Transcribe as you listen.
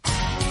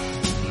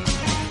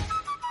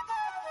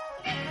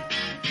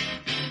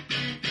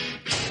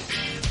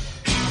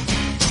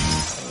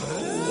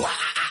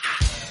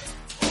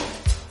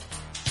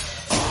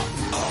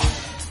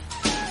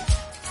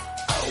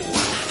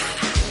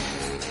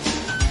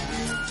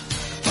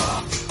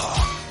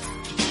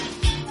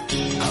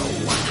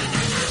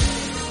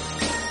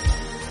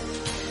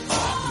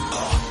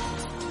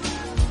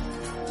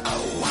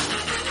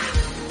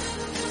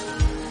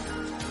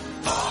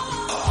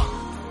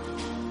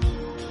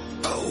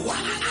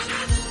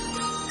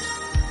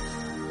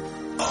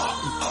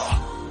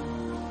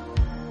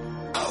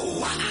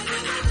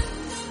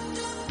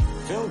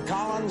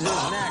Collins is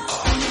next.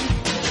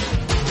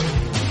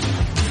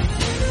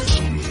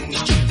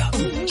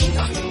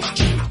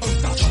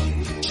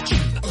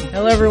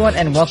 Hello, everyone,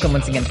 and welcome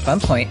once again to Fun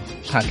Point,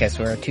 podcast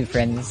where two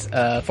friends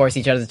force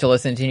each other to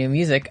listen to new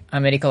music.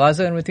 I'm Eddie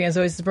Colazzo, and with me as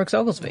always is Brooks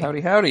Oglesby.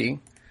 Howdy, howdy.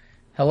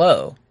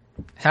 Hello.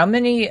 How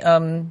many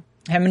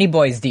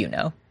boys do you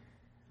know?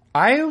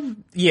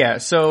 I'm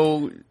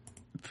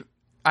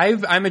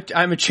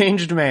a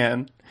changed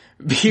man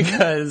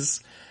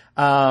because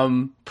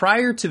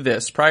prior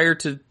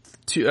to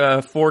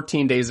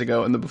 14 days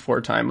ago in the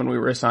before time when we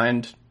were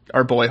assigned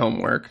our boy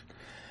homework,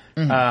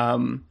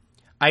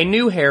 I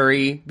knew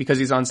Harry because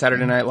he's on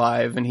Saturday Night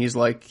Live and he's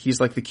like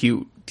the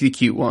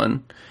cute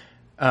one.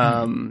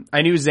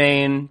 I knew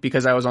Zayn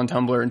because I was on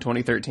Tumblr in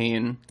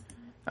 2013.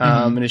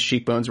 And his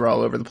cheekbones were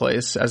all over the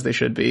place, as they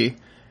should be.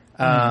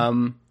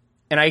 And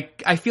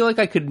I feel like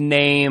I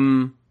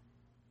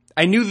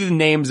knew the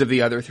names of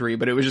the other three,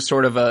 but it was just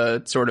sort of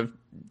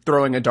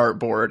throwing a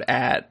dartboard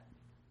at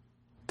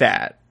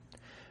that.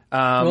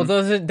 Well,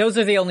 those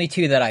are the only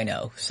two that I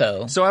know,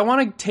 so. So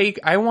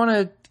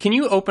can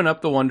you open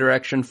up the One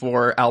Direction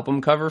 4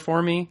 album cover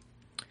for me?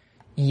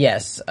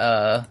 Yes,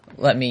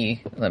 let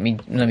me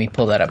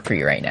pull that up for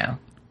you right now.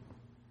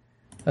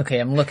 Okay,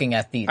 I'm looking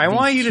at these two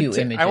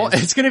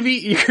images.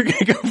 You're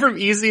gonna go from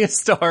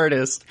easiest to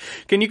hardest.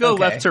 Can you go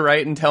left to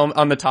right and tell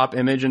on the top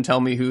image and tell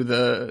me who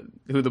the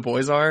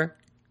boys are?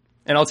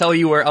 And I'll tell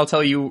you where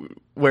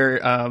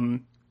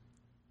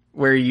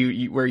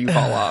you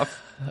fall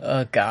off.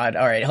 Oh God!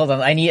 All right, hold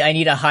on. I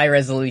need a high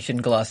resolution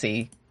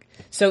glossy.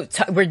 So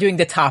we're doing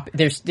the top.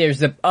 There's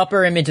the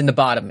upper image and the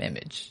bottom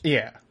image.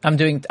 Yeah, I'm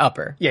doing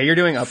upper. Yeah, you're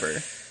doing upper.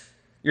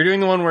 You're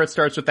doing the one where it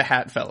starts with the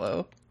hat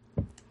fellow.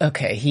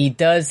 Okay, he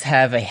does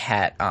have a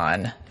hat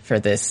on for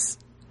this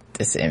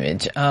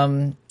image.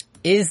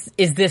 Is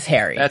this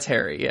Harry? That's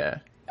Harry, yeah.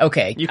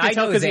 Okay. You can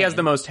tell because he has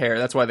the most hair.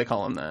 That's why they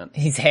call him that.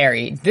 He's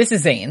Harry. This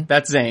is Zayn.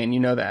 That's Zayn. You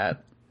know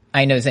that.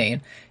 I know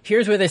Zayn.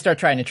 Here's where they start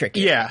trying to trick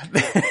you. Yeah.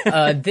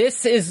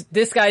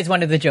 This guy's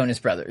one of the Jonas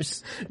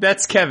Brothers.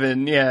 That's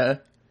Kevin, yeah.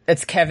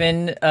 That's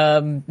Kevin,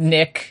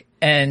 Nick,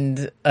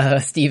 and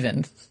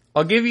Steven.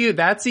 I'll give you,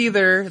 that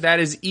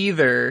is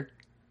either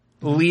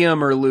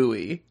Liam or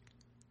Louis.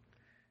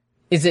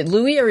 Is it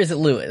Louis or is it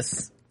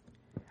Lewis?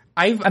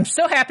 I'm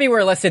so happy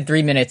we're less than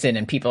 3 minutes in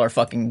and people are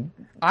fucking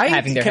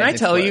having their Can I heads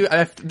tell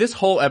explode. you, this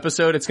whole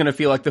episode, it's gonna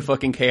feel like the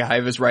fucking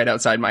K-Hive is right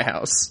outside my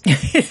house.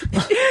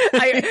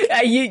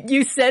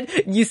 You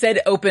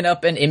said open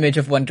up an image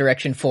of One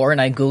Direction 4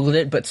 and I googled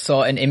it but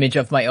saw an image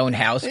of my own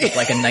house with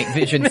like a night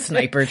vision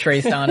sniper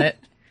traced on it.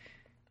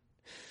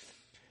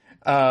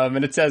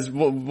 And it says,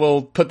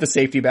 we'll put the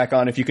safety back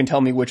on if you can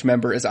tell me which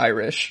member is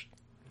Irish.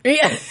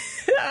 Yeah.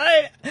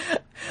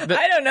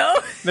 I don't know.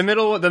 The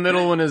middle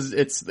one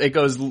it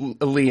goes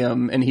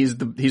Liam and he's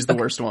the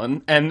worst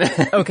one. And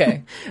then,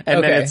 okay.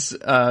 Then it's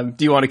do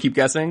you want to keep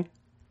guessing?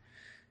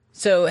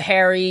 So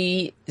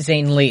Harry,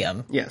 Zayn,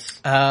 Liam. Yes.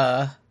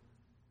 I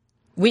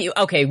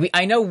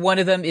know one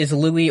of them is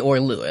Louis or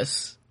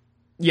Lewis.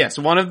 Yes,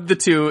 one of the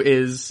two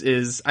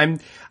is I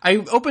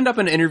opened up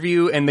an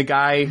interview and the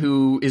guy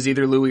who is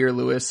either Louis or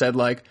Lewis said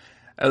like,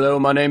 "Hello,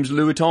 my name's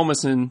Louis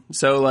Thomason."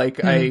 So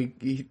like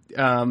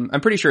I'm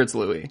pretty sure it's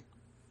Louis.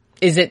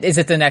 Is it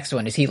the next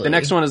one? Is he Louis? The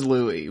next one is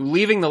Louis.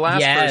 Leaving the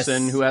last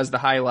person who has the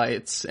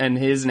highlights, and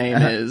his name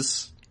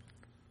is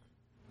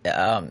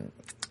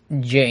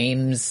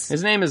James.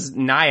 His name is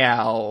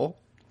Niall.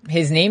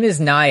 His name is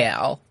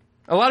Niall.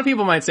 A lot of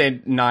people might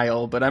say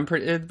Niall, but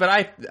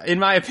in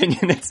my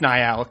opinion, it's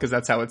Niall because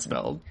that's how it's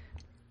spelled.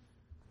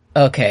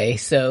 Okay,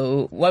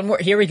 so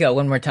here we go.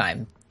 One more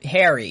time.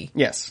 Harry.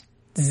 Yes.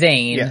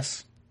 Zayn.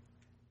 Yes.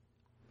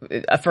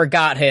 I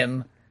forgot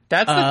him.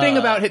 That's my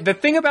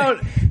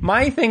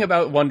thing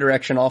about One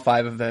Direction, all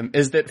five of them,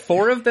 is that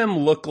four of them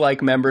look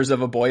like members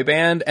of a boy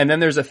band, and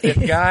then there's a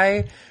fifth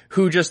guy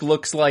who just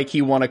looks like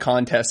he won a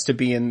contest to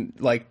be in,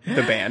 like,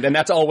 the band, and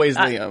that's always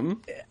Liam.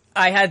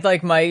 I had,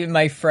 like,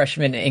 my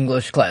freshman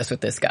English class with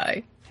this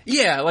guy.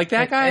 Yeah, like,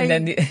 that guy,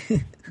 and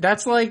then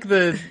that's like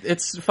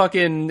it's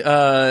fucking,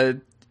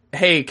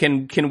 hey,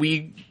 can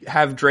we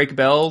have Drake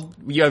Bell?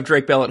 You have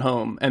Drake Bell at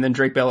home, and then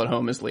Drake Bell at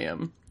home is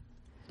Liam.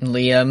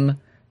 Louis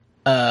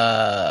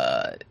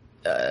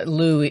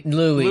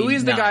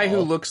is the guy who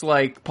looks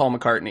like Paul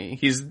McCartney.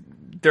 He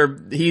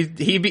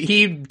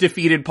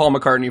defeated Paul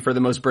McCartney for the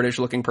most British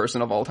looking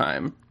person of all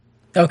time.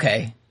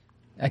 Okay.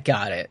 I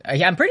got it.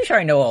 I'm pretty sure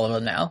I know all of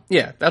them now.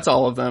 Yeah, that's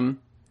all of them.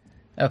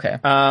 Okay.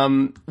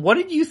 What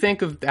did you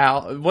think of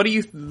Al? What do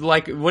you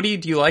like?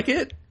 Do you like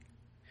it?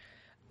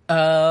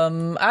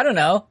 I don't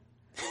know.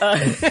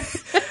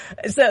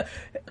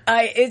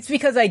 It's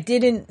because I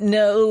didn't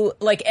know,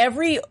 like,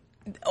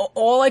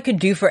 all I could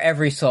do for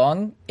every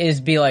song is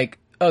be like,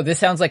 oh, this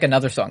sounds like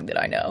another song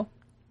that I know.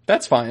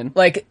 That's fine.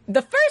 Like,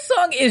 the first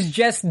song is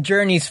just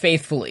Journey's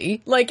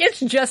Faithfully. Like,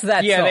 it's just that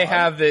song. Yeah,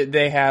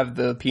 they have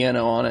the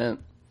piano on it.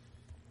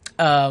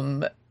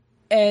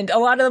 And a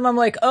lot of them I'm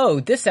like, oh,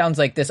 this sounds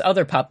like this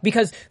other pop.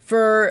 Because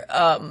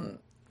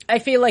I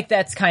feel like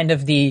that's kind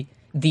of the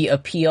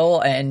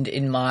appeal, and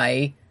in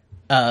my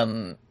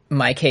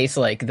my case,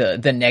 like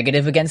the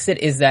negative against it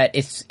is that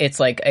it's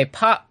like a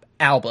pop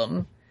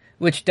album,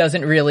 which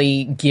doesn't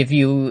really give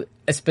you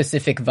a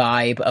specific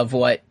vibe of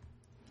what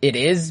it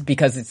is,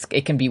 because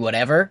it can be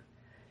whatever.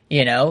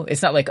 You know,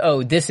 it's not like,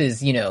 oh, this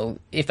is, you know,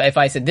 if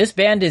I said this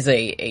band is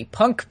a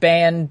punk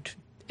band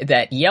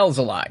that yells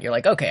a lot, you're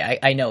like, okay,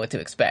 I know what to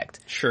expect.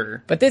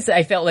 Sure. But this,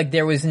 I felt like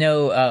there was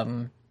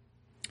no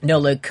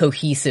like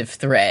cohesive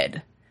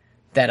thread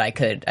that I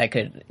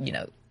could, you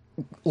know,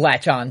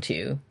 latch on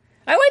to.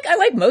 I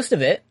like most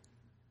of it,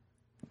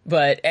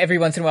 but every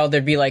once in a while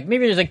there'd be like,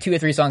 maybe there's like 2 or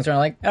 3 songs where I'm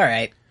like, all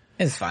right,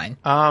 it's fine.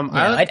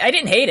 I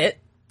didn't hate it.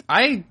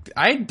 I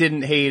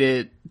didn't hate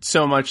it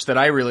so much that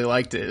I really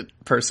liked it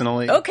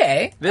personally.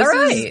 Okay.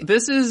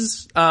 This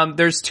is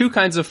there's 2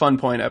 kinds of Fun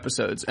Point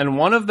episodes, and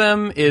one of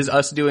them is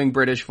us doing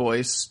British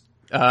voice,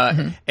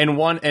 and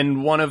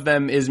one of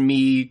them is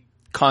me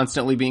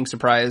constantly being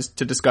surprised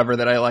to discover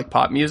that I like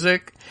pop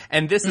music,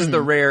 and this is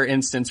the rare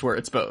instance where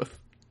it's both.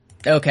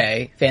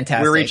 Okay,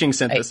 fantastic. We're reaching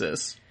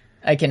synthesis.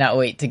 I cannot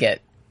wait to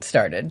get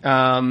started.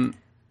 I'm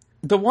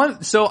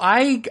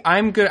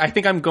good. I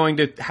think I'm going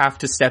to have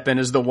to step in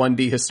as the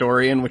 1D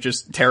historian, which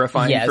is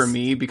terrifying for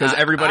me, because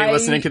everybody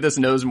listening to this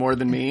knows more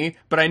than me.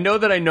 But I know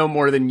that I know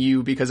more than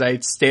you because I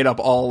stayed up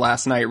all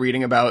last night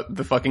reading about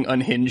the fucking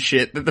unhinged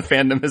shit that the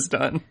fandom has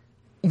done.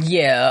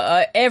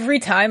 Yeah, every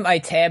time I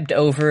tabbed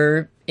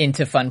over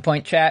into Fun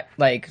Point chat,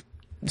 like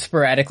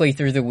sporadically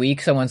through the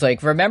week, someone's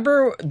like,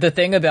 remember the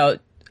thing about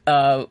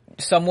a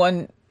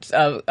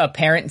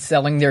parent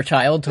selling their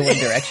child to One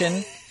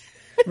Direction?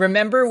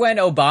 Remember when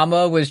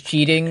Obama was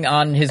cheating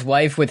on his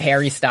wife with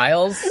Harry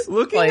Styles?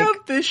 Looking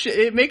up this shit,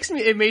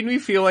 it made me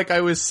feel like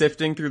I was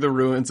sifting through the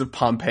ruins of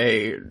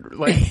Pompeii,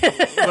 like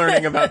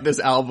learning about this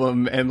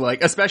album, and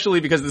like,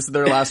 especially because this is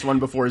their last one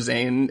before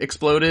Zayn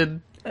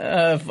exploded.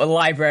 A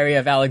Library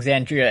of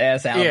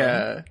Alexandria-ass album.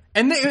 Yeah.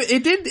 And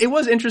it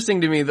was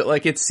interesting to me that,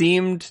 like, it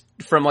seemed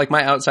from, like,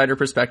 my outsider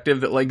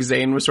perspective that, like,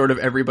 Zayn was sort of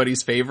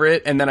everybody's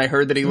favorite, and then I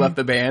heard that he left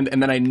the band,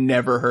 and then I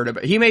never heard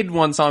about it. He made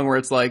one song where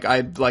it's like,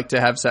 I'd like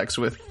to have sex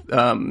with,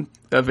 a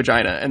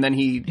vagina, and then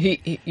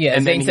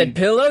Zayn said,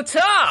 pillow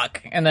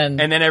talk! And then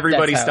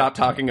everybody stopped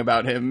talking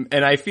about him,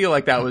 and I feel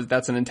like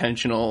that's an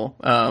intentional,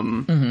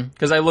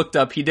 cause I looked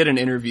up, he did an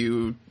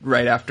interview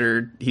right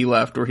after he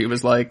left where he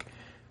was like,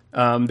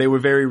 they were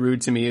very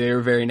rude to me. They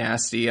were very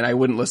nasty, and I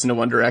wouldn't listen to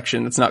One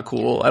Direction. It's not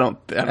cool. I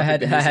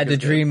had a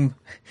dream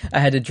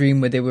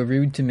where they were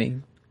rude to me.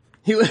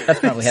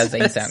 That's probably how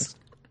Zayn sounds.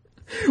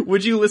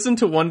 Would you listen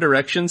to One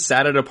Direction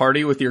sat at a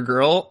party with your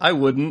girl? I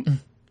wouldn't.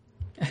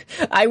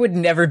 I would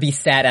never be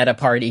sat at a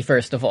party,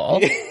 first of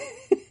all.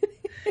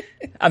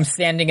 I'm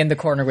standing in the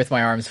corner with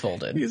my arms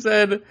folded. He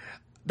said,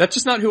 that's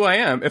just not who I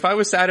am. If I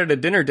was sat at a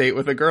dinner date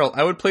with a girl,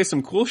 I would play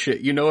some cool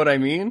shit. You know what I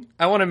mean?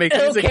 I want to make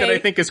music that I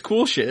think is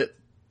cool shit.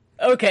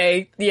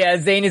 Okay, yeah,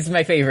 Zayn is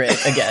my favorite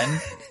again.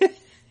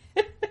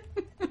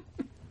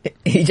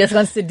 He just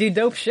wants to do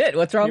dope shit.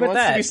 What's wrong with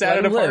that? He wants to be sat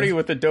at a party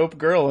with a dope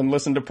girl and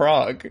listen to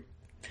prog.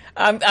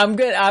 I'm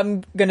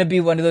gonna be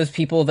one of those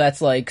people that's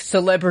like,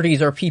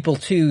 celebrities are people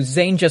too.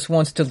 Zayn just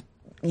wants to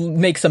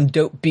make some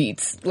dope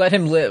beats. Let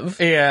him live.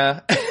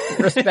 Yeah.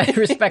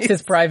 Respect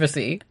his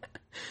privacy.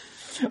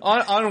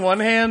 On one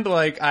hand,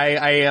 like,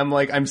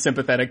 I'm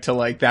sympathetic to,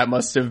 like, that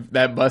must,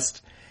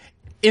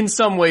 in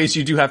some ways,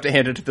 you do have to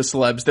hand it to the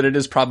celebs that it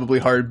is probably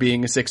hard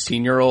being a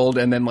 16-year-old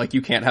and then, like,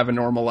 you can't have a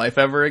normal life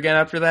ever again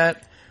after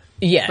that.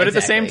 Yeah, but at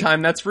the same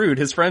time, that's rude.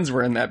 His friends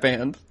were in that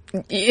band.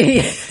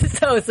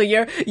 So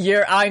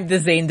you're I'm the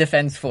Zayn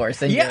defense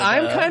force. And yeah,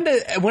 I'm kind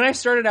of, when I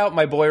started out,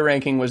 my boy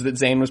ranking was that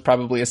Zayn was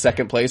probably a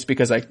second place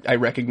because I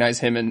recognize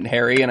him and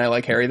Harry, and I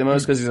like Harry the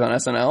most because he's on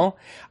SNL.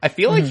 I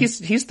feel like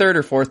he's third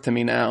or fourth to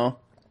me now.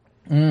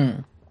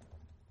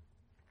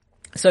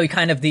 So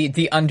kind of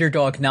the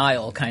underdog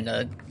Niall kind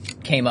of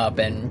came up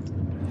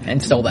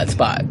and stole that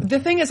spot. The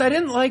thing is, I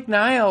didn't like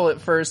Niall at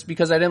first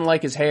because I didn't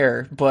like his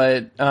hair,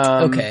 but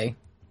okay.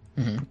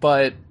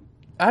 But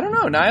I don't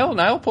know.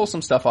 Niall pulls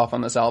some stuff off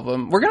on this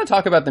album. We're going to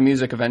talk about the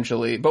music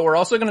eventually, but we're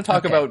also going to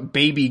talk about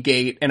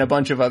Babygate and a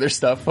bunch of other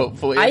stuff,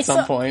 hopefully, at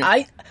some point.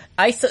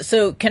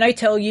 So can I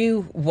tell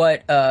you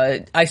what,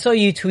 I saw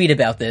you tweet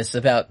about this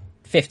about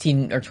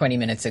 15 or 20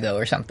 minutes ago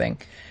or something.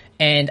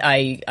 And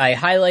I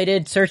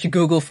highlighted, search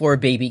Google for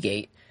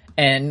Babygate.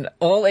 And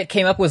all it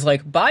came up was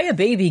like, buy a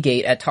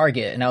Babygate at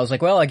Target. And I was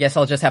like, well, I guess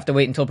I'll just have to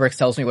wait until Bricks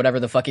tells me whatever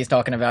the fuck he's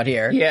talking about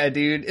here. Yeah,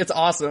 dude. It's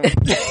awesome.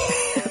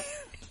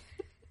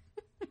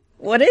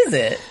 What is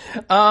it?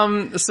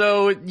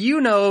 So you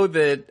know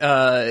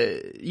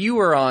that you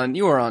were on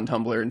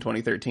Tumblr in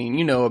 2013.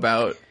 You know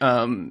about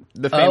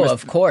the famous,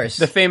 of course,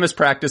 the famous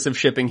practice of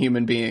shipping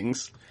human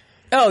beings.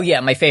 Oh yeah,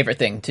 my favorite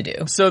thing to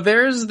do. So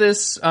there's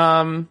this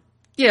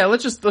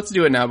let's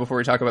do it now before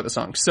we talk about the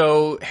song.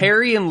 So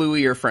Harry and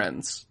Louis are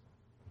friends.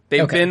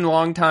 They've Okay. been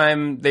long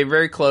time. They're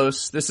very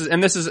close. This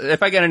is,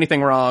 if I get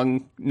anything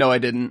wrong, no, I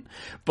didn't.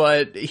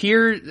 But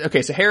here,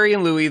 okay, so Harry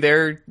and Louis,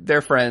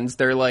 they're friends.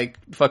 They're like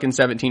fucking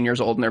 17 years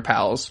old and they're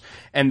pals.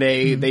 And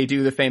they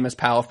do the famous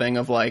pal thing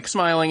of like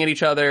smiling at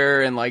each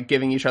other and like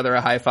giving each other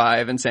a high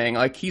five and saying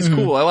like, he's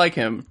cool. I like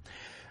him.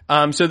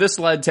 So this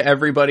led to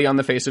everybody on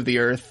the face of the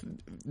earth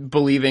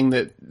believing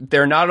that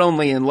they're not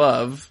only in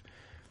love,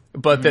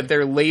 but that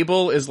their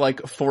label is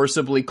like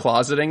forcibly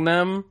closeting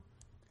them.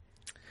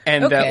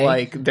 And that,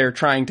 like, they're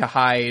trying to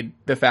hide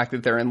the fact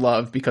that they're in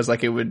love because,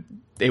 like, it would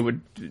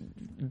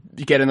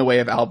get in the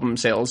way of album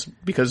sales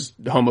because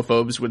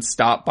homophobes would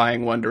stop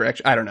buying One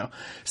Direction. I don't know.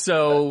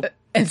 So...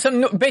 and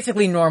some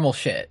basically normal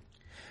shit.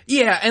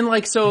 Yeah, and,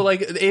 like, so,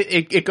 like,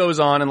 it goes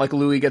on, and, like,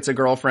 Louis gets a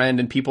girlfriend,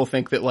 and people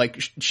think that, like,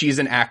 she's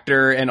an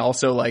actor and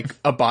also, like,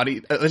 a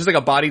body... There's, like,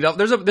 a body...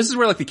 This is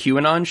where, like, the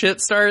QAnon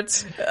shit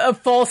starts. A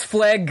false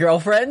flag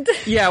girlfriend?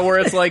 Yeah, where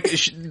it's like,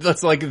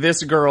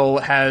 this girl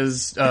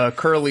has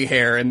curly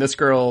hair, and this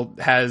girl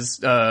has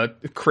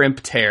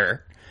crimped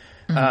hair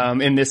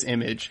in this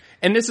image.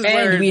 And this is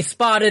where... And we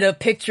spotted a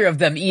picture of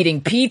them eating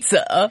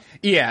pizza.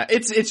 Yeah,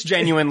 it's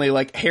genuinely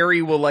like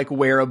Harry will like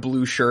wear a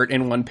blue shirt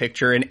in one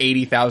picture and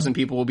 80,000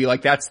 people will be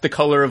like, that's the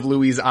color of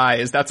Louis'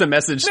 eyes. That's a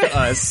message to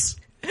us.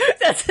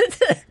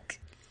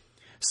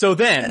 So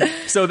that's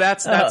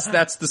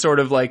the sort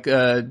of like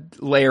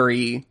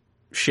Larry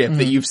ship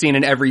that you've seen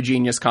in every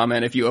Genius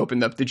comment if you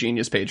opened up the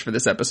Genius page for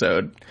this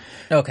episode.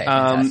 Okay,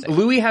 fantastic.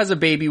 Louis has a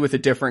baby with a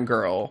different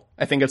girl.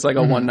 I think it's like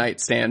a one night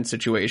stand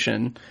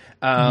situation.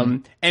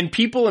 And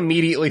people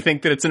immediately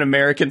think that it's an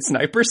American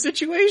Sniper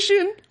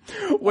situation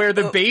where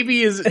the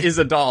baby is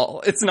a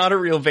doll. It's not a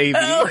real baby.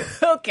 Oh,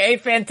 okay,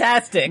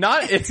 fantastic.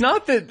 It's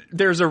not that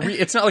there's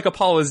it's not like a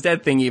Paul is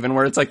dead thing even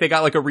where it's like they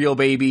got like a real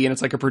baby and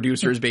it's like a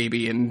producer's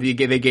baby and they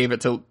gave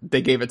it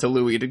to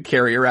Louis to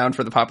carry around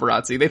for the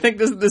paparazzi. They think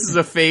this is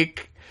a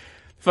fake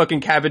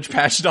fucking Cabbage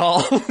Patch doll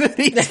that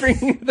he's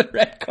bringing to the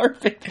red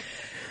carpet.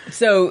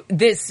 So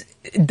did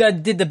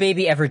the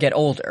baby ever get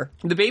older?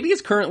 The baby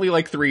is currently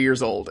like 3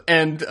 years old,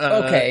 and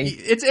okay,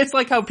 it's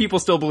like how people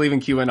still believe in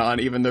QAnon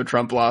even though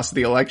Trump lost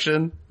the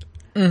election.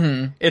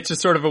 Mm-hmm. It's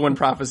just sort of a when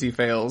prophecy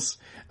fails.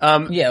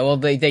 Yeah, well,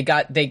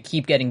 they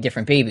keep getting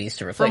different babies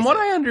to replace. From what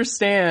I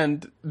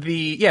understand,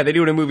 they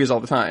do it in movies all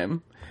the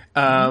time.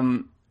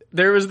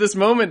 There was this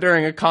moment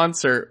during a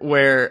concert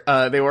where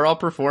they were all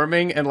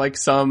performing, and like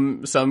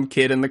some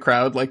kid in the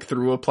crowd like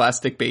threw a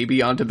plastic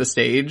baby onto the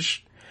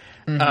stage.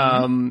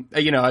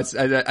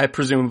 I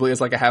presumably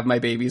it's like a have my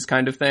babies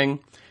kind of thing.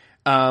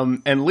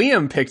 And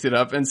Liam picked it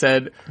up and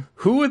said,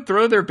 who would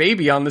throw their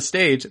baby on the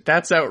stage?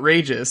 That's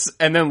outrageous.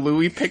 And then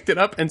Louis picked it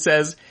up and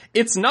says,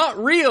 it's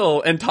not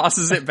real, and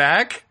tosses it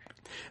back.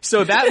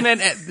 So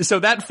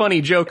that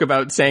funny joke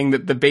about saying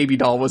that the baby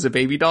doll was a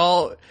baby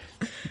doll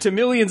to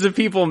millions of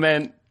people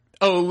meant,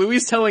 oh,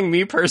 Louis telling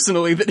me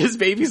personally that his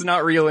baby's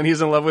not real and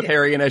he's in love with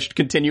Harry and I should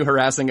continue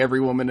harassing every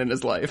woman in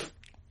his life.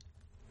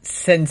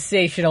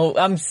 Sensational.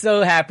 I'm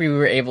so happy we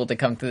were able to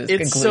come to this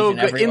conclusion. It's so good.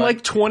 Everyone. In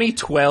like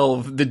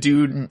 2012, the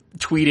dude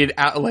tweeted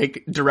out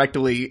like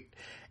directly,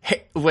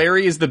 hey,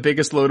 Larry is the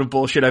biggest load of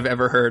bullshit I've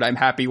ever heard. I'm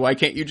happy. Why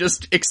can't you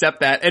just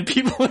accept that? And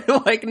people are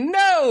like,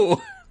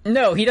 no!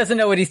 No, he doesn't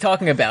know what he's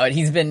talking about.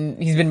 He's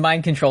been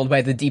mind controlled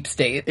by the deep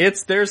state.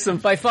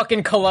 By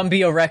fucking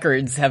Columbia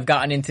Records have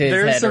gotten into his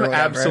head. There's some or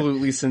whatever.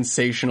 Absolutely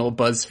sensational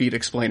BuzzFeed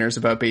explainers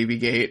about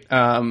Babygate.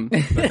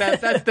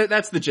 But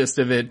that's the gist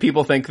of it.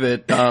 People think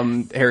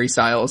that Harry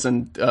Styles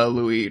and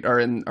Louis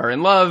are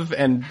in love,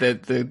 and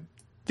that the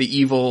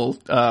evil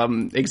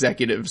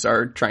executives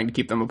are trying to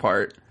keep them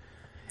apart.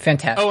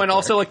 Fantastic. Oh, and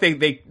also like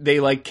they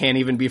like can't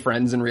even be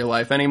friends in real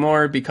life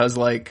anymore because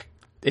like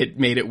it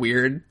made it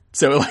weird.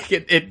 So, like,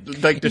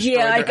 it like, destroyed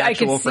their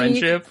actual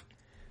friendship.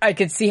 I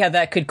could see how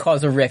that could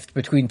cause a rift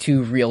between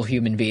two real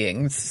human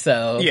beings,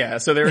 so... Yeah,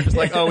 so they were just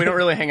like, oh, we don't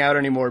really hang out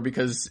anymore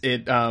because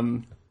it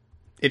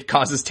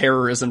causes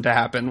terrorism to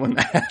happen when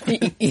that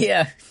happens.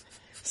 Yeah.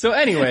 So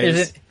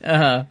anyways,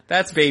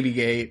 that's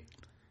Babygate.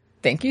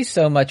 Thank you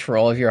so much for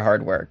all of your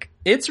hard work.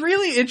 It's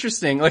really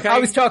interesting. Like, I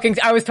was talking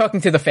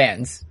to the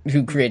fans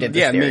who created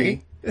this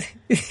theory.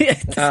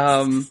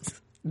 Me.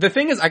 The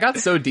thing is, I got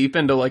so deep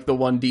into, like, the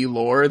 1D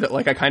lore that,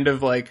 like, I kind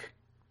of, like,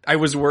 I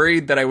was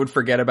worried that I would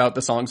forget about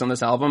the songs on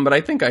this album, but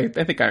I think I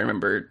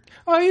remembered.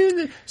 Oh,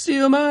 you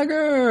steal my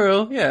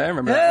girl. Yeah, I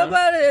remember that.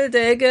 Everybody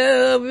take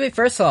a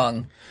first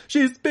song.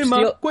 She's been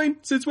my queen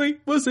since we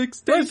were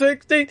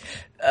 16.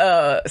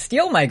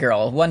 Steal My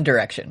Girl, One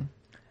Direction.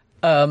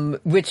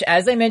 Which,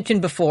 as I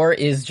mentioned before,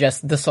 is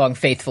just the song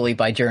Faithfully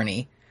by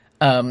Journey.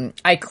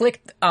 I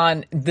clicked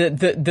on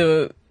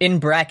the in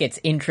brackets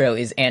intro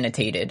is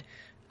annotated.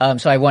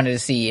 So I wanted to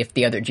see if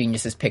the other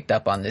geniuses picked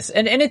up on this,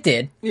 and it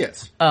did.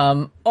 Yes.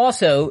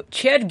 Also,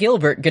 Chad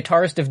Gilbert,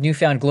 guitarist of New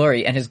Found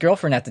Glory, and his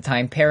girlfriend at the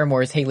time,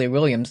 Paramore's Hayley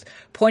Williams,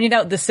 pointed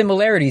out the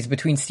similarities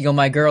between Steal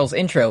My Girl's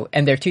intro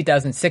and their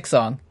 2006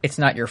 song, It's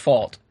Not Your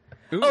Fault.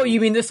 Ooh. Oh, you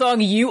mean the song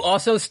you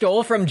also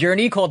stole from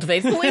Journey called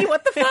Faithfully?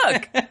 What the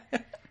fuck?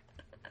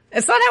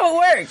 That's not how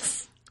it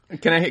works.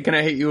 Can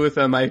I hit you with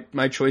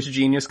my choice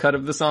genius cut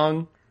of the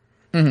song?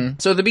 Mm-hmm.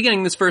 So at the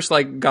beginning, this first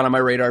like got on my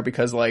radar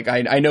because like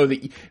I know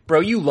that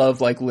bro, you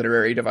love like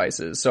literary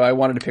devices, so I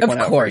wanted to pick one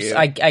out for you.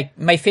 Of course,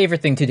 my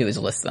favorite thing to do is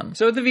list them.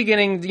 So at the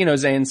beginning, you know,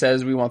 Zayn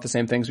says we want the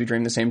same things, we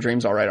dream the same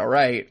dreams. All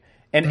right.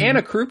 And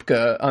Anna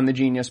Krupka on the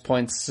Genius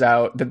points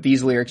out that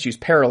these lyrics use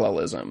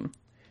parallelism,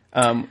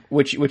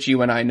 which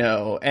you and I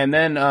know, and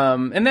then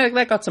and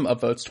that got some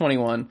upvotes,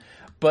 21.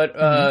 But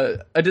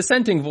a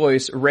dissenting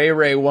voice,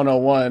 Ray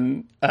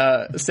 101,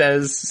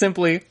 says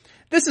simply,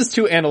 "This is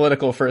too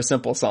analytical for a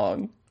simple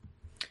song."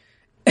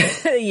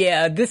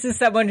 Yeah, this is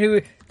someone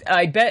who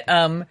I bet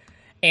Anna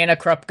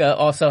Krupka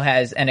also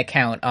has an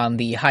account on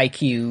the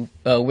HiQ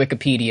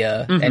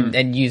Wikipedia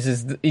and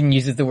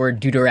uses the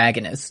word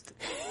deuteragonist.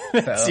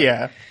 So,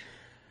 yeah,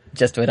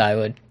 just what I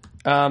would.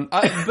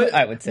 But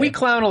I would say. We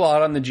clown a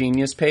lot on the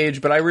Genius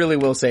page, but I really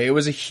will say it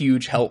was a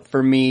huge help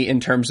for me in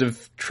terms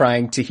of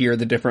trying to hear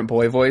the different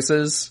boy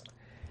voices.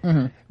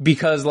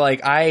 Because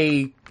like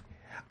I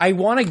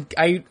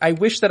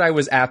wish that I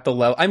was at the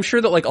level. I'm sure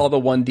that like all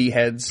the 1D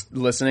heads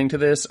listening to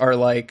this are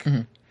like,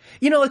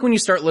 you know, like when you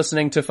start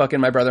listening to fucking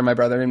My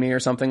Brother and Me or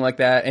something like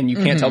that and you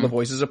can't tell the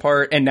voices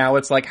apart, and now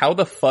it's like, how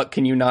the fuck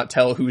can you not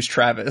tell who's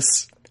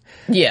Travis?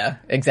 Yeah,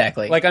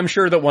 exactly. Like, I'm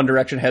sure that One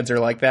Direction heads are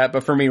like that,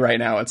 but for me right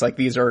now, it's like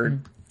these are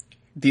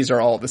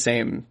all the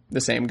same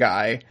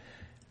guy.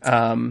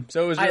 So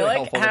it was really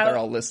helpful that they're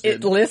all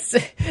listed.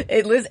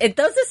 It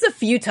does this a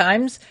few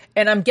times,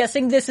 and I'm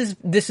guessing this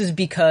is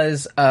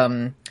because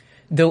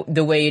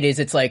the way it is,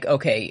 it's like,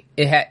 okay,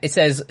 it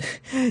says,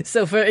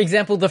 so for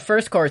example, the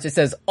first chorus, it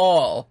says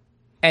all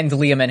and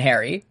Liam and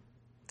Harry.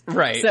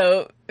 Right.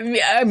 So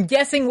I'm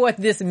guessing what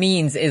this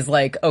means is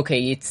like,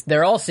 okay,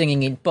 they're all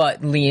singing it,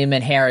 but Liam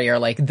and Harry are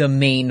like the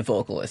main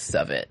vocalists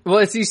of it. Well,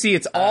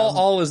 it's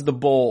all is the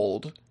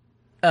bold.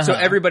 So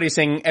everybody's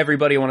singing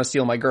 "Everybody Want to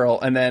Steal My Girl,"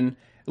 and then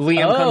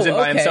Liam comes in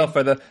by himself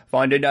for the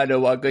 "Find another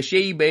one,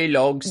 she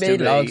belongs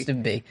to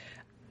me."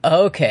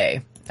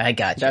 Okay, I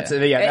gotcha.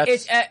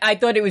 I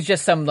thought it was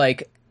just some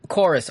like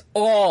chorus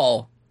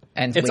all.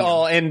 And it's Liam.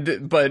 all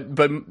but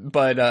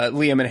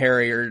Liam and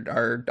Harry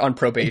are on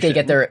probation. They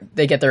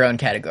get their own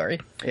category.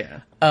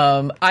 Yeah.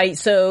 I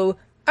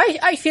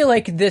feel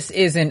like this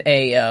isn't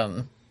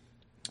a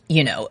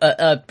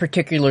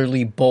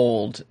particularly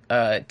bold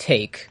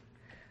take.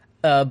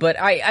 But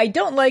I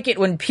don't like it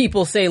when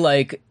people say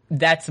like,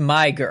 "That's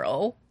my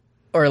girl,"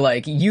 or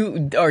like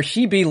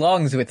she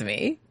belongs with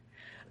me.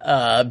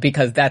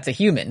 Because that's a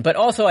human. But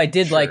also I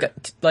did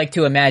like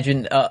to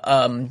imagine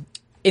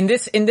in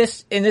this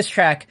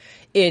track,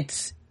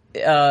 it's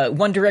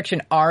One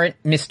Direction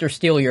aren't Mr.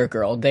 Steal Your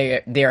Girl.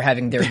 They're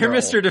having their girl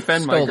Mr.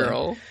 Defend stolen. My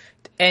Girl.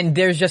 And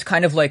there's just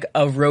kind of like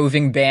a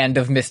roving band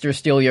of Mr.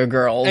 Steal Your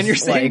Girls. And you're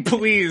saying,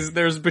 please,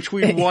 there's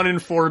between 1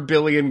 and 4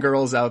 billion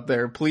girls out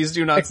there. Please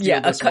do not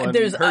steal this one.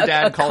 Her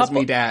dad calls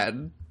me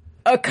dad.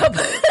 A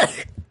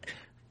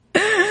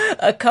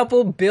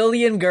couple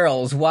billion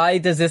girls. Why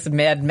does this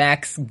Mad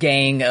Max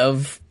gang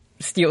of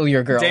Steal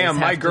Your Girls? Damn,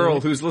 my girl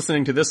who's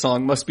listening to this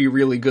song must be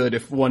really good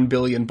if 1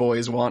 billion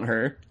boys want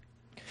her.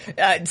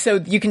 So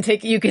you can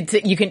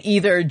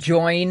either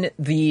join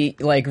the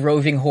like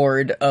roving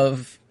horde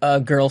of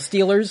girl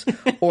stealers,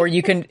 or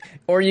you can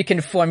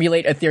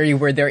formulate a theory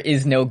where there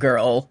is no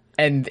girl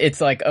and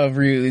it's like a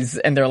ruse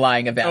and they're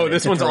lying about it. Oh,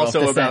 this one's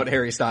also about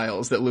Harry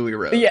Styles that Louis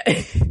wrote. Yeah.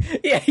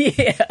 Yeah.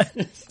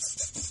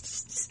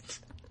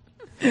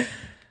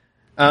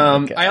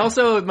 Okay. I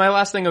also, my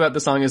last thing about the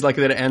song is like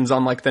that it ends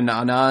on like the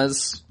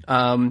na-nas,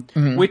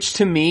 which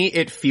to me,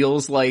 it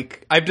feels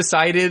like, I've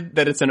decided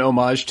that it's an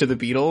homage to the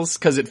Beatles,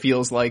 cause it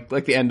feels like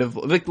the end of,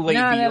 like late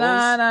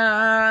Beatles.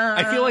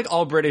 I feel like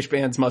all British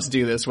bands must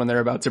do this when they're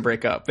about to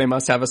break up. They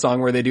must have a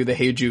song where they do the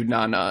Hey Jude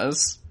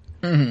na-nas.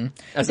 As an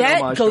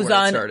homage to where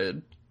it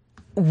started.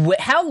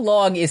 How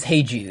long is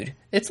Hey Jude?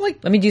 It's like,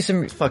 let me do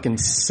some fucking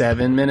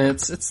 7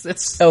 minutes.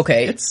 It's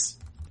okay. It's,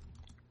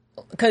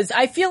 because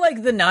I feel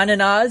like the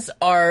na-na-nas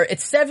are,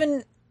 it's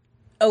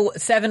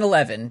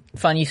 7:11,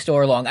 funny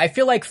store long. I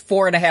feel like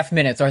 4.5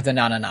 minutes are the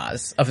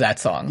na-na-nas of that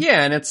song.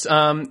 Yeah, and it's,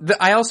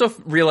 I also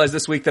realized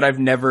this week that I've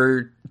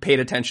never paid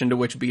attention to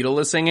which Beatle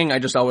is singing. I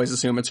just always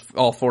assume it's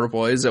all 4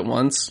 boys at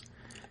once.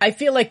 I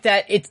feel like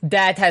that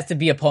has to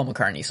be a Paul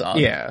McCartney song.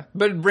 Yeah,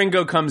 but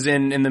Ringo comes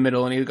in the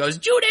middle and he goes,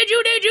 Judy,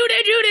 Judy,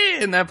 Judy,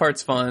 Judy, and that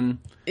part's fun.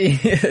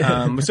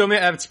 So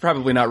that's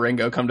probably not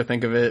Ringo, come to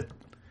think of it.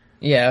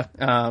 Yeah.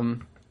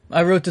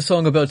 I wrote the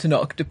song about an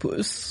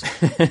octopus.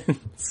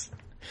 It's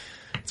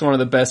one of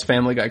the best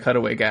Family Guy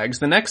cutaway gags.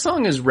 The next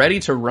song is Ready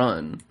to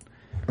Run.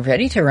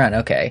 Ready to Run,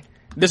 okay.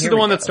 This is the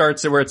one that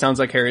starts where it sounds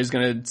like Harry's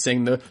gonna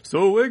sing the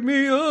 "So wake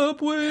me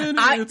up when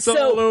it's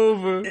all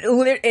over."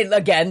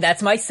 Again,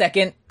 that's my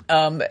second.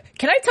 Can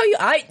I tell you,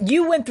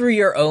 you went through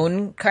your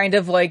own kind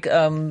of like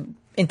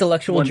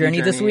intellectual journey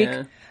this week.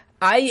 Yeah.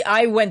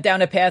 I went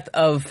down a path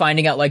of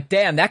finding out like,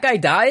 damn, that guy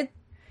died?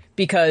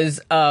 Because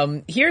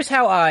here's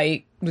how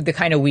the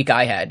kind of week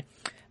I had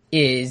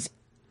is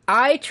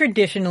I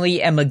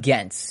traditionally am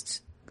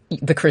against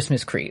the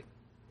Christmas creep.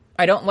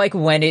 I don't like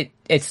when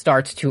it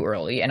starts too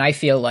early, and I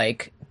feel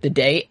like the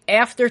day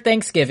after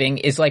Thanksgiving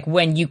is like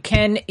when you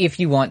can, if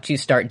you want to,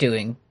 start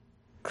doing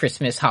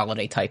Christmas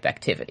holiday type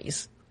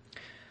activities.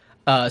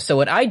 So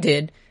what I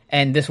did,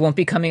 and this won't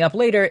be coming up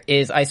later,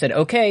 is I said,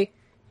 okay,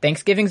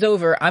 Thanksgiving's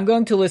over. I'm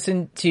going to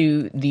listen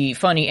to the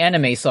funny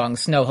anime song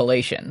Snow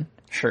Halation.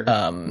 Sure.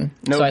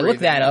 So I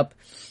looked that up,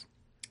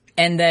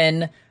 and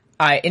then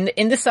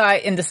in the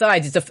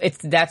sides,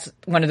 that's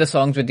one of the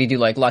songs where they do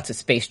like lots of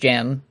Space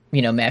Jam,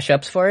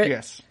 mashups for it.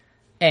 Yes.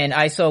 And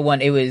I saw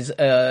one. It was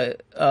Snow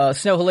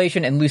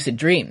Halation and Lucid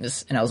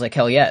Dreams, and I was like,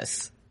 hell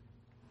yes.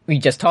 We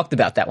just talked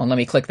about that one. Let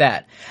me click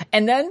that.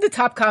 And then the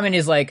top comment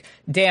is like,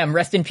 damn,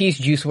 rest in peace,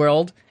 Juice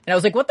WRLD. And I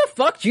was like, what the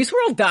fuck? Juice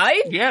WRLD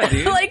died? Yeah,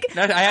 dude.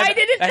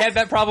 I had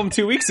that problem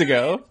 2 weeks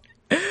ago.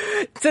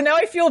 So now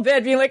I feel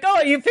bad being like,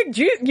 oh, you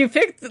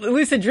picked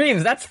Lucid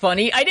Dreams. That's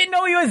funny. I didn't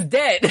know he was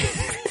dead.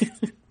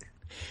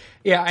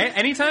 Yeah,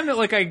 anytime that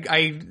like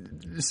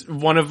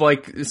one of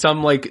like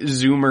some like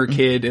Zoomer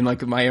kid in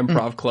like my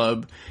improv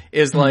club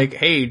is like,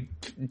 hey,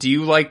 do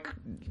you like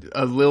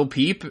a Lil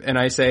Peep? And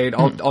I say,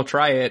 I'll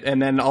try it,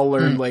 and then I'll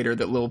learn later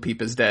that Lil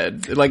Peep is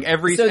dead. Like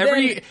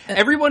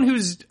everyone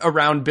who's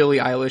around Billie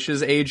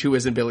Eilish's age who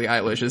isn't Billie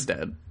Eilish is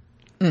dead.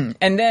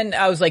 And then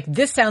I was like,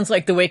 this sounds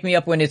like the Wake Me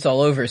Up When It's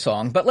All Over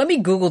song, but let me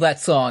Google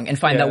that song and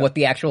find out what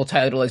the actual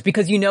title is,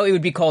 because it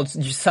would be called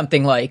just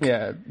something like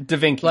Da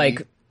Vinci.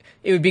 Like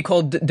it would be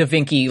called Da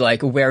Vinci,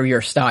 like Wear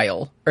Your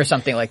Style or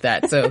something like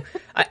that. So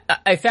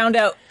I found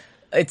out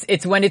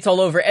it's When It's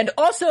All Over, and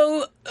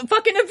also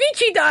fucking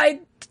Avicii died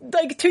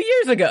like 2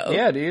 years ago.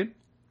 Yeah, dude.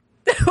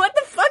 What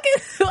the fuck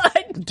is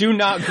like? Do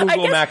not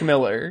Google Mac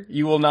Miller.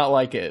 You will not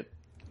like it.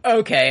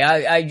 Okay,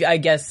 I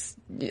guess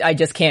I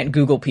just can't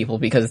Google people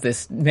because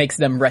this makes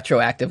them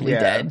retroactively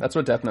dead. That's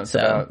what Death Note's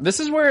about.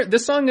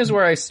 This song is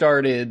where I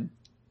started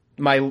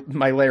my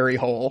Larry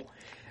hole.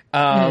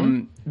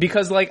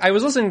 Because like I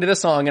was listening to this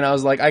song and I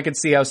was like, I could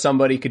see how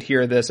somebody could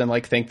hear this and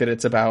like think that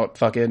it's about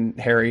fucking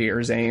Harry or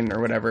Zayn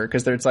or whatever.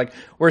 Cause it's like,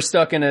 we're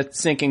stuck in a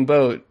sinking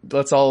boat.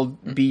 Let's all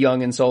be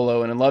young and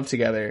solo and in love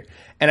together.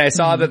 And I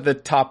saw that the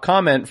top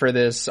comment for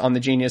this on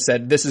the Genius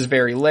said, this is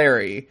very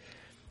Larry.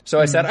 So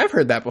I said, I've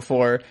heard that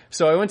before.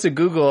 So I went to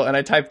Google and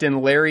I typed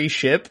in Larry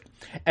Ship,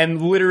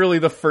 and literally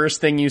the first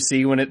thing you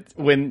see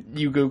when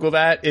you Google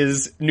that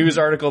is news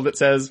article that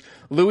says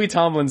Louis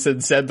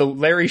Tomlinson said the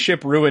Larry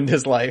Ship ruined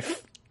his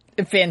life.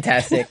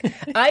 Fantastic.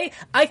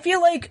 I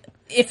feel like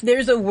if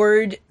there's a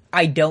word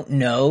I don't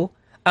know,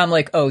 I'm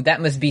like, oh,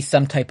 that must be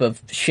some type of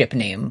ship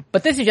name.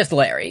 But this is just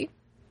Larry.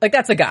 Like,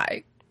 that's a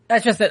guy.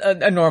 That's just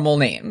a normal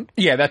name.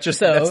 Yeah, that's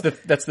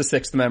the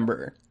sixth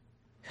member.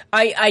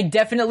 I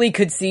definitely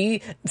could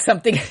see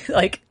something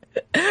like,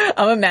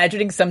 I'm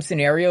imagining some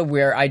scenario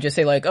where I just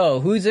say like, oh,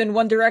 who's in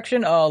One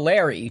Direction? Oh,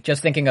 Larry.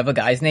 Just thinking of a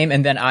guy's name,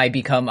 and then I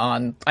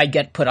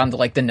get put on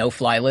the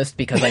no-fly list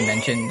because I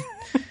mentioned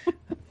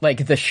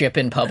like the ship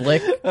in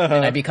public,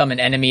 and I become an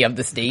enemy of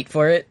the state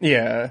for it.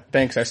 Yeah,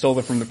 thanks. I stole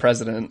it from the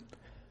president.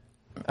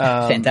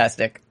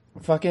 Fantastic.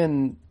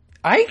 Fucking,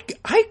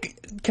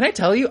 can I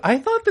tell you, I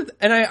thought that,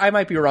 and I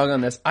might be wrong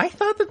on this, I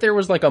thought that there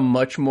was like a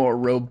much more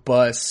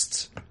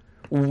robust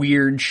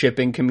weird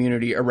shipping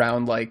community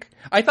around like,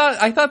 I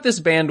thought this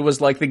band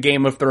was like the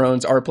Game of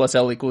Thrones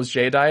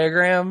R+L=J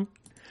diagram.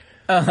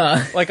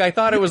 Like I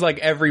thought it was like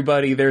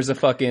everybody, there's a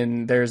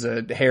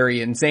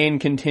Harry and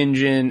Zayn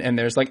contingent, and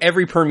there's like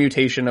every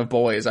permutation of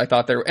boys. I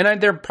thought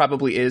there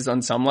probably is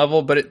on some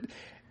level, but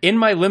in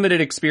my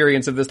limited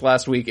experience of this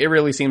last week, it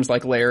really seems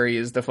like Larry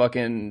is the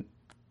fucking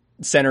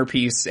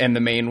centerpiece and the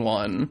main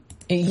one.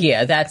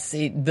 Yeah, that's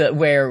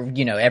where,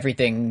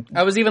 everything.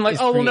 I was even like,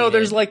 oh, well, no,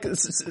 there's like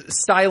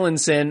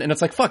Stylinson, and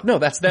it's like, fuck, no,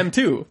 that's them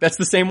too. That's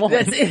the same one.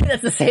 That's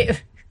the same.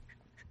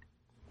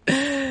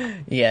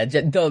 Yeah,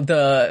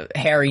 the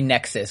Harry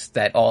nexus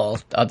that all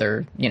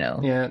other,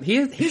 Yeah,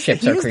 he's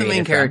ships are the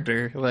main from.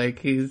 character. Like,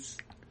 he's.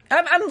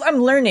 I'm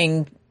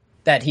learning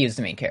that he is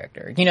the main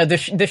character.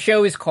 The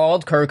show is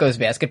called Kuroko's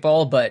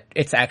Basketball, but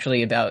it's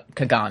actually about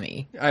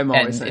Kagami. I'm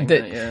always saying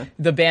that, yeah.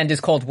 The band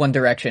is called One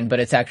Direction, but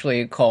it's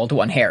actually called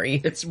One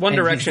Harry. It's One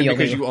Direction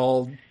because you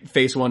all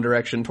face One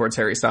Direction towards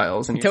Harry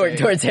Styles. And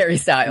towards Harry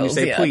Styles,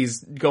 you say, please,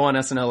 go on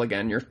SNL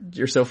again.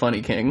 You're so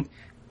funny, King.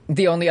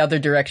 The only other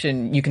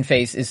direction you can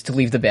face is to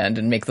leave the band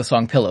and make the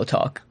song Pillow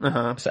Talk.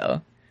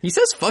 So. He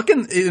says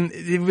fucking,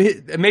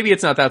 maybe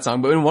it's not that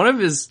song, but in one of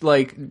his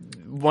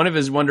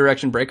One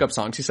Direction breakup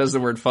songs, he says the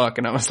word fuck,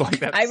 and I was like,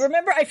 that's...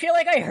 I feel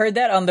like I heard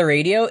that on the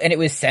radio, and it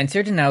was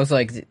censored, and I was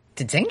like,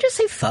 did Zayn just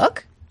say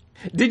fuck?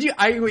 Did you,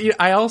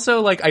 I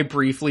also, like, I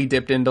briefly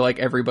dipped into, like,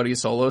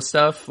 everybody's solo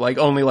stuff, like,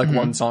 only, like,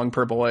 one song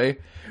per boy,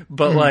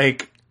 but,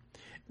 like,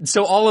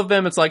 so all of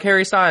them, it's like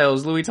Harry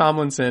Styles, Louis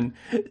Tomlinson.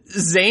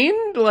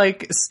 Zayn,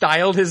 like,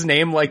 styled his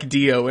name like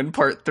Dio in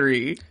part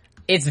 3.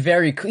 It's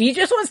very cool. He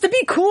just wants to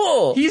be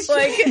cool. He's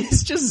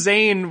just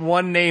Zayn,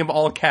 one name,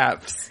 all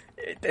caps.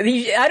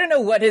 I don't know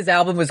what his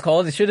album was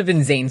called. It should have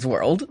been Zayn's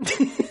World.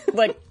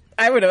 Like,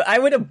 I would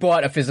have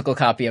bought a physical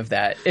copy of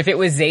that if it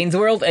was Zane's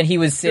World and he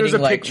was There sitting was a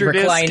like picture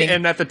reclining. disc,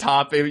 and at the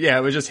top,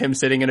 it was just him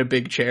sitting in a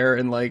big chair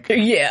and like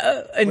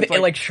Yeah, and With,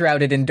 like-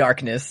 shrouded in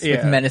darkness with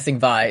Yeah. menacing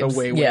vibes. the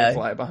way yeah,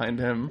 fly behind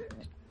him.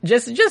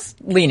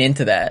 just lean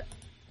into that.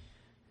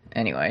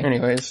 Anyway,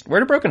 Anyways, where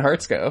do Broken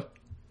Hearts go?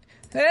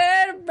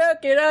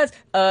 Broken Hearts.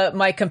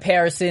 My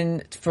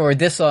comparison for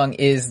this song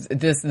is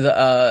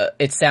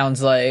it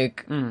sounds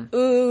like,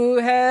 ooh,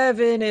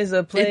 heaven is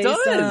a place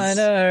does. on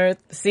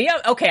earth. See,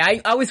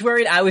 I was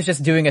worried I was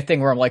just doing a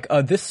thing where I'm like,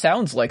 this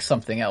sounds like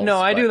something else. No,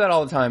 I but- do that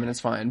all the time, and it's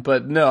fine.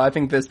 But no, I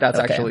think that's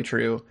actually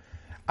true.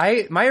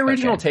 My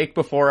original take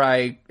before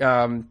I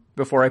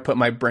put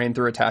my brain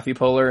through a taffy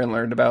puller and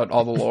learned about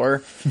all the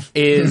lore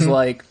is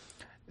like,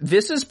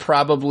 this is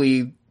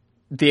probably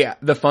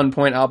the Fun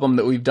Point album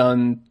that we've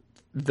done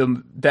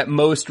that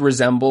most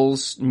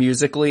resembles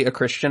musically a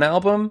Christian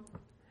album.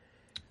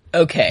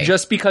 Okay.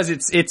 Just because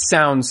it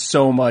sounds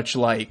so much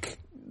like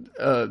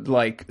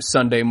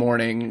Sunday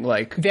morning,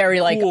 like very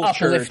cool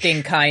uplifting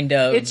church. kind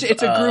of. It's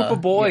a group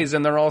of boys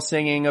and they're all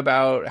singing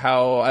about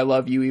how I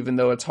love you even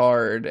though it's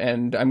hard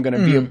and I'm going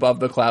to be above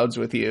the clouds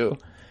with you.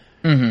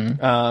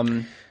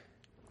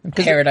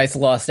 Paradise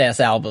Lost ass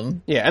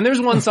album. Yeah, and there's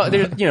one song.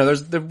 There's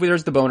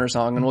the boner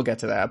song, and we'll get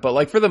to that. But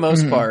like for the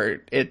most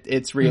part,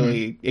 it's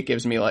really it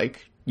gives me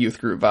like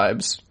youth group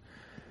vibes.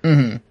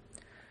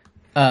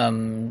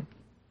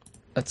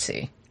 Let's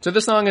see. So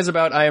this song is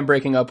about I am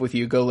breaking up with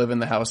you. Go live in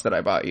the house that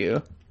I bought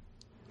you.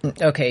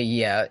 Okay,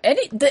 yeah. And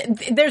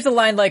there's a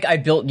line like I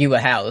built you a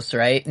house,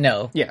 right?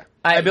 No. Yeah,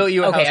 I built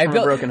you a house from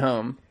a broken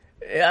home.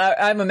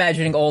 I'm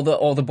imagining all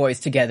the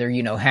boys together,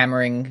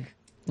 hammering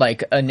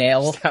like a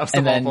nail House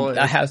and of all then boys.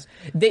 a house.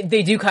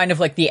 They do kind of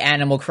like the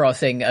Animal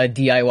Crossing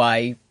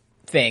DIY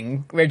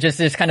thing where just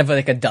there's kind of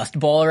like a dust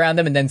ball around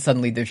them and then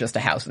suddenly there's just a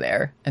house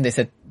there and they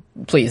said,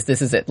 please,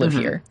 this is it, live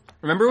here.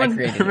 Remember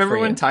created it for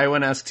when you.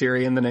 Tywin asked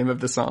Tyrion the name of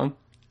the song?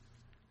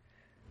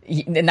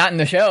 Not in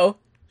the show.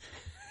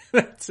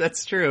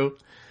 That's true.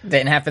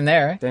 Didn't happen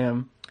there.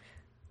 Damn.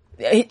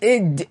 He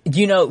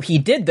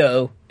did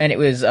though, and it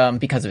was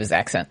because of his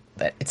accent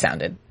that it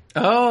sounded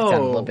Oh, a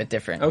little bit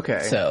different. Okay.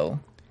 So,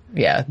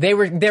 yeah, they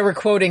were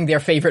quoting their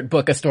favorite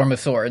book, A Storm of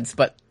Swords,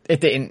 but it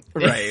didn't.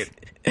 Right.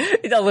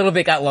 It a little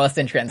bit got lost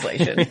in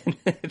translation.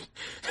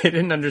 They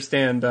didn't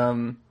understand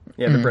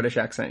the British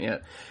accent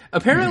yet.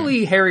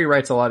 Apparently Harry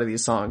writes a lot of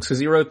these songs because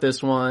he wrote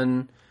this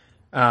one.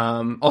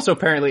 Also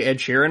apparently Ed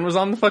Sheeran was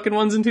on the fucking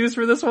ones and twos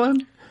for this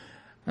one.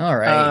 All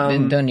right,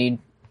 then don't need.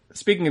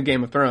 Speaking of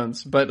Game of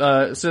Thrones,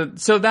 but so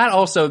that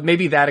also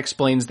maybe that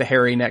explains the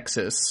Harry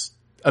nexus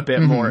a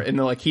bit more. And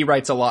like he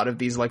writes a lot of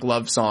these like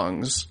love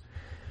songs.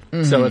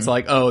 So it's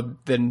like, oh,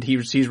 then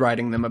he's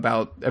writing them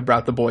about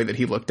the boy that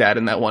he looked at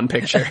in that one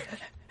picture.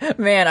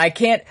 Man, I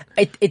can't.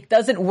 It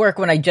doesn't work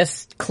when I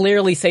just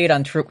clearly say it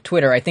on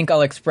Twitter. I think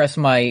I'll express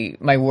my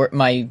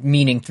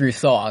meaning through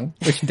song,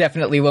 which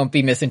definitely won't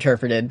be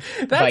misinterpreted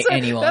by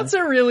anyone. That's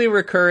a really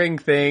recurring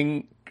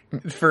thing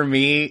for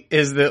me.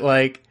 Is that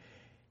like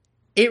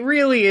it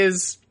really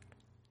is?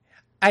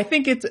 I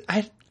think it's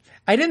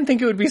I didn't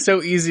think it would be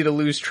so easy to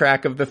lose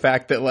track of the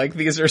fact that like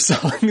these are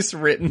songs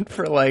written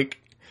for like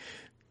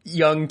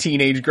young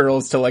teenage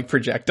girls to like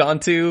project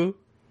onto.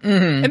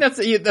 And that's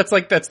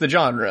the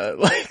genre.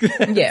 Like,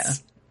 yeah.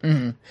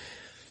 And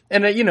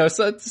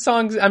so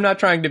songs, I'm not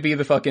trying to be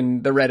the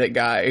Reddit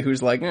guy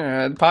who's like,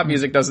 pop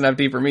music doesn't have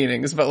deeper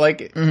meanings, but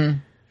like,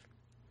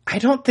 I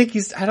don't think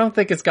it's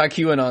got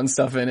QAnon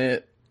stuff in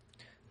it.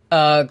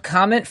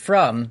 Comment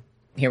from,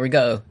 here we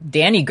go,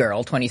 Danny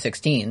Girl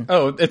 2016.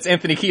 Oh, it's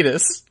Anthony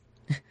Kiedis.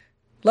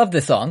 Love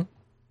this song.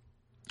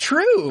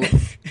 True.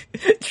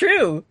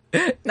 True.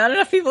 Not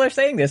enough people are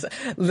saying this.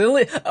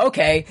 Lily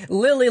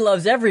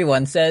Loves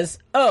Everyone says,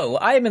 oh,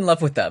 I am in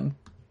love with them.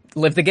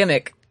 Live the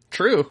gimmick.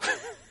 True.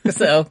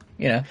 So,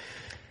 Yeah,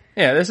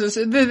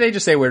 they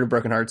just say where do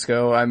broken hearts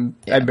go. I'm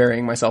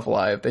burying myself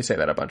alive. They say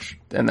that a bunch.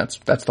 And that's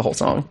the whole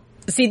song.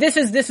 See, this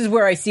is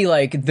where I see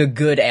like the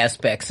good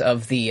aspects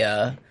of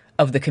the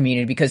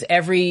community, because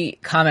every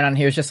comment on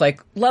here is just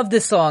like, love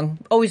this song,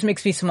 always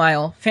makes me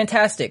smile,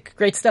 fantastic,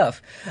 great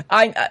stuff.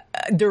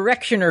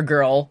 Directioner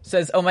Girl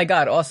says, oh my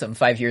god, awesome,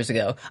 5 years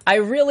ago. I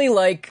really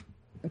like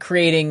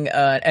creating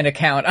an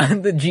account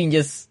on the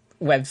Genius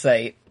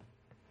website,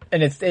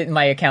 and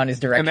my account is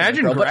Directioner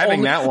Imagine Girl.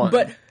 grabbing that one.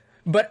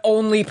 But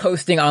only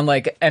posting on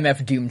like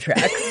MF Doom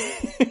tracks.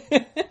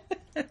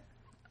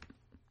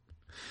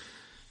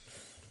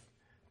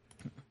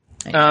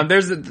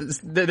 There's a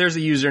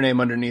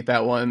username underneath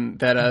that one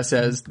that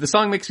says the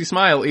song makes you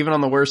smile even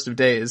on the worst of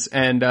days,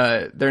 and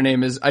their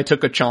name is I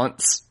Took a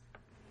Chance.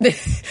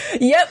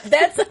 Yep,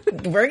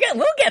 we'll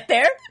get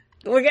there.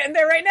 We're getting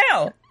there right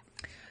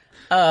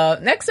now.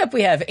 Next up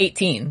we have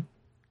 18.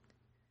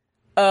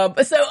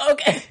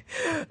 Okay.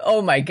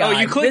 Oh my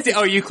god.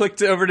 You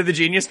clicked over to the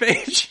Genius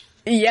page?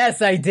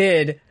 Yes, I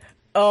did.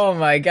 Oh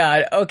my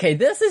god. Okay,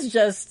 this is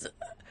just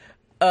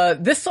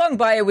this song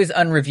bio was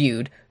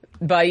unreviewed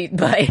by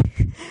the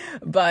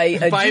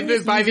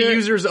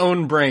user's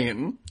own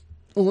brain.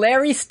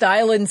 Larry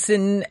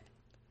Stylinson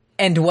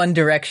and One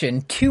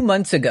Direction 2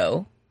 months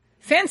ago,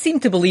 fans seem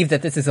to believe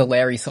that this is a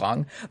Larry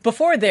song.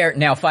 Before their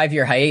now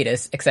 5-year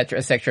hiatus,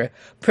 etc.,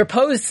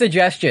 proposed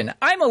suggestion,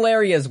 I'm a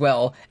Larry as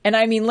well, and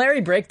I mean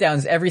Larry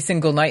breakdowns every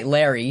single night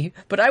Larry,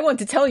 but I want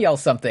to tell y'all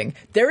something.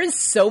 There is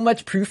so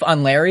much proof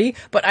on Larry,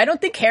 but I don't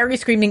think Harry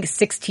screaming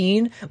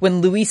 16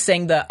 when Louis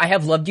sang the I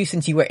have loved you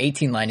since you were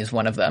 18 line is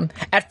one of them.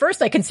 At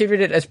first I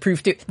considered it as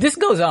proof too. This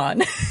goes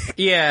on.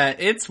 Yeah,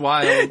 it's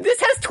wild. This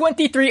has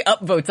 23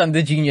 upvotes on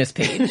the Genius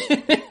page.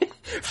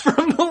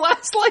 From the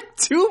last,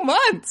 2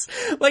 months.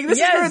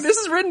 This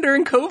is written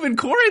during COVID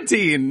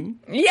quarantine.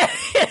 Yeah.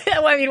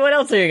 Well, I mean, what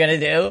else are you gonna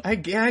do? I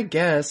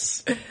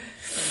guess.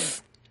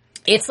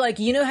 It's like,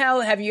 you know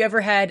how, have you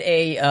ever had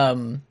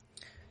a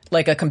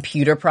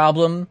computer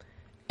problem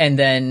and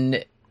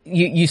then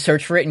you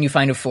search for it and you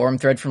find a forum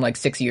thread from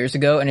 6 years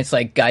ago and it's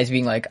guys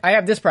being like, I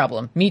have this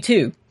problem. Me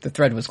too. The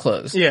thread was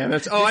closed. Yeah,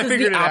 I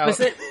figured it out.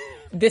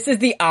 This is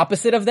the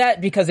opposite of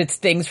that because it's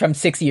things from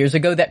 6 years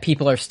ago that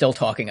people are still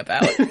talking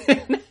about.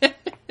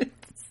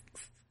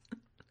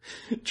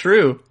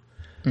 True.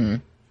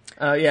 It's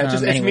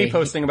anyway, me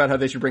posting about how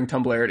they should bring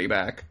Tumblarity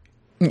back.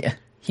 Yeah.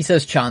 He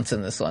says chance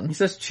in this one.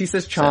 She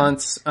says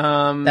chance.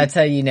 That's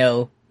how you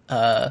know,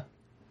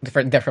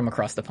 they're from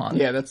across the pond.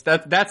 Yeah, that's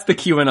the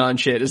QAnon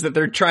shit, is that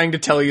they're trying to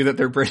tell you that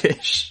they're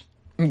British.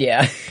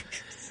 Yeah.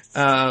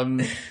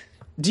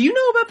 Do you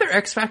know about their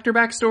X Factor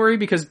backstory?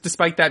 Because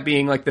despite that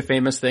being the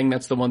famous thing,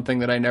 that's the one thing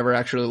that I never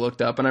actually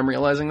looked up, and I'm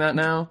realizing that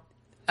now.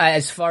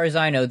 As far as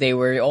I know, they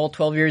were all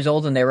 12 years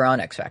old and they were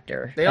on X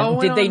Factor.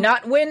 Did they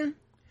not win?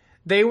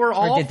 They were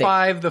all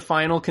five the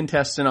final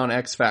contestant on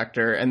X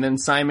Factor, and then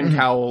Simon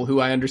Cowell, who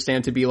I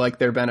understand to be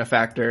their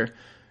benefactor,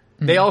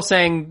 they all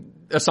sang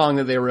a song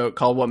that they wrote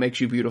called What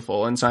Makes You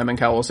Beautiful, and Simon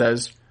Cowell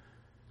says,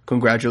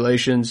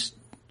 congratulations,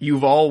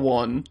 you've all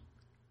won.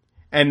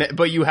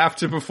 But you have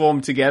to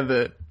perform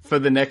together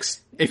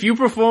if you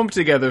perform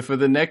together for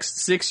the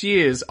next 6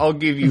 years, I'll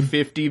give you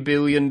 $50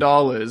 billion.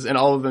 And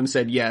all of them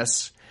said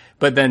yes.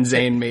 But then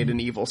Zayn made an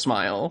evil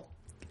smile.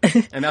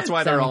 And that's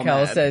why they're all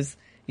Cowell mad. says,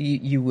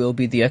 you will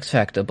be the X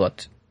Factor,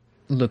 but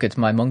look at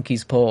my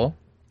monkey's paw.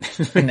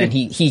 And then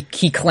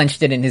he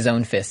clenched it in his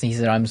own fist. And he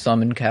said, I'm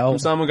Simon Cowell.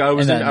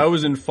 I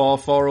was in Far,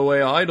 Far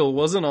Away Idol,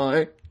 wasn't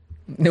I?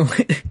 No.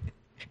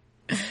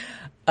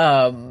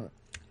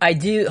 I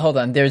do, hold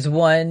on, there's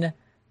one,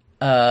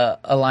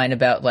 a line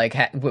about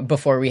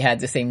before we had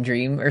the same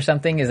dream or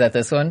something. Is that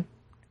this one?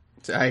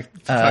 I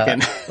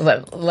fucking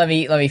let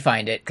me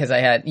find it because I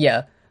had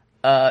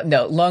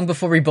no, long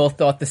before we both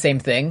thought the same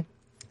thing,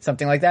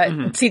 something like that.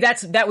 Mm-hmm. See,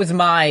 that was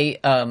my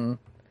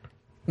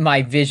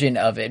my vision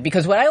of it,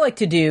 because what I like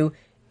to do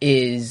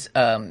is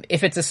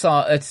if it's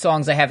it's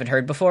songs I haven't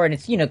heard before and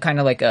it's kind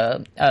of like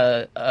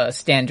a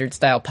standard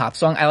style pop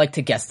song, I like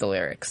to guess the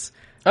lyrics.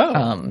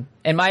 Oh,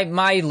 and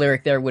my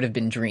lyric there would have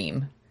been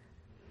dream.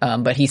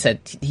 But he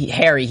said,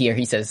 Harry here,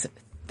 he says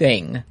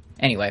thing.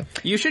 Anyway.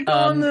 You should go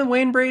on the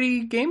Wayne Brady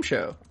game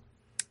show.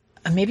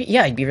 Maybe,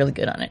 yeah, I'd be really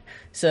good on it.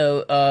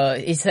 So,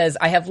 he says,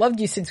 I have loved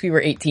you since we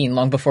were 18,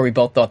 long before we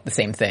both thought the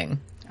same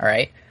thing.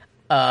 Alright?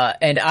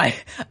 And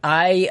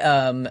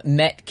I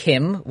met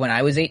Kim when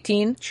I was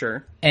 18.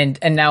 Sure. And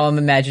now I'm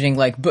imagining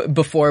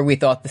before we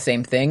thought the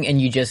same thing, and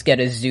you just get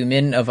a zoom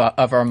in of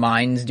our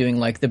minds doing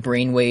the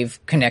brainwave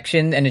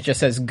connection, and it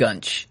just says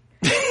Gunch.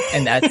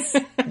 And that's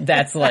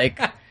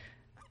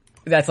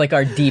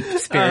our deep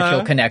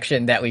spiritual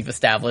connection that we've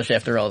established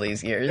after all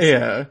these years.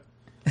 Yeah.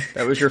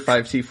 That was your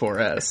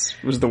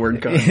 5T4S, was the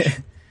word gunch.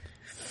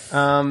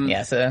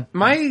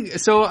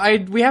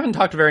 We haven't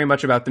talked very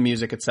much about the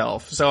music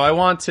itself. So I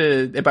want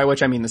to, by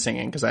which I mean the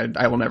singing, because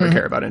I will never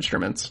care about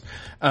instruments.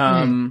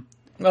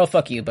 Well,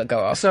 fuck you, but go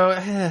off. So,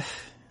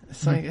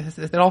 it's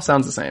it all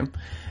sounds the same.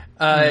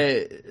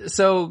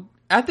 So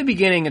at the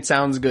beginning it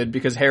sounds good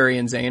because Harry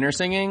and Zayn are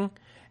singing.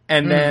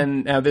 And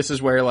then, now this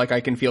is where,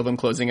 I can feel them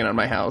closing in on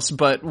my house.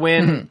 But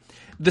when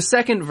the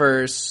second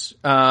verse,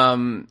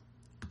 Niall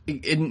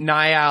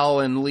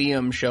and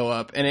Liam show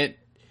up, and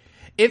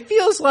it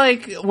feels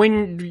like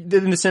when,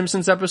 in the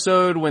Simpsons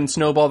episode, when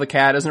Snowball the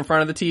cat is in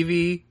front of the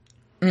TV,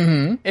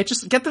 it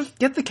just, get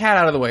the cat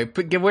out of the way.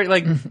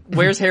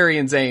 Where's Harry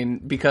and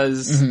Zayn?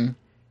 Because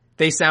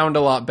they sound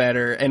a lot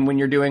better, and when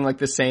you're doing,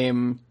 the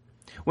same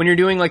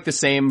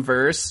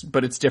verse,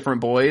 but it's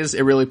different boys,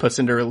 it really puts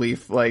into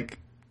relief,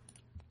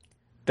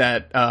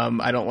 that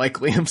I don't like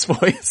Liam's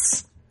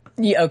voice.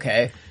 Yeah,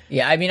 okay.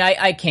 Yeah, I mean,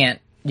 I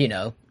can't,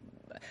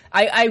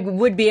 I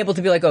would be able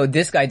to be like, oh,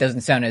 this guy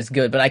doesn't sound as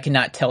good, but I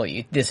cannot tell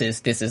you this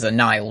is a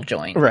Niall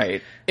joint.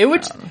 Right. It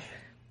would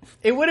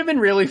have been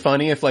really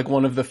funny if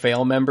one of the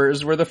Fail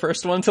members were the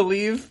first one to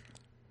leave.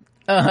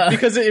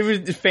 Because it was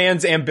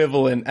fans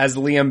ambivalent as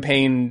Liam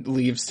Payne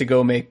leaves to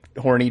go make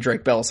horny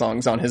Drake Bell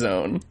songs on his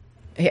own.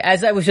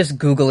 As I was just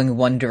Googling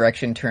One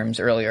Direction terms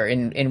earlier,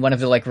 in one of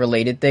the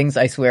related things,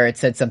 I swear it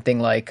said something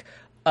like,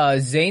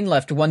 Zayn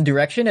left One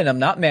Direction and I'm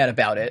not mad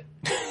about it.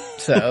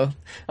 So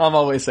I'm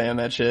always saying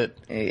that shit.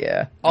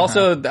 yeah.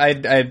 Also, I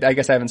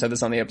guess I haven't said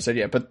this on the episode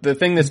yet, but the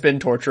thing that's been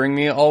torturing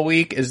me all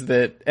week is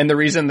that, and the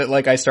reason that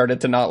like I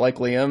started to not like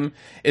Liam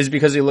is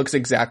because he looks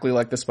exactly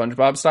like the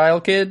SpongeBob style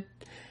kid.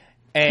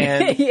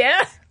 And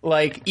yeah.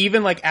 like,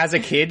 even like as a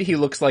kid, he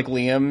looks like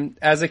Liam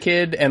as a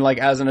kid, and like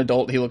as an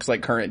adult, he looks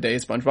like current day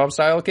SpongeBob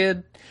style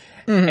kid.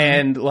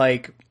 And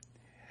like,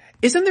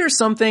 isn't there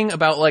something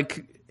about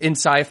like in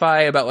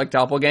sci-fi about like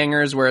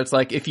doppelgangers where it's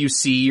like if you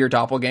see your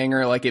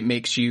doppelganger, like it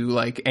makes you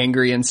like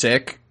angry and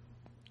sick?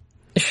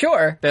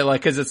 Sure. That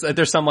like, cause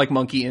there's some like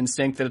monkey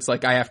instinct that it's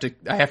like, I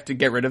have to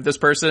get rid of this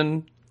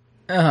person.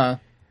 I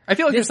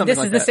feel like there's something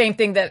like that. This is the same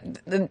thing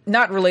that,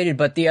 not related,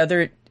 but the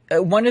other,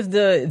 one of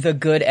the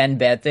good and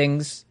bad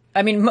things.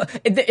 I mean,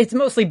 it's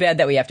mostly bad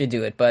that we have to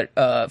do it, but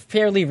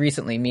fairly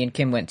recently, me and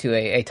Kim went to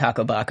a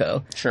Taco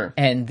Baco. Sure.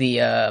 And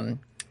the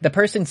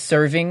person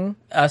serving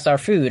us our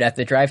food at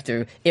the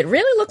drive-thru, it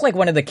really looked like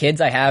one of the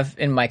kids I have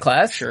in my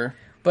class. Sure.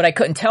 But I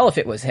couldn't tell if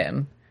it was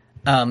him.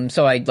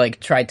 So I like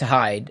tried to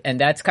hide, and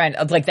that's kind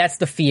of like, that's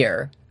the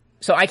fear.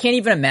 So I can't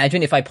even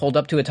imagine if I pulled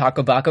up to a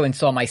Taco Baco and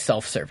saw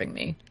myself serving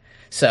me.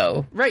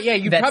 So. Right, yeah,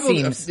 you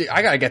probably,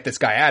 I gotta get this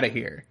guy out of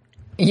here.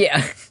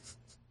 Yeah.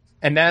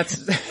 And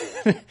that's,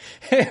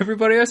 hey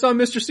everybody, I saw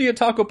Mr. C at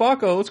Taco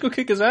Baco. Let's go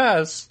kick his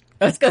ass.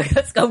 Let's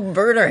go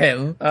murder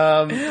him.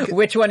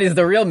 Which one is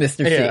the real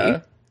Mr. C?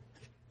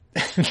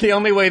 The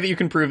only way that you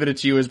can prove that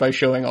it's you is by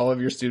showing all of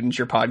your students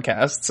your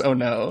podcasts. Oh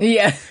no.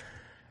 Yeah.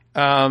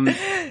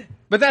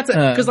 But that's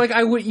because like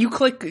you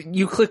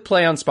click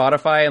play on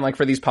Spotify, and like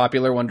for these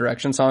popular One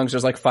Direction songs,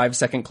 there's like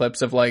 5-second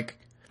clips of like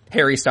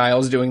Harry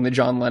Styles doing the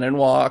John Lennon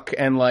walk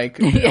and like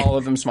all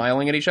of them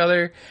smiling at each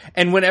other.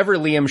 And whenever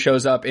Liam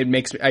shows up, it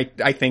makes me,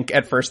 I think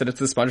at first that it's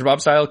the SpongeBob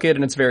style kid,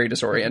 and it's very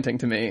disorienting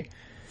to me.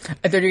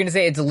 I thought you were going to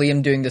say it's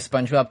Liam doing the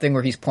SpongeBob thing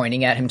where he's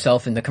pointing at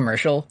himself in the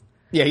commercial.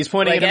 Yeah, he's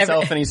pointing at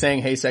himself and he's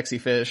saying, "Hey, sexy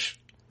fish."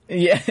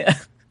 Yeah.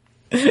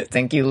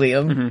 Thank you,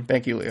 Liam. Mm-hmm.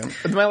 Thank you, Liam.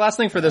 But my last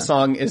thing for this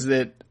song is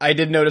that I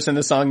did notice in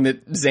the song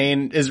that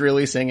Zayn is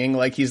really singing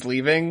like he's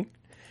leaving.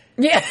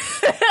 Yeah.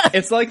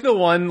 It's like the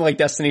one like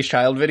Destiny's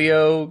Child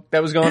video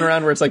that was going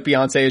around where it's like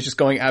Beyonce is just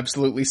going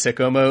absolutely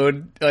sicko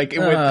mode, like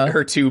with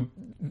her two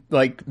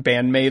like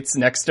bandmates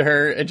next to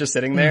her and just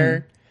sitting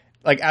there,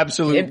 like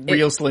absolute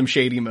real Slim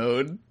Shady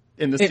mode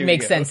in the studio. It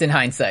makes sense in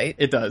hindsight.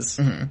 It does.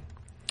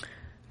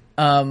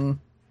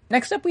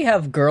 Next up we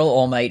have Girl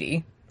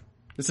Almighty.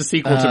 It's a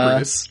sequel to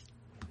Bruce.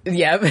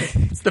 Yeah.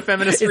 It's the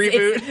feminist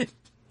reboot.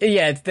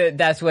 Yeah,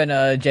 that's when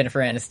Jennifer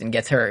Aniston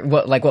gets her.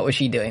 What was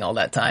she doing all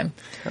that time?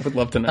 I would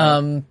love to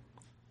know.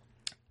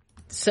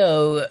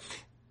 So,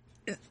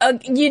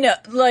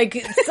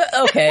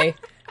 okay.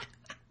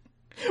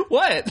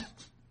 What?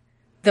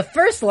 The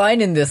first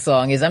line in this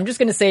song is, I'm just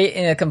going to say it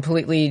in a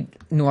completely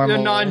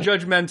normal,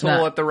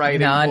 non-judgmental at the right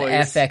voice.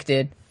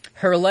 Non-affected.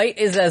 Her light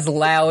is as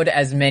loud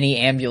as many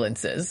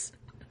ambulances.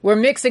 We're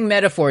mixing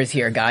metaphors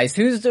here, guys.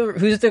 Who's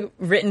the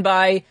written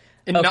by?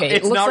 Okay,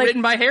 it's not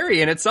written by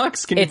Harry, and it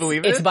sucks. Can you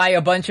believe it? It's by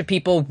a bunch of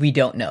people we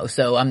don't know,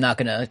 so I'm not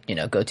gonna,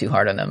 go too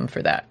hard on them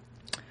for that.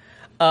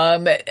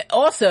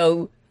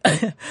 Also,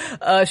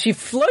 she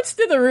floats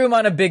through the room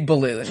on a big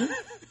balloon.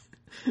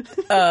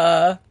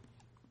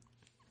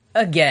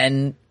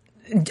 Again,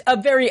 a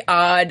very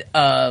odd,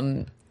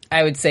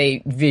 I would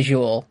say,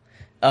 visual,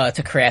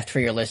 to craft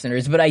for your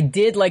listeners, but I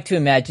did like to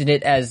imagine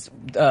it as,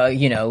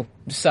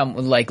 some,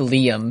 like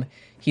Liam.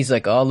 He's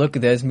like, oh, look,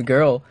 there's my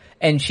girl.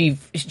 And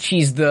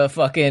she's the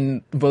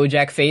fucking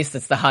Bojack face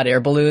that's the hot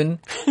air balloon.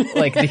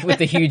 Like, with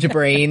the huge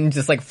brain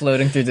just, like,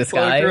 floating through the sky.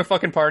 Floating through a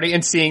fucking party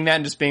and seeing that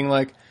and just being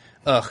like,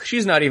 ugh,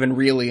 she's not even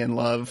really in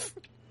love.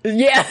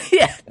 Yeah.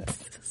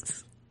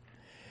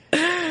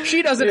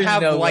 She doesn't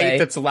have light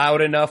that's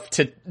loud enough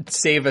to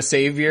save a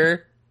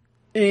savior.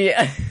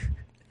 Yeah.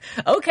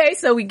 Okay,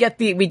 so we get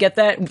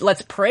that,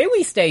 let's pray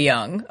we stay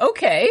young.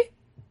 Okay.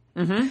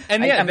 Mm-hmm.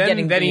 And yeah,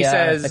 then he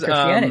says,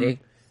 Christianity.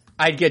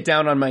 I'd get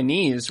down on my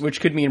knees,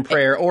 which could mean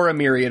prayer or a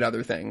myriad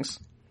other things.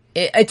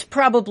 It's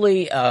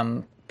probably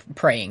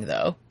praying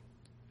though,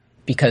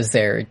 because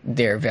they're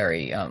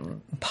very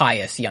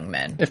pious young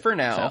men. For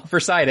now,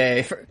 for side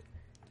A,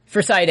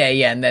 for side A,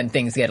 yeah, and then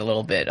things get a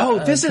little bit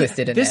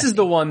twisted. This is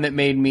the one that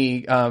made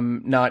me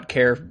not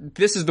care.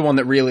 This is the one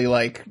that really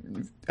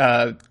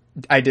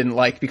I didn't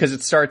like, because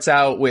it starts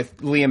out with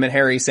Liam and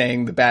Harry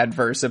saying the bad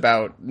verse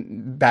about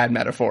bad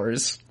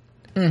metaphors.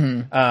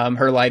 Mm-hmm.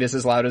 Her light is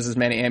as loud as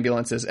many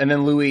ambulances, and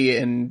then Louis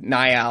and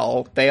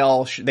Niall,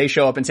 they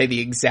show up and say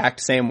the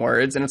exact same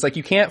words, and it's like,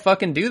 you can't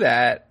fucking do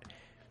that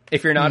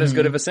if you're not as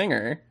good of a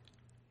singer.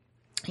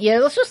 Yeah,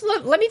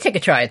 let me take a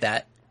try at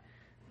that.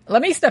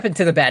 Let me step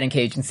into the batting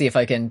cage and see if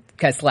I can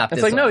kind of slap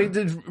this. It's like, no,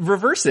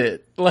 reverse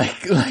it.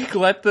 Like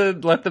let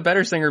the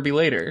better singer be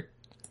later.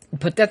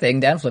 Put that thing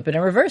down, flip it,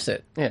 and reverse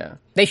it. Yeah,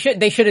 they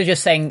should have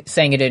just sang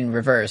it in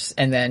reverse,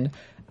 and then.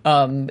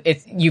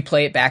 If you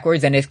play it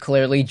backwards, and it's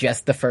clearly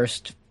just the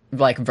first,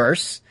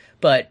 verse,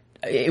 but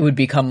it would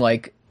become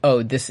like,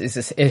 oh, this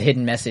is a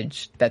hidden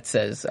message that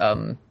says,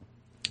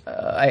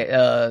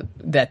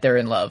 that they're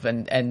in love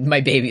and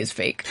my baby is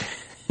fake.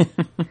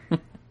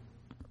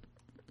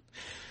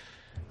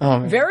 Oh,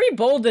 man. Very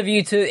bold of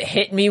you to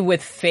hit me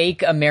with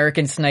fake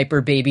American Sniper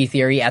baby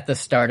theory at the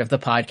start of the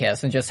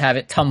podcast and just have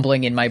it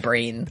tumbling in my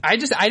brain. I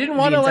didn't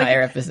want to, like,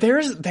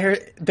 episode.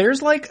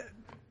 there's like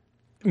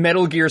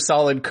Metal Gear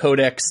Solid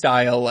Codec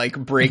style, like,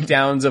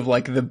 breakdowns of,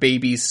 like, the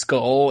baby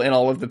skull in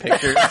all of the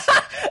pictures.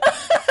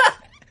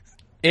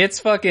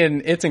 It's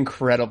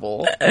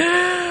incredible.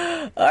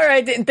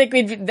 Alright, didn't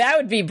think that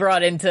would be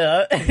brought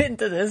into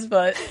this,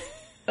 but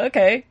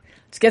okay.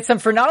 Let's get some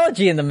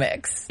phrenology in the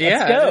mix.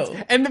 Let's go.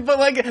 But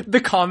like the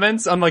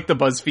comments on like the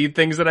BuzzFeed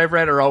things that I've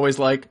read are always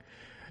like,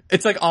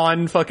 it's like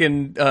on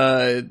fucking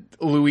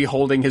Louis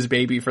holding his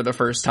baby for the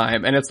first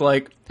time, and it's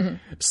like,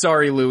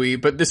 sorry Louis,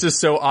 but this is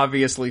so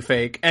obviously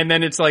fake. And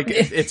then it's like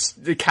it's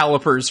the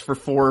calipers for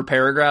 4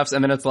 paragraphs,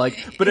 and then it's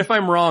like, but if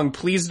I'm wrong,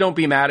 please don't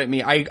be mad at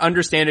me. I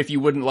understand if you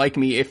wouldn't like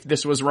me if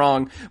this was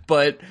wrong,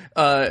 but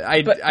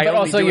I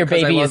also your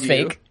baby is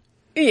fake.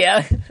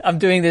 Yeah, I'm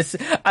doing this.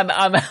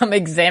 I'm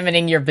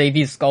examining your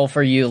baby's skull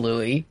for you,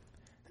 Louis.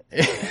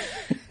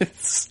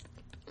 It's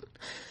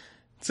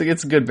a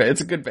good band. It's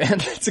a good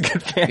band.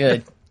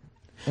 Good.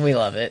 We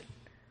love it.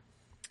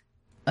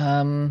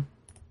 I'm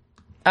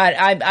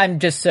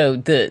just so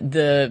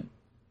the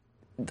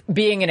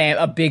being in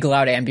a big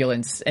loud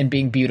ambulance and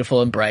being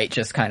beautiful and bright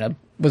just kind of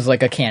was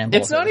like a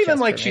cannonball. It's not even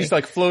like she's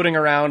like floating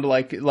around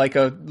like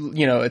a,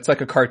 you know, it's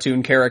like a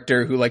cartoon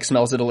character who like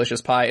smells a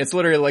delicious pie. It's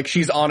literally like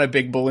she's on a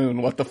big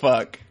balloon. What the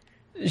fuck?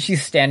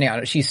 She's standing on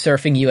it. She's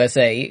surfing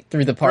USA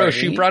through the party. Bro,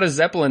 she brought a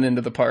Zeppelin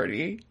into the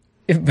party.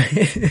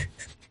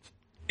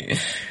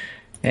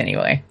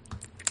 Anyway.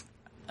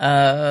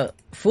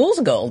 Fool's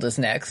Gold is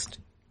next.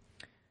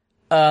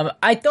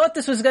 I thought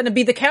this was going to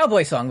be the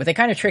cowboy song, but they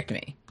kind of tricked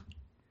me.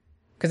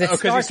 Because it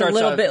starts a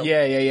little bit...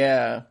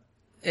 Yeah.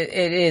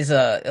 It is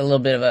a little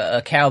bit of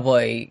a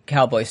cowboy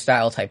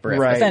style type riff,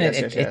 right, but then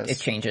yes.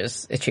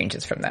 it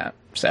changes from that.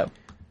 So,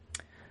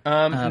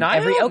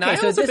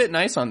 Niall's a bit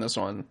nice on this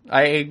one.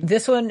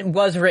 This one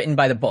was written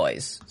by the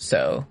boys,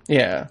 so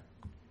yeah.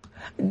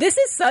 This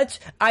is such.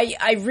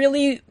 I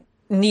really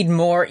need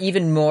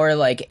even more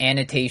like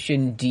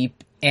annotation,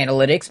 deep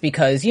analytics,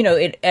 because you know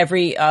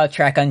every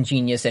track on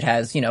Genius it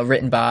has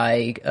written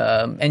by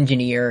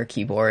engineer,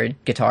 keyboard,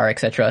 guitar,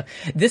 etc.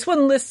 This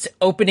one lists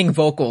opening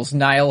vocals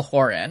Niall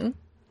Horan.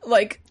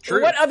 Like,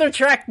 true. What other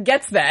track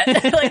gets that?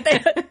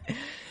 Like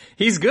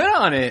he's good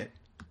on it.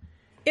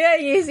 Yeah,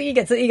 he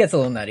gets a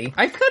little nutty.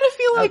 I kind of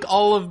feel like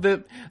all of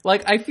the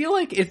I feel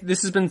like if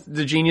this has been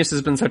the Genius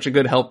has been such a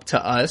good help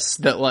to us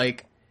that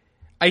like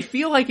I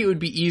feel like it would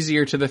be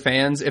easier to the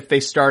fans if they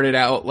started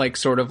out like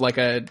sort of like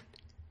a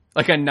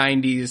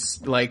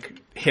 90s,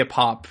 like,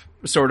 hip-hop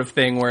sort of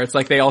thing where it's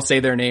like they all say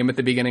their name at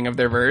the beginning of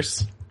their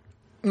verse.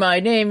 My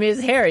name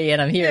is Harry,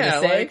 and I'm here to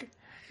say... Like,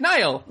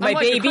 Niall, my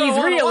baby's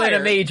real in a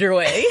major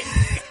way.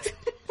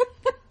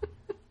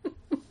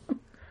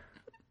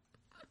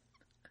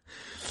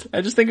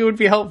 I just think it would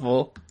be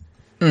helpful.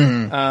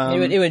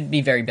 It would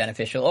be very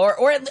beneficial.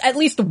 Or at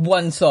least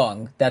one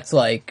song that's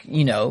like,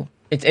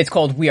 it's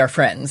called We Are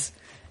Friends.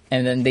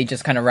 And then they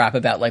just kind of rap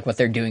about like what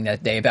they're doing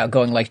that day, about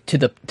going like to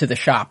the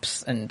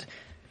shops and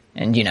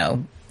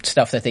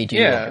stuff that they do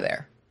over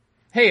there.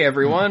 Hey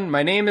everyone,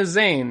 my name is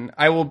Zane.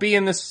 I won't be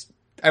in this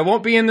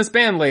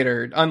band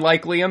later.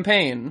 Unlike Liam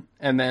Payne.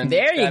 And then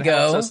there you go.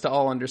 Helps us to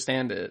all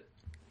understand it.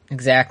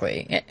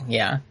 Exactly.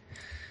 Yeah.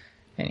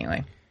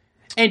 Anyway.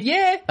 And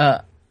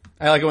I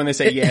like it when they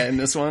say yeah in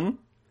this one.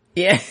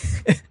 Yeah.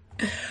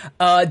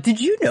 Did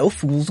you know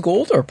fool's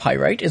gold or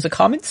pyrite is a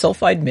common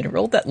sulfide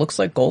mineral that looks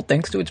like gold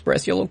thanks to its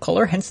brass yellow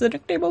color, hence the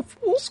nickname of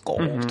fool's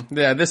gold? Mm-hmm.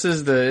 Yeah, this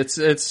is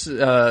it's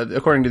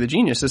according to the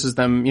Genius, this is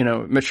them,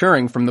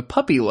 maturing from the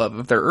puppy love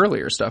of their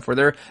earlier stuff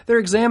where they're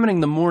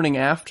examining the morning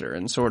after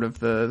and sort of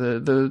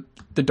the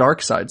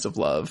dark sides of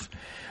love.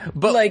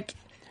 But like,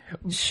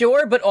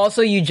 sure, but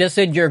also you just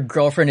said your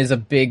girlfriend is a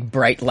big,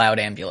 bright, loud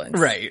ambulance.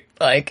 Right.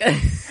 Like,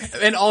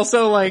 and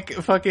also like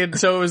fucking,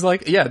 so it was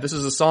like, yeah, this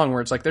is a song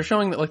where it's like they're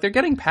showing that like they're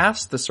getting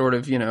past the sort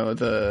of,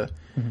 the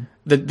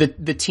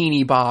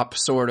teeny bop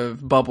sort of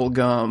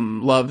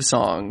bubblegum love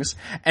songs.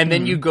 And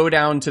then you go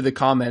down to the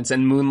comments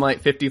and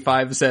Moonlight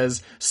 55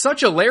 says,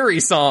 such a Larry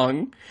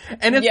song.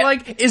 And it's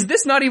like, is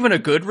this not even a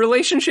good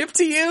relationship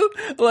to you?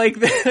 Like,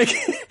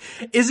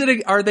 is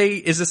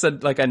this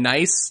a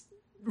nice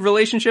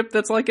relationship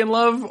that's like in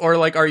love, or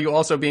like are you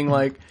also being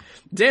like,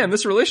 damn,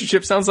 this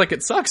relationship sounds like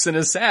it sucks and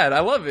is sad,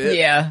 I love it?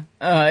 Yeah.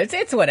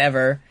 It's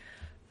whatever.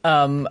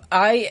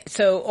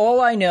 So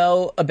all I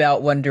know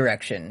about One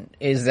Direction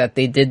is that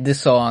they did the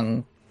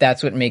song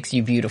That's What Makes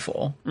You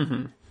Beautiful.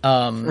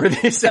 Mm-hmm. Where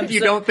they said you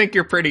don't think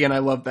you're pretty, and I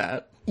love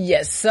that.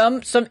 Yes,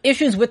 some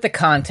issues with the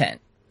content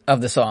of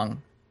the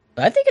song.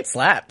 But I think it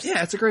slaps.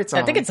 Yeah, it's a great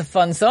song. I think it's a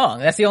fun song.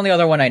 That's the only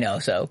other one I know,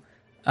 so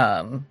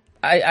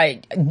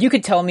you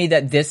could tell me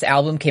that this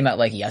album came out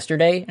like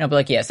yesterday, and I'll be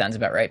like, yeah, sounds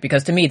about right.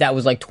 Because to me, that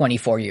was like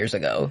 24 years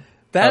ago.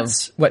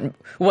 That's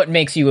what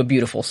makes you a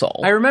beautiful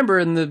soul. I remember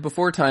in the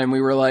before time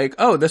we were like,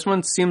 oh, this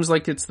one seems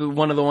like it's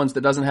one of the ones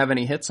that doesn't have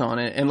any hits on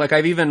it. And like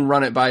I've even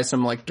run it by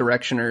some like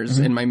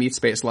directioners in my Meat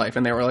Space life,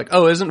 and they were like,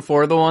 oh, isn't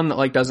 4 the one that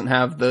like doesn't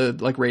have the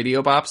like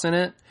radio bops in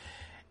it?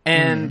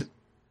 And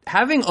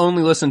having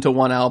only listened to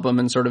one album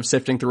and sort of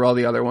sifting through all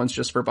the other ones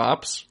just for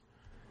bops,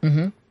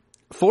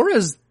 4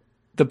 is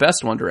the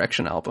best One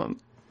Direction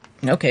album.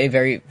 Okay,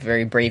 very,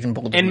 very brave and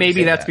bold. And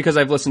maybe that's because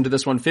I've listened to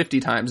this one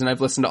 50 times and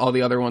I've listened to all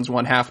the other ones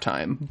 1/2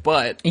 time.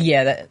 But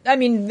yeah, I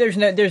mean, there's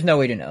no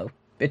way to know.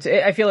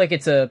 I feel like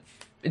it's a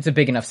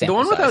big enough sample. The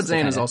one without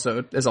size Zayn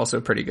is also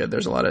pretty good.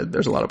 There's a lot of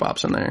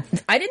bops in there.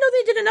 I didn't know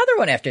they did another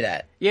one after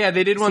that. Yeah,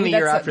 they did one the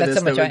year after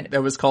this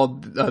that was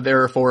called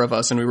 "There Are 4 of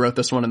Us," and we wrote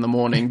this one in the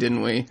morning,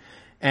 didn't we?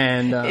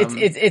 And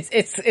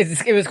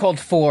it was called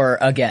 4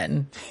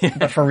 again,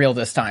 but for real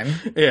this time.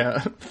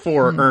 Yeah,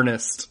 for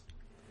Ernest.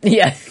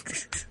 Yeah.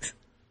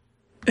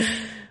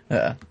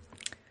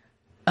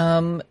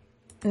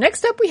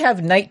 Next up we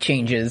have Night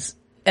Changes,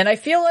 and I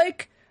feel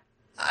like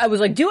I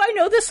was like, do I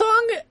know this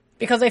song?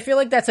 Because I feel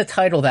like that's a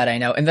title that I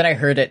know, and then I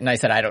heard it and I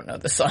said, I don't know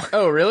this song.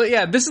 Oh, really?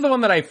 Yeah, this is the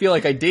one that I feel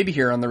like I did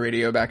hear on the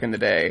radio back in the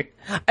day.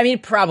 I mean,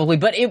 probably,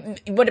 but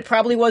what it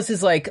probably was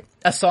is like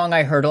a song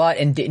I heard a lot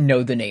and didn't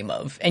know the name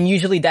of. And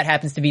usually that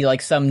happens to be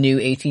like some new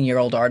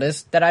 18-year-old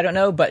artist that I don't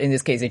know, but in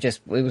this case it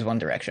was One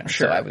Direction.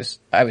 Sure. So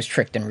I was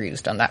tricked and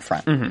rused on that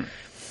front.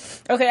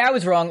 Okay, I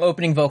was wrong.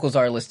 Opening vocals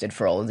are listed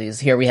for all of these.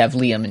 Here we have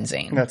Liam and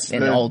Zayn. That's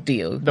in all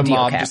Dio. The Dio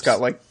mob caps. just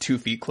got like 2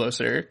 feet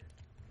closer.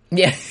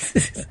 Yeah.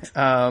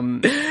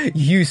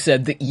 You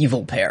said the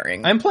evil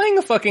pairing. I'm playing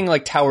a fucking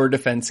like tower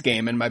defense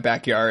game in my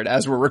backyard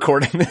as we're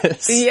recording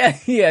this.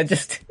 Yeah,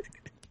 just...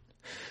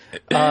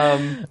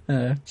 So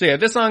yeah,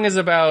 this song is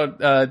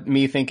about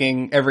me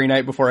thinking every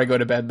night before I go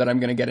to bed that I'm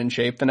gonna get in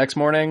shape the next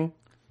morning.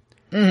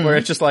 Where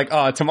it's just like,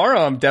 oh,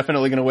 tomorrow I'm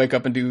definitely gonna wake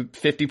up and do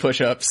 50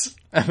 push-ups.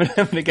 I'm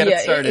gonna get it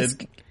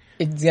started.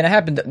 It's gonna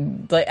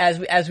happen. Like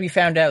as we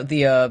found out,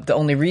 the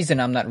only reason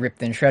I'm not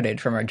ripped and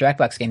shredded from our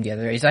Jackbox game the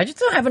other day is I just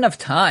don't have enough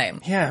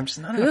time. Yeah, I'm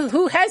just not.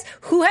 Who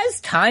has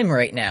time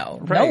right now?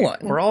 Right. No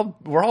one.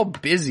 We're all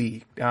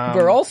busy.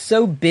 We're all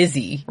so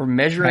busy. We're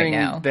measuring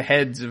right the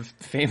heads of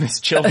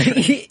famous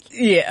children.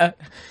 Yeah.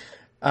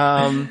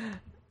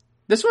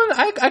 This one,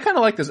 I kind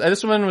of like this.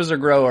 This one was a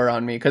grower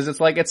on me because it's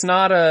like it's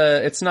not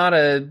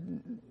a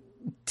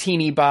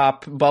teeny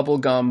bop,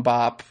 bubblegum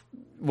bop.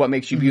 What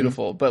makes you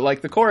beautiful? But like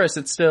the chorus,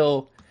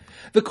 the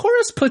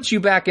chorus puts you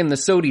back in the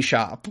sody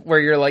shop where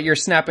you're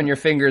snapping your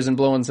fingers and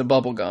blowing some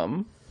bubble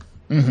gum.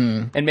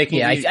 And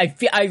making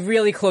I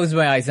really closed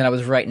my eyes and I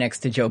was right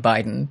next to Joe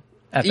Biden.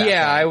 At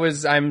that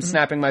point. I'm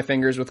snapping my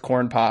fingers with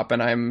corn pop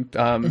and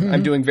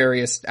I'm doing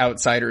various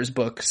Outsiders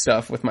book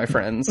stuff with my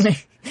friends.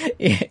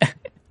 Yeah.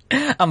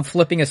 I'm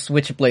flipping a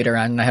switchblade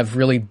around and I have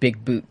really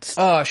big boots.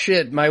 Oh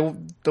shit,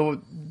 the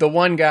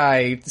one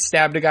guy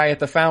stabbed a guy at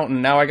the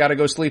fountain. Now I gotta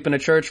go sleep in a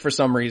church for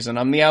some reason.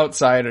 I'm the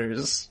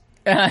Outsiders.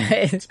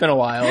 It's been a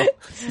while.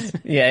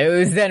 Yeah, it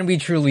was then we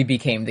truly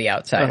became the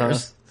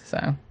Outsiders.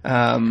 So.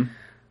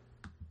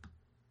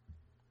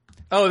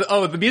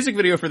 Oh, the music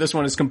video for this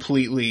one is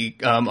completely,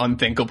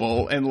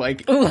 unthinkable and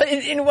like.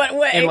 In what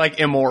way? And like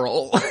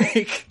immoral.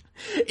 Like.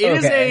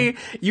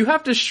 You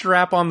have to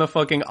strap on the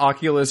fucking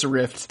Oculus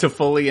Rift to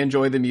fully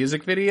enjoy the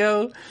music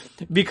video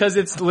because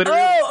it's literally.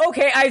 Oh,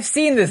 okay, I've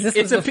seen this.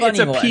 It's a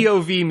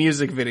POV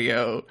music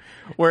video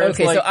where it's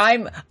like. So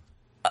I'm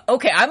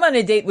on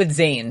a date with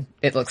Zayn.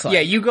 It looks like.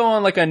 Yeah, you go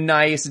on like a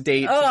nice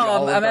date.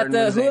 Oh, I'm at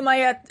the. Who am I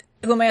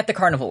at the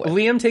carnival with?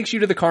 Liam takes you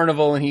to the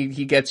carnival and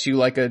he gets you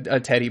like a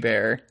teddy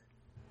bear.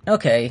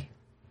 Okay.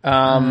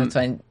 That's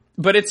fine.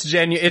 But it's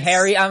genuine. It's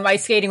Harry. I'm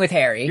ice skating with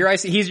Harry.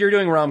 You're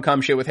doing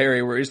rom-com shit with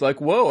Harry, where he's like,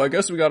 "Whoa, I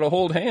guess we got to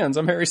hold hands.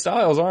 I'm Harry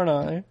Styles, aren't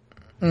I?"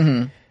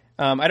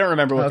 I don't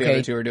remember what the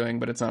other two are doing,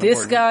 but it's not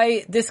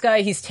important. This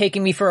guy, he's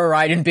taking me for a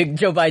ride in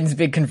Joe Biden's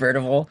big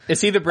convertible. Is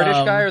he the British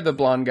guy or the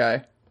blonde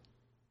guy?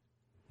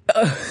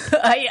 Then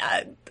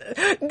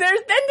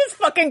this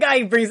fucking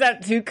guy brings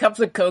out 2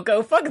 cups of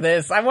cocoa. Fuck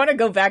this. I want to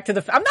go back to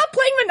I'm not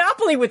playing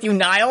Monopoly with you,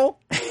 Niall.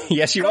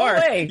 Yes, you Go are.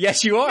 away.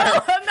 Yes, you are. No,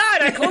 I'm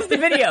not. I closed the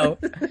video.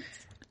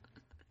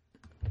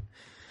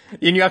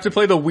 And you have to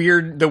play the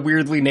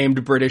weirdly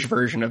named British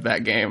version of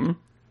that game.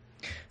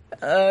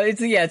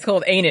 It's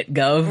called Ain't It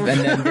Gov, and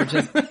then there's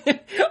just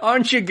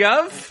Aren't you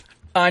Gov?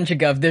 Aren't you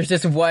Gov? There's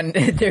just one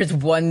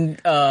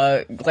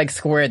like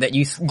square that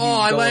you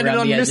I landed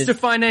on Mr.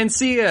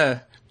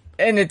 Financier.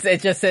 And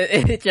it just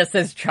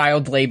says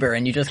child labor,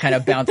 and you just kind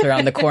of bounce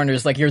around the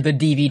corners like you're the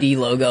DVD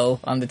logo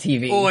on the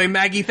TV. Oi,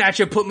 Maggie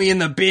Thatcher put me in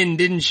the bin,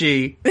 didn't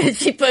she?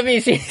 She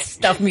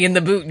stuffed me in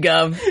the boot,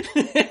 Gov.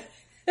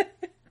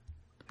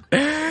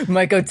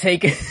 Might go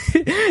take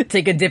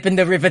a dip in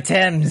the River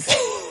Thames.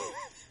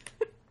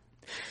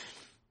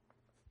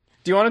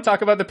 Do you want to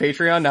talk about the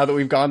Patreon now that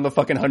we've gone the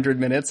fucking 100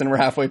 minutes and we're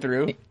halfway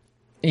through?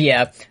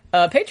 Yeah.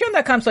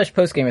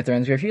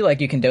 Patreon.com/postgameofthrones, where if you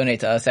like, you can donate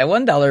to us. At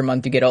 $1 a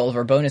month, you get all of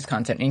our bonus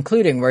content,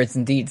 including Words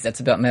and Deeds. That's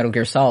about Metal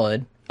Gear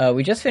Solid.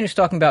 We just finished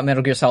talking about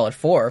Metal Gear Solid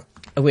 4,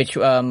 which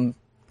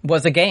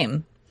was a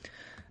game.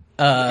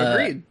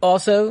 Agreed.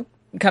 Also,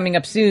 coming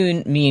up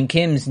soon, me and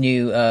Kim's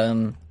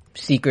new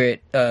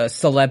secret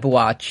Celeb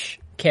Watch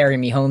Carry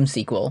Me Home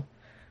sequel.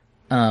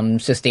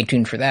 So stay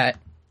tuned for that.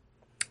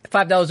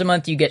 $5 a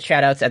month, you get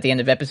shout-outs at the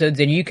end of episodes,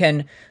 and you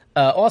can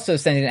also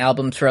send in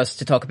albums for us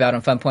to talk about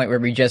on Fun Point, where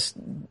we just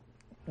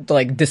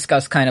like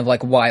discuss kind of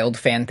like wild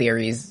fan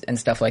theories and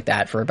stuff like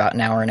that for about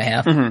an hour and a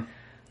half.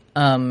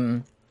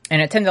 And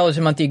at $10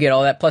 a month, you get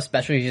all that, plus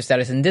special user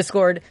status in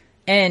Discord,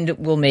 and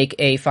we'll make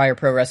a Fire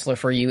Pro wrestler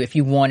for you if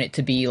you want it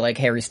to be like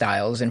Harry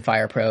Styles in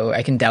Fire Pro.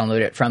 I can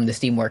download it from the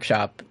Steam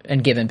Workshop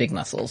and give him big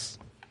muscles.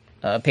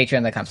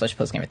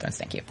 Patreon.com/PostGamerThrones.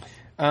 Thank you.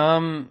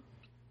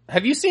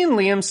 Have you seen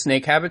Liam's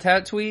Snake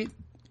Habitat tweet?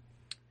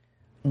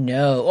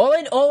 No.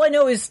 All I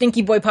know is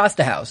Stinky Boy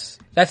Pasta House.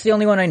 That's the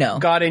only one I know.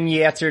 Got in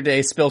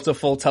yesterday, spilt a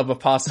full tub of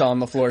pasta on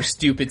the floor.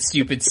 Stupid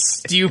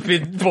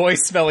boy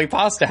smelly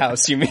pasta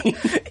house, you mean?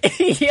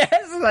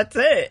 Yes, that's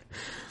it.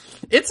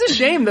 It's a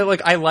shame that,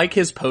 like, I like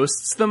his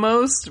posts the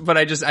most, but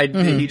he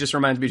just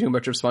reminds me too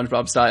much of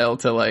SpongeBob Style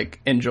to,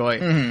 like, enjoy.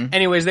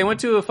 Anyways, they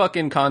went to a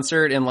fucking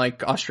concert in,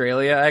 like,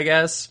 Australia, I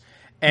guess,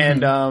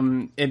 and,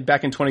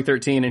 back in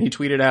 2013, and he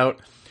tweeted out,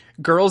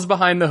 "Girls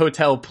behind the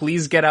hotel,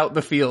 please get out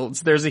the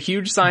fields. There's a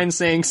huge sign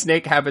saying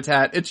snake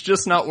habitat. It's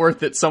just not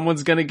worth it.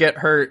 Someone's gonna get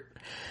hurt."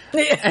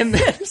 And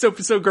then,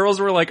 so girls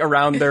were like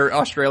around their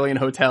Australian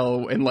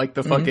hotel in like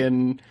the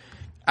fucking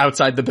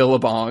outside the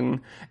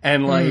Billabong,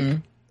 and like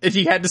if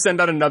he had to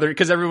send out another,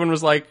 because everyone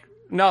was like,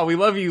 "No, we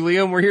love you,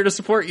 Liam. We're here to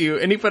support you."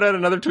 And he put out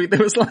another tweet that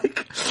was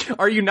like,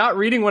 "Are you not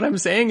reading what I'm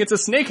saying? It's a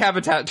snake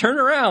habitat. Turn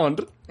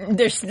around."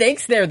 There's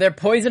snakes there. They're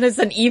poisonous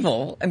and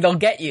evil, and they'll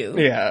get you.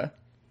 Yeah.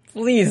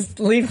 Please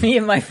leave me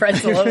and my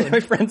friends alone. My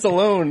friends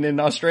alone in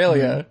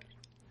Australia.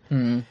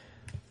 So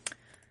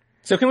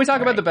can we talk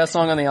about the best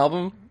song on the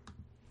album?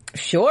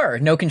 Sure.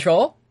 No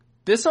Control?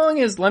 This song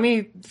is,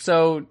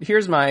 so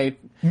here's my...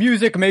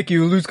 Music make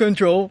you lose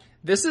control.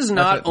 This is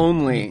not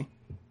only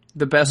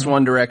the best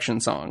One Direction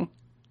song.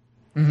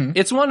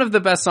 It's one of the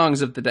best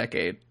songs of the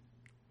decade.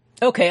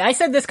 Okay, I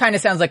said this kind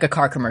of sounds like a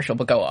car commercial,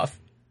 but go off.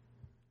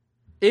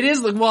 It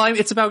is, well,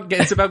 it's about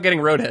getting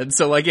roadhead,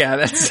 so like, yeah,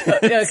 that's...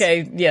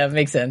 Okay, yeah,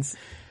 makes sense.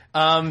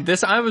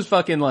 I was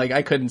fucking like,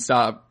 I couldn't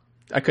stop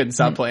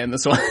playing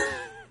this one.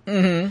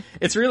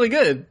 It's really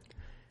good.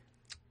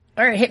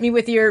 Alright, hit me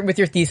with your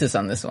thesis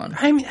on this one.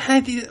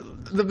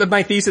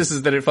 My thesis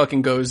is that it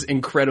fucking goes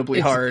incredibly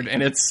hard,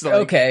 and it's like...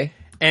 Okay.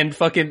 And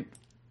fucking,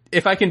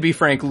 if I can be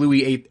frank,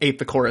 Louis ate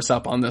the chorus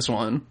up on this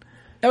one.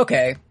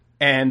 Okay.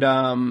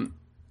 And,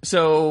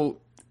 so...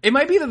 It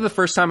might be that the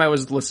first time I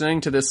was listening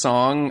to this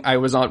song, I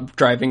was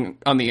driving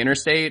on the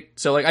interstate.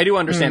 So, like, I do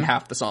understand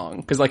half the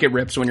song, because, like, it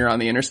rips when you're on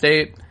the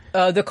interstate.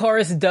 The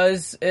chorus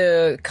does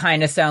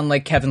kind of sound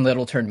like Kevin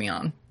Little Turned Me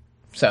On.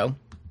 So.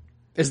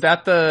 Is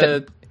that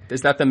the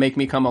Make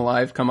Me Come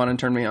Alive, Come On and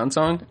Turn Me On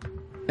song?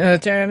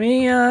 Turn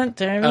me on,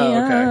 turn me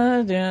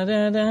on. Da,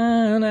 da,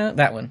 da, da.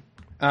 That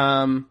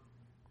one.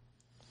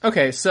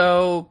 Okay,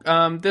 so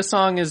this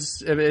song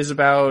is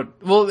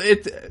about, well,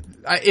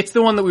 it's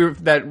the one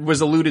that was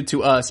alluded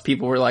to us.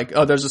 People were like,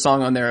 "Oh, there's a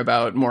song on there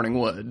about Morning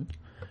Wood,"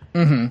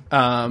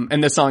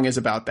 and this song is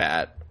about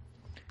that.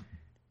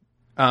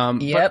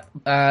 Yep.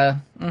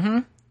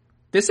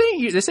 This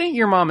ain't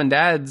your mom and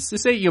dad's.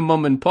 This ain't your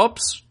mom and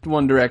pop's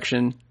One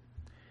Direction.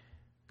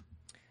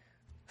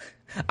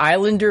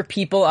 Islander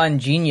People on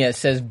Genius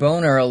says,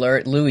 "Boner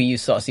alert, Louis, you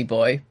saucy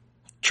boy."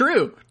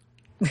 True.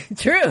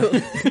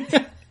 True.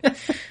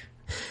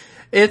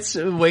 It's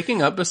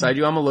waking up beside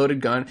you, I'm a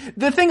loaded gun.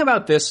 The thing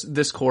about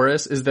this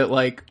chorus is that,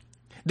 like,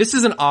 this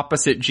is an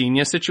opposite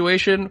Genius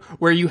situation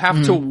where you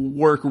have to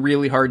work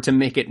really hard to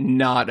make it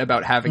not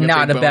about having a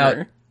big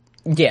boner.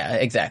 Yeah,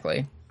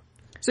 exactly.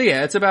 So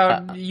yeah, it's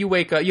about you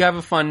wake up, you have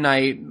a fun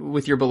night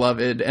with your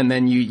beloved, and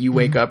then you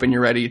wake up and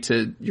you're ready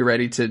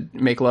to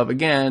make love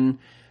again.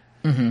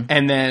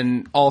 And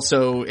then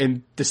also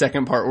in the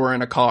second part, we're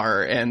in a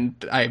car, and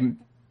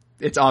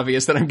it's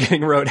obvious that I'm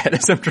getting roadhead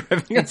as I'm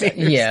driving on the interstate.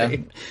 Yeah,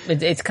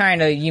 it's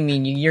kind of, you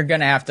mean you're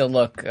gonna have to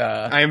look.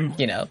 I'm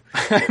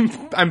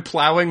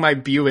plowing my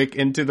Buick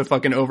into the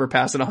fucking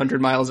overpass at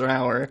 100 miles an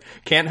hour.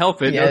 Can't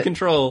help it. Yeah, no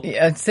control.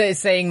 Yeah,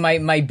 saying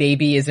my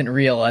baby isn't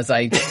real as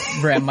I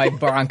ram my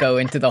Bronco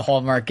into the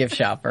Hallmark gift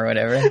shop or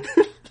whatever.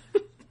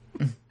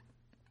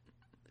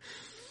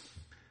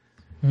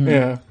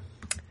 Yeah,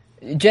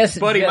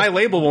 buddy, my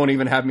label won't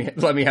even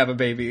let me have a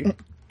baby.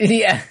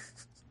 Yeah.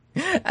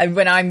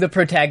 When I'm the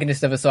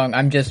protagonist of a song,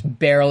 I'm just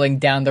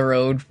barreling down the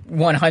road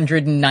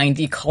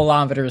 190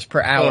 kilometers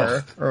per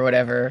hour or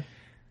whatever.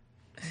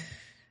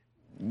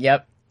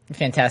 Yep.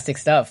 Fantastic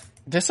stuff.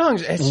 This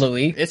song's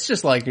Louis. It's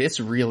just like,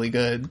 it's really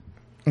good.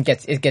 It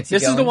gets you This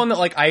going. is the one that,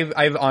 like,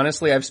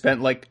 I've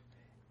spent like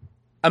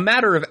a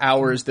matter of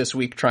hours this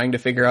week trying to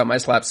figure out my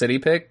Slap City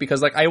pick,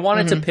 because like I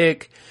wanted to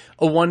pick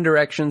a One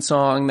Direction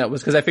song that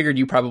was, because I figured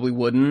you probably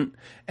wouldn't,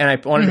 and I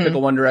wanted to pick a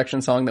One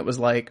Direction song that was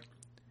like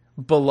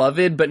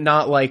beloved, but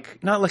not like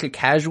a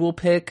casual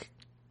pick.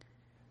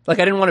 Like,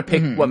 I didn't want to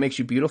pick What Makes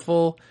You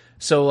Beautiful.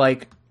 So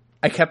like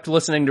I kept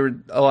listening to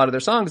a lot of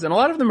their songs, and a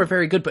lot of them are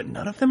very good, but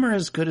none of them are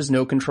as good as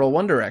No Control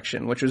One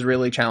Direction, which was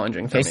really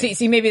challenging for me.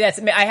 See, maybe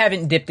I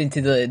haven't dipped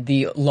into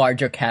the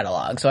larger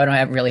catalog, so I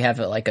don't really have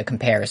a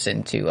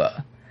comparison to,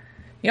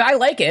 I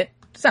like it.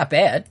 It's not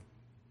bad.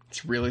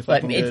 It's really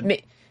fucking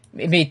good.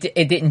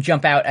 It didn't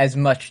jump out as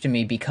much to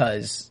me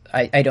because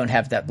I don't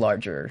have that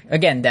larger,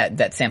 again,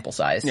 that sample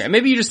size. Yeah,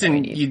 maybe you just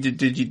didn't,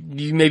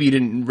 maybe you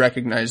didn't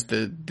recognize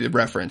the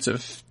reference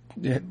of,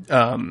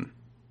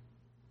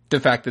 the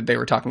fact that they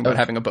were talking about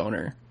having a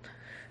boner.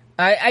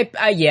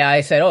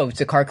 I said, oh, it's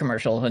a car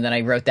commercial, and then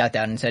I wrote that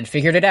down and said,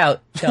 figured it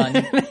out,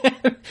 done.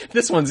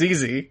 This one's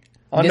easy.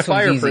 On to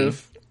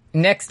Fireproof.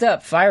 Next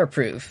up,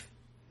 Fireproof.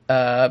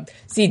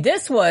 See,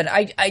 this one,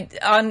 I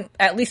on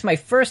at least my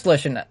first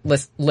listen,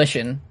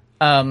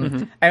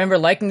 I remember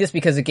liking this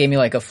because it gave me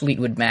like a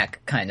Fleetwood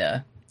Mac kind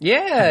of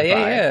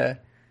Yeah.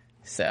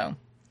 So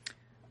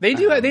they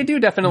do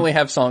definitely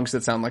have songs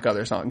that sound like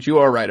other songs. You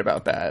are right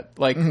about that.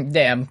 Like,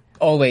 damn,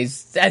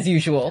 always as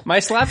usual. My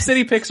Slap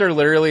City picks are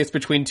literally it's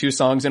between two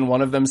songs, and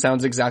one of them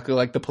sounds exactly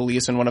like The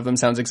Police, and one of them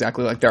sounds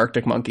exactly like the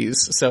Arctic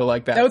Monkeys. So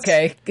like that's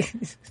okay.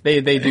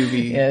 they do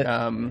be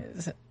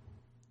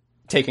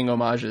taking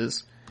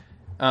homages.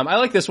 I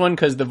like this one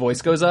because the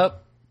voice goes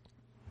up.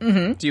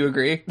 Mm-hmm. Do you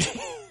agree?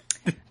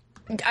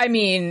 I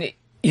mean,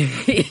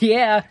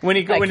 yeah. When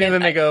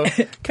they go,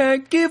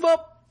 can't give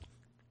up.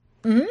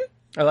 Mm-hmm.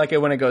 I like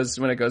it when it goes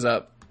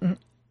up. Mm-hmm.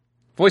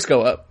 Voice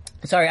go up.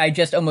 Sorry, I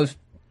just almost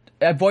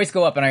voice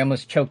go up, and I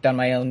almost choked on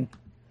my own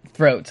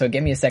throat. So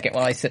give me a second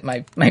while I sip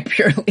my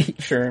Pure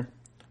Leaf. Sure.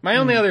 My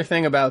only other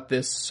thing about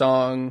this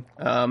song,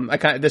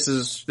 this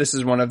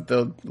is one of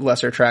the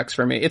lesser tracks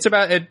for me. It's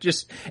about it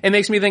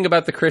makes me think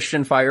about the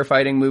Christian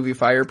firefighting movie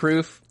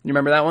Fireproof. You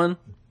remember that one?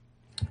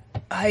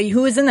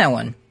 Who was in that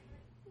one?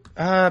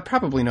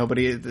 Probably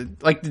nobody.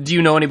 Like, do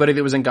you know anybody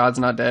that was in God's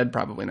Not Dead?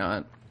 Probably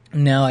not.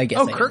 No, I guess.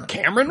 Oh, Kirk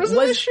Cameron was in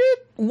this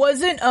shit?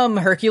 Wasn't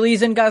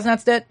Hercules in God's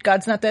Not Dead?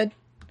 God's Not Dead?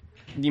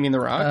 You mean The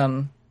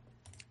Rock?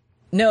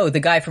 No, the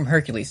guy from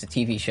Hercules, the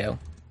TV show.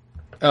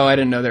 Oh, I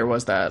didn't know there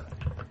was that.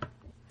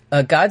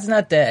 God's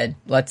Not Dead.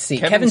 Let's see.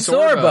 Kevin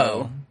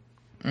Sorbo.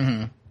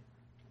 Mm-hmm.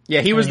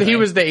 Yeah, he was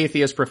the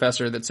atheist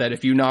professor that said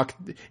if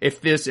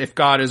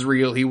God is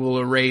real, he will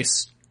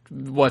erase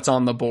what's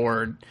on the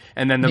board,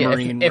 and then the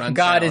Marine runs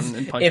down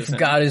and punches him. If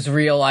God is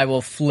real, I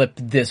will flip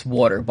this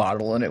water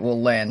bottle and it will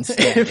land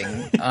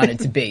standing on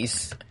its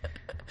base.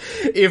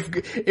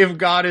 If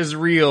God is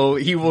real,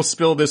 he will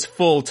spill this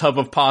full tub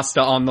of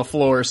pasta on the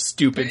floor.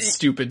 Stupid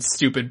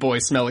boy,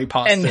 smelly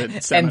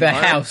pasta. And the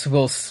house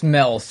will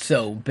smell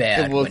so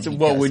bad.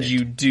 What would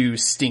you do,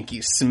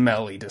 stinky,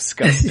 smelly,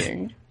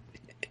 disgusting?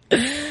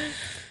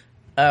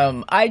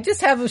 I just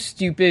have a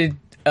stupid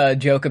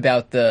joke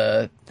about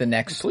the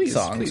next song. Please.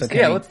 So let's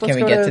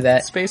we get to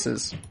that?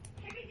 Spaces.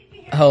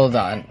 Hold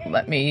on.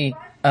 Let me.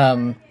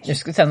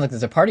 It sounds like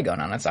there's a party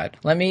going on outside.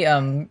 Let me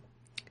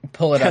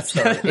pull it up. That's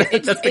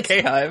the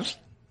K-Hive.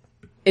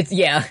 It's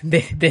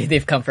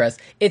they've come for us.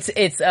 It's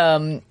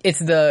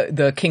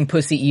the King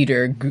Pussy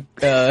Eater.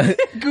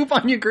 Goop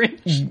on your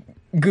Grinch.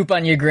 Goop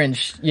on your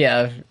Grinch.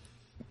 Yeah,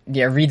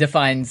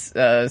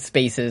 redefines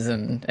spaces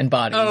and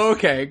bodies. Oh,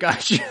 okay,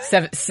 gotcha.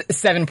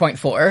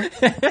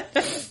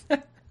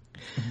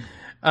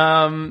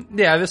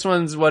 7.4. This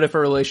one's what if a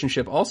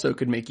relationship also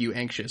could make you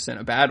anxious in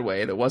a bad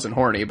way that wasn't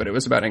horny, but it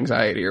was about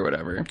anxiety or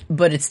whatever.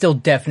 But it still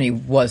definitely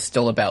was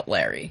still about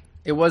Larry.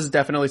 It was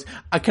definitely.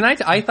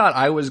 I thought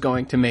I was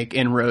going to make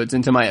inroads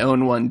into my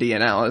own 1D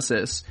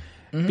analysis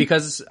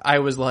because I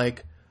was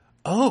like,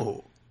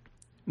 oh,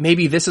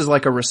 maybe this is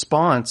like a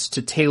response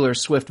to Taylor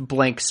Swift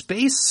Blank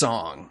Space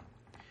song.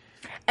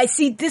 I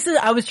see.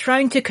 I was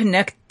trying to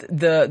connect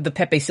the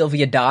Pepe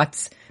Sylvia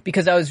dots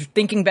because I was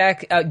thinking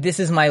back.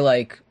 This is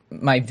my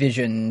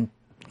vision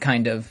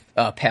kind of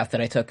path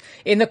that I took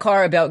in the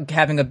car about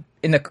having a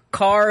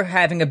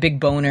big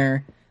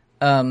boner.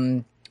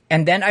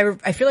 And then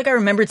I feel like I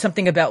remembered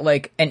something about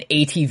like an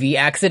ATV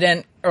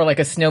accident or like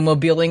a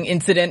snowmobiling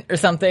incident or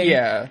something.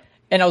 Yeah.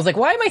 And I was like,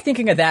 why am I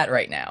thinking of that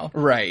right now?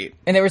 Right.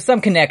 And there was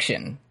some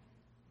connection.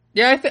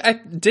 Yeah,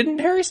 didn't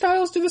Harry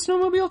Styles do the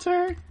snowmobile to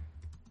her?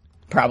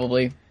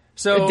 Probably.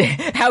 So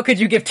how could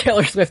you give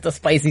Taylor Swift a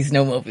spicy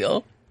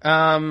snowmobile?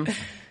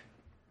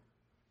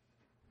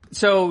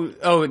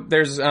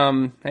 There's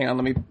hang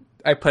on,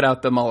 I put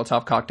out the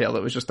Molotov cocktail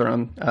that was just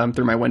thrown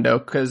through my window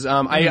because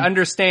I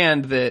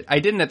understand that I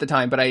didn't at the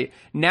time, but I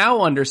now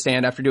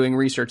understand after doing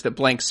research that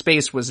Blank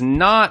Space was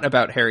not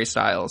about Harry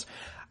Styles.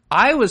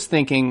 I was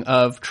thinking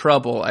of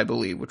Trouble, I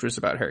believe, which was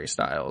about Harry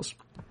Styles,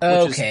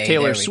 which is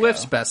Taylor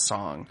Swift's best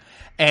song.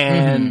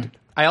 And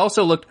I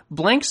also looked.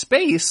 Blank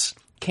Space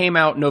came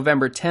out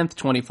November 10th,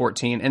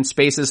 2014, and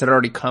Spaces had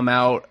already come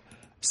out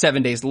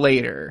 7 days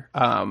later,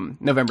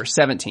 November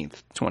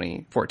 17th,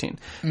 2014.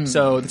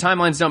 So the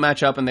timelines don't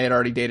match up and they had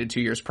already dated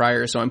 2 years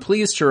prior. So I'm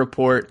pleased to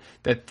report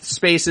that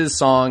Space's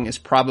song is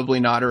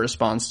probably not a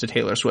response to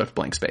Taylor Swift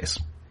Blank Space.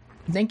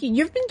 Thank you.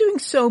 You've been doing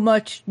so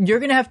much. You're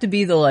going to have to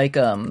be the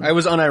I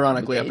was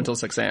unironically up until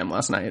 6 a.m.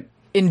 last night.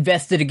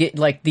 investigate,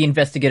 like the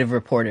investigative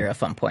reporter at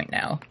Fun Point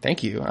now.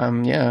 Thank you.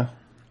 Yeah.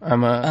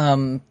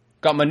 I'm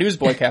got my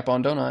newsboy cap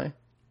on, don't I?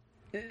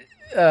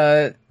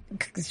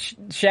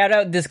 Shout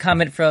out this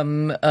comment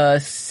from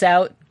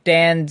Sout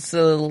Dan's.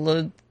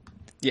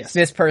 Yes.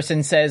 This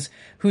person says,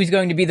 "Who's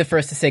going to be the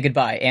first to say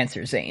goodbye?"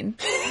 Answer Zayn.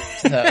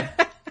 So,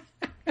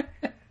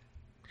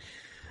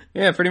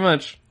 yeah, pretty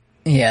much.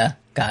 Yeah,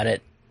 got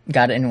it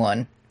in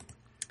one.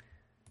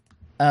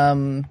 I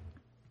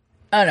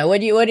don't know. What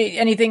do you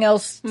anything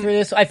else for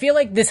this? I feel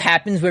like this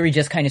happens where we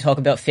just kind of talk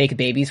about fake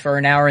babies for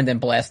an hour and then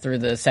blast through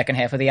the second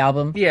half of the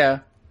album. Yeah.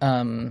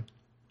 Can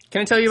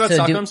I tell you about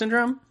Stockholm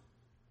Syndrome?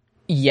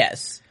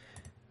 Yes.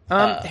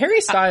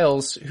 Harry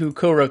Styles, who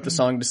co-wrote the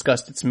song,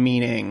 discussed its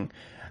meaning.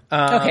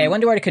 Okay, I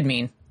wonder what it could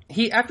mean.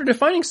 After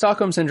defining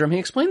Stockholm Syndrome, he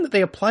explained that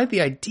they applied the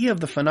idea of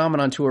the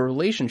phenomenon to a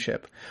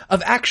relationship,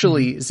 of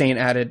actually, Zayn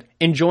added,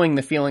 enjoying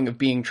the feeling of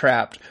being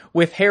trapped,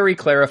 with Harry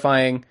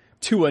clarifying,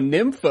 to a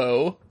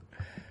nympho.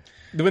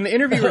 When the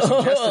interviewer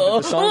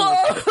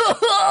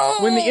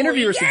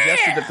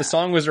suggested that the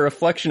song was a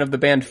reflection of the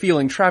band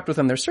feeling trapped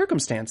within their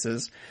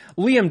circumstances,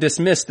 Liam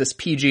dismissed this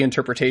PG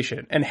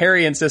interpretation, and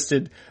Harry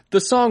insisted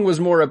the song was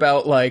more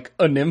about, like,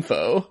 a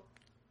nympho.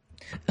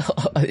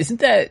 Isn't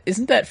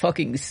that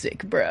fucking sick,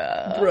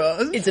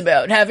 bruh? It's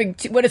about having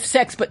what if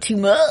sex but too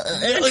much?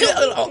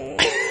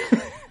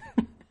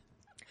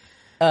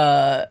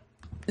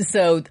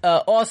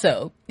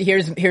 Also,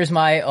 here's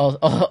my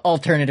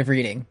alternative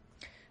reading.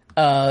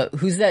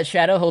 Who's that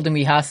shadow holding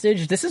me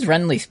hostage? This is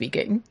Renly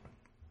speaking.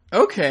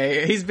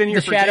 Okay, he's been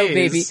here for shadow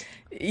days.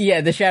 Baby.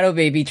 Yeah, the shadow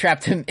baby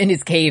trapped him in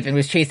his cave and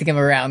was chasing him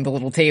around the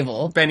little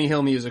table. Benny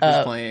Hill music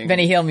was playing.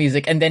 Benny Hill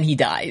music, and then he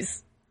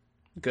dies.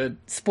 Good.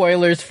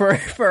 Spoilers for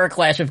A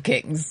Clash of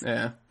Kings.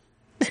 Yeah.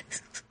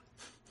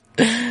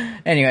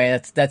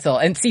 Anyway, that's all.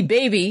 And see,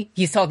 baby,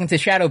 he's talking to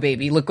Shadow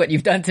Baby. Look what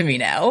you've done to me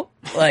now.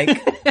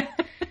 Like,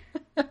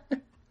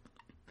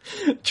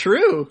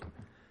 true.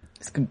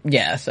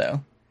 Yeah.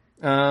 So.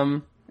 Yeah.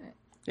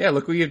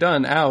 Look what you've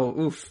done. Ow.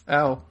 Oof.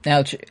 Ow.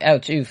 Ouch.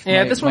 Ouch. Oof.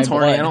 Yeah. This one's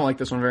horny. I don't like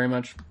this one very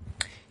much.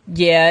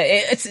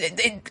 Yeah.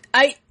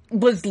 I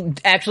was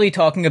actually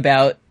talking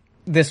about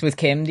this with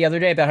Kim the other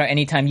day about how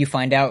anytime you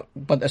find out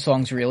what the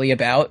song's really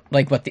about,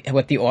 like what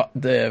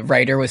the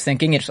writer was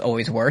thinking, it's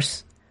always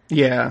worse.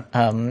 Yeah.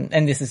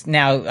 And this is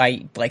now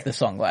I like the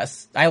song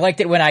less. I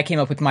liked it when I came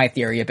up with my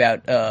theory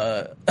about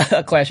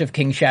A Clash of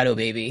Kings Shadow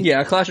Baby.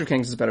 Yeah, A Clash of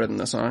Kings is better than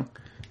this song.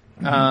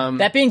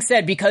 That being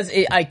said, because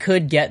I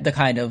could get the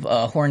kind of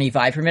horny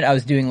vibe from it, I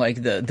was doing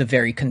like the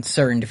very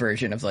concerned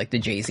version of like the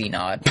Jay-Z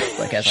nod,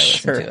 like as I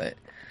listened to it.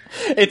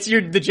 It's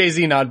the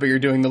Jay-Z nod, but you're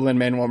doing the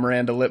Lin-Manuel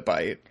Miranda lip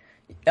bite.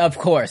 Of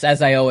course,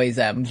 as I always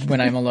am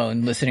when I'm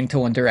alone listening to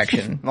One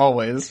Direction.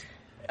 Always.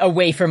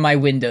 Away from my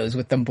windows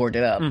with them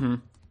boarded up. Mm-hmm.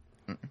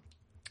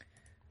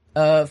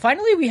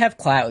 Finally, we have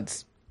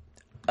Clouds.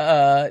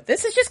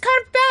 This is just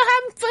kind of about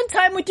having fun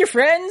time with your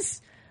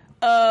friends.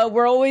 No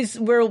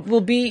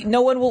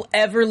one will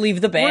ever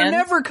leave the band. We're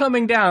never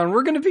coming down.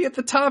 We're gonna be at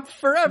the top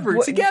forever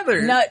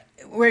together.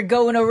 We're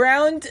going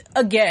around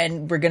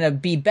again. We're gonna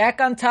be back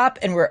on top,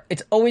 and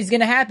it's always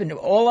gonna happen.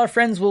 All our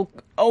friends will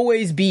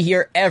always be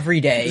here every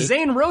day.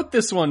 Zayn wrote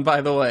this one, by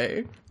the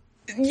way.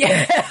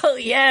 Yeah,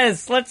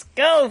 yes, let's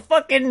go.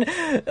 Fucking,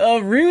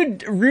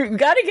 rude,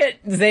 gotta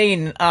get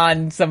Zayn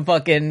on some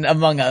fucking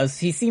Among Us.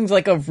 He seems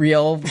like a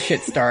real shit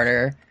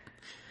starter.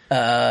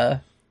 Yeah.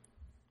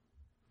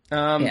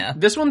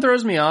 This one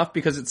throws me off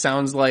because it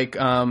sounds like,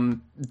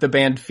 the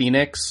band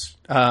Phoenix,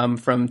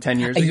 from 10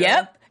 years ago.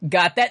 Yep.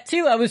 Got that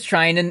too. I was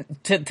trying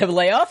to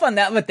lay off on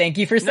that, but thank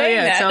you for saying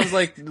that. It sounds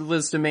like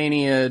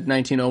Listomania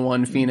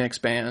 1901 Phoenix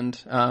band,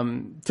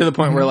 to the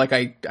point where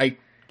like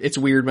it's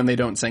weird when they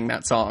don't sing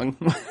that song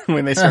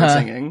when they start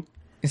singing.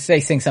 They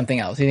sing something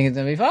else. You think it's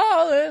gonna be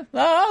Fallin',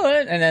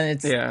 and then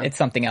it's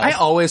something else. I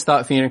always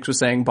thought Phoenix was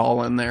saying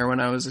Ballin' there when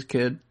I was a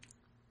kid.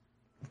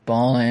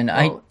 Ballin'.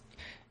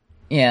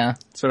 Yeah.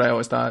 That's what I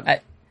always thought.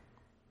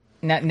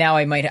 Now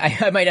I might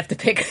have to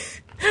pick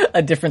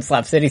a different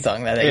Slap City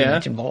song that you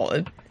mentioned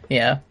Ballin'.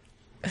 Yeah.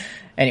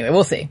 Anyway,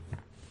 we'll see.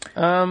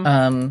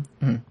 Yeah,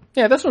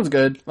 this one's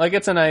good. Like,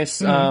 it's a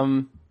nice,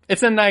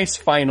 it's a nice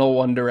final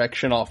One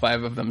Direction, all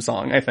five of them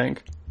song, I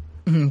think.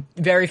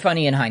 Very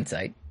funny in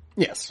hindsight.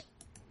 Yes.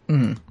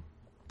 So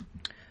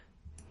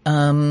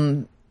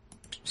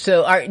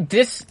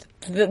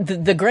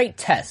the great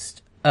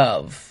test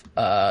of,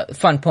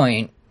 Fun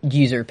Point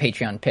user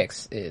Patreon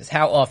picks is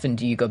how often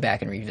do you go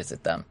back and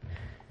revisit them?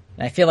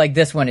 And I feel like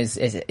this one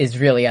is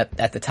really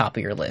at the top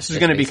of your list. This is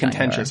going to be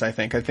contentious, I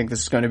think. I think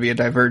this is going to be a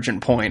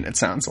divergent point, it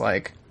sounds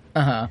like.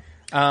 I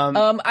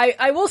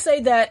will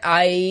say that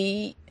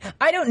I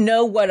don't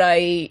know what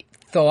I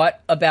thought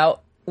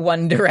about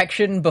One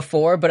Direction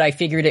before, but I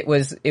figured it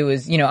was, I'm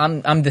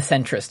the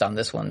centrist on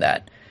this one,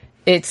 that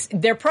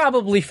they're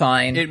probably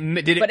fine.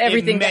 But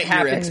everything met that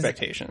happens, your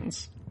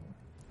expectations.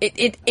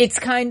 It's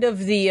kind of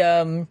the,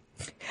 I'm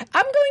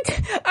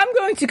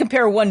going to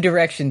compare One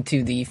Direction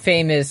to the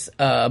famous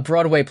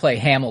Broadway play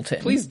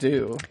Hamilton. Please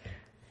do.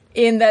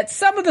 in that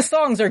some of the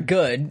songs are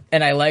good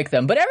and I like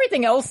them, but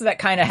everything else that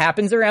kind of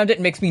happens around it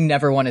makes me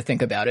never want to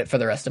think about it for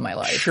the rest of my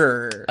life.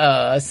 Sure.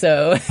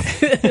 So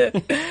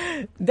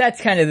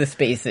that's kind of the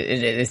space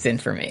it's in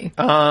for me.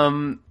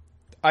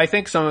 I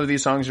think some of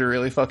these songs are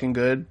really fucking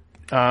good.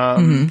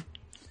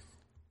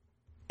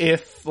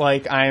 If,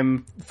 like,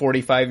 I'm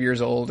 45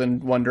 years old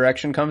and One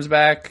Direction comes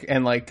back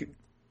and, like,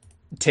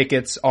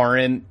 tickets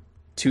aren't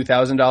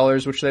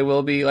 $2,000, which they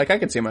will be, like, I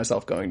could see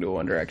myself going to a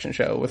One Direction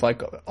show with,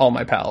 like, all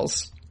my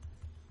pals.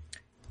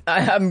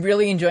 I'm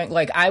really enjoying,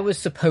 like, I was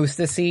supposed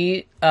to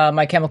see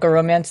My Chemical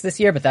Romance this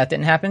year, but that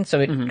didn't happen,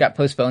 so it got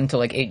postponed to,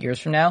 like, 8 years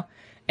from now.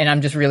 And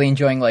I'm just really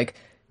enjoying, like,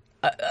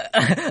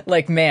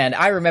 man,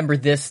 I remember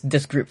this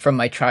group from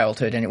my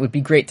childhood, and it would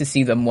be great to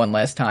see them one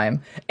last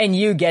time. And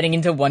you getting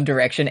into One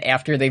Direction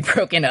after they've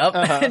broken up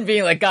and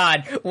being like,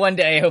 God, one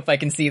day I hope I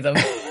can see them.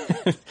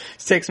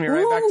 This takes me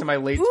right back to my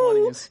late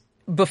 20s.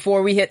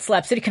 Before we hit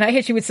Slap City, can I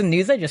hit you with some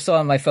news I just saw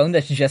on my phone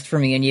that's just for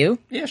me and you?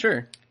 Yeah,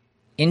 sure.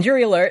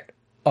 Injury alert.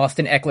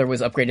 Austin Eckler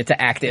was upgraded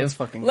to active. Let's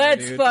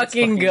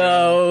fucking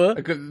go.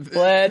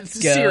 Let's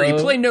go. Siri,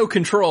 play No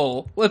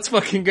Control. Let's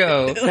fucking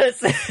go. Yeah,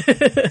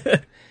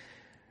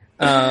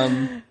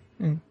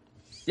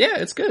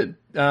 it's good.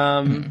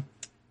 I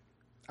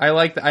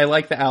like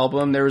the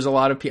album. There was a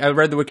lot of I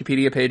read the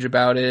Wikipedia page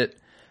about it.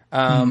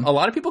 A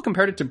lot of people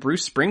compared it to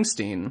Bruce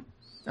Springsteen.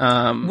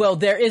 Well,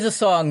 there is a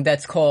song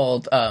that's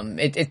called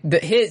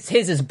his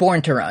is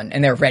Born to Run,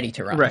 and they're Ready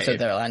to Run. Right. So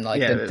they're on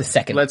like the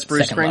second. Let's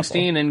Bruce second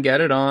Springsteen level. and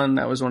Get It On.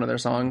 That was one of their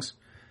songs.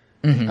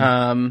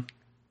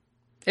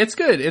 It's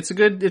good.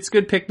 It's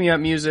good pick me up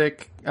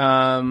music.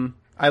 I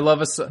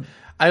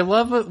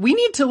love we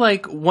need to,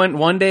 like,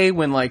 one day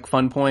when, like,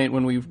 Fun Point,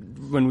 when we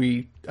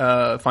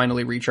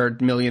finally reach our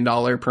 $1 million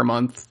per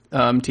month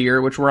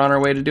tier, which we're on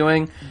our way to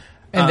doing,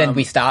 and then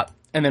we stop.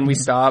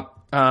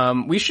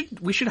 We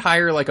should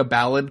hire, like, a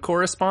ballad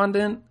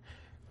correspondent,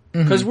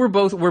 because we're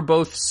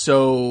both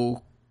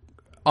so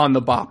on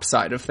the bop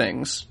side of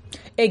things.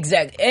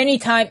 Exactly.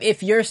 Anytime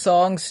if your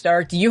song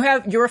starts,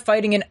 you're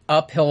fighting an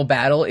uphill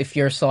battle if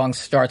your song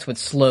starts with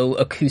slow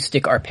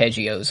acoustic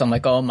arpeggios. I'm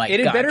like, oh my god!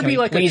 It better be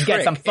like please a trick.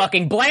 Get some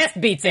fucking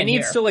blast beats in here.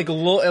 It needs to, like,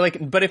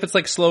 but if it's,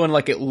 like, slow and,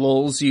 like, it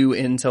lulls you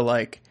into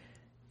like,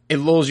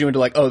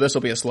 oh, this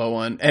will be a slow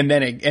one, and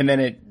then it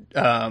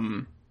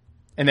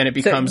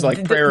becomes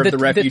like Prayer of the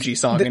Refugee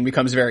song and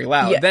becomes very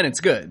loud. Yeah. Then it's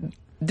good.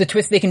 The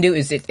twist they can do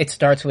is it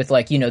starts with,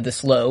 like, the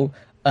slow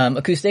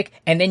acoustic,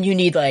 and then you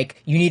need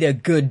a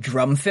good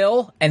drum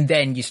fill, and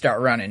then you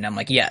start running. I'm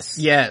like, yes,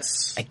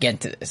 I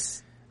get to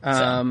this.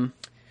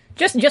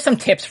 Just some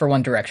tips for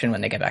One Direction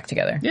when they get back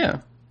together. Yeah,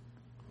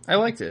 I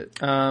liked it.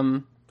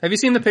 Have you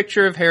seen the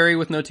picture of Harry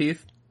with no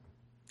teeth?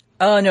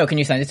 No. Can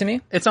you send it to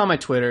me? It's on my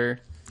Twitter.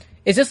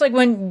 Is this like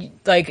when,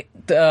 like,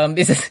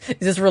 is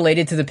this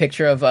related to the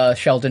picture of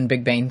Sheldon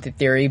Big Bang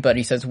Theory, but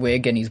he says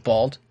wig and he's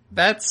bald?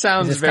 That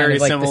sounds very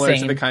like similar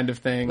to the kind of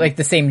thing. Like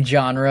the same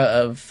genre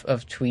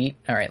of tweet.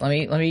 All right,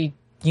 let me.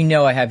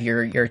 I have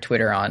your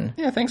Twitter on.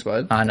 Yeah, thanks,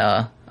 bud.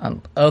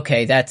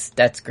 Okay,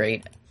 that's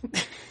great.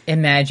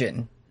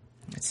 Imagine.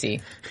 Let's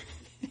see.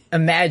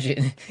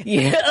 Imagine.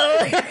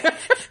 Yeah.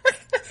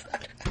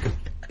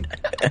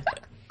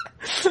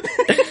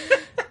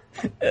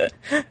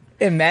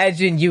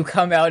 Imagine you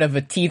come out of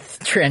a teeth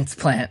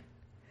transplant.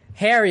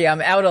 Harry,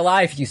 I'm out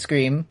alive, you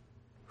scream.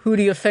 Who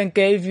do you think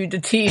gave you the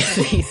teeth?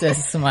 He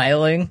says,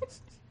 smiling.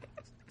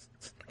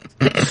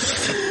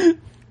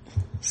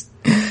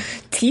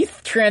 Teeth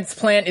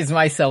transplant is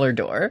my cellar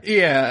door.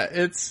 Yeah,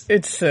 it's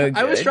so good.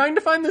 I was trying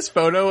to find this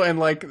photo, and,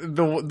 like,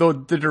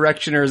 the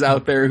directioners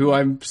out there, who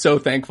I'm so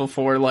thankful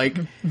for, like,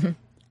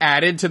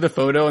 added to the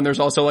photo, and there's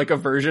also, like, a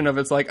version of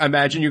it's like,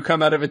 imagine you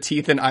come out of a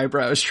teeth and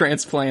eyebrows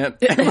transplant.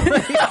 And,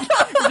 like,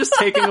 you're just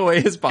taking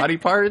away his body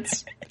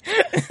parts.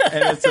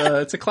 And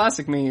it's a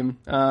classic meme.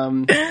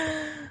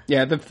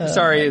 Yeah,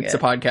 sorry, it's a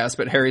podcast,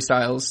 but Harry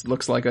Styles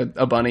looks like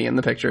a bunny in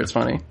the picture. It's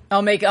funny.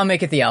 I'll make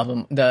it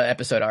the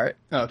episode art.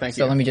 Oh, thank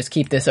you. So let me just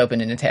keep this open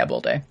in a tab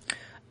all day.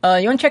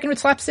 You want to check in with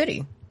Slap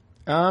City?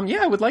 Yeah,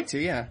 I would like to,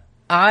 yeah.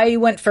 I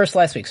went first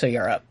last week, so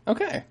you're up.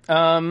 Okay.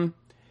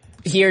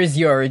 Here's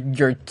your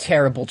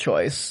terrible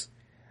choice.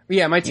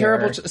 Yeah, my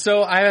terrible...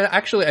 So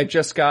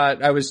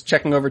I was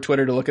checking over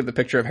Twitter to look at the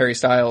picture of Harry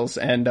Styles,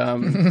 and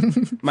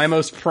my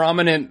most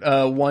prominent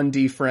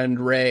 1D friend,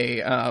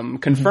 Ray,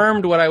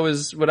 confirmed what I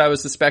was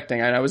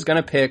suspecting. And I was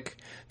gonna pick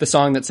the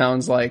song that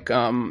sounds like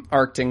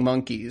Arctic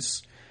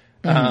Monkeys.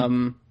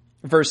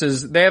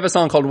 Versus, they have a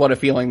song called What a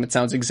Feeling that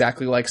sounds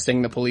exactly like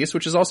Sting the Police,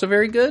 which is also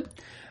very good.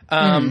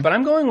 But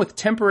I'm going with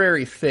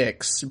Temporary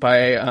Fix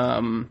by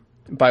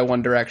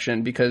One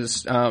Direction,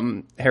 because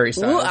Harry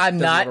Styles. Ooh, I'm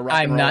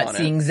not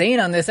seeing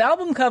Zayn on this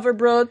album cover,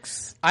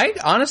 Brooks. I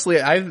honestly,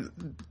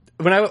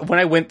 when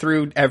I went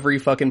through every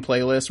fucking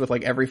playlist with,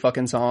 like, every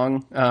fucking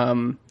song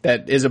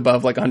that is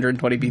above, like,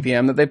 120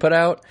 BPM that they put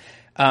out,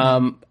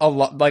 a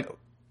lot, like,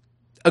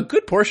 a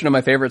good portion of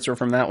my favorites were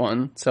from that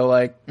one. So,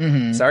 like,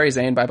 sorry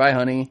Zayn, bye bye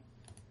honey,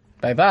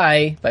 bye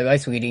bye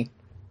sweetie.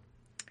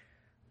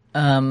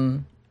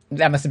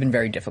 that must have been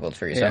very difficult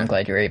for you, so I'm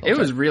glad you were able to. It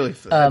was really,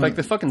 like,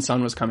 the fucking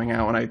sun was coming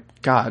out when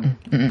God.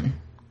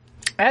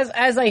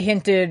 As I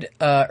hinted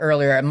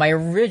earlier, my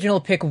original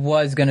pick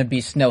was going to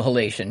be Snow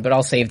Halation, but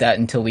I'll save that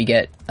until we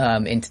get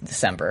into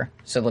December,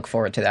 so look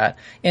forward to that.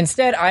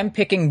 Instead, I'm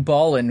picking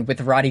Ballin'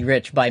 with Roddy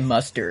Ricch by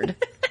Mustard.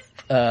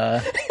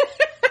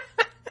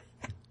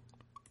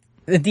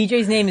 The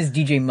DJ's name is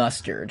DJ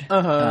Mustard.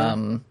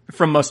 From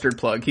Mustard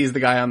Plug. He's the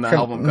guy on the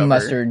album cover.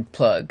 Mustard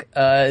Plug.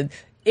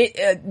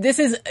 This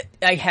is,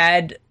 I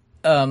had,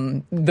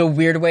 the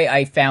weird way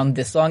I found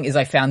this song is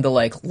I found the,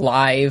 like,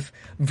 live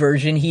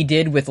version he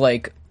did with,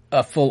 like,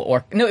 a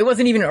full no, it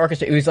wasn't even an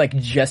orchestra, it was, like,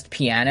 just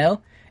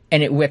piano,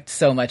 and it whipped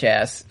so much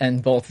ass,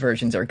 and both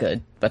versions are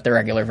good, but the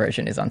regular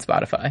version is on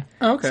Spotify.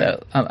 Okay.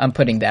 So, I'm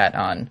putting that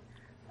on,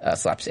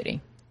 Slap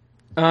City.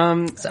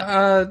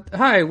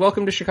 Hi,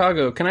 welcome to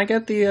Chicago. Can I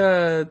get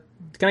a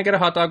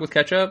hot dog with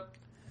ketchup?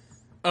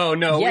 Oh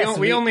no, yes,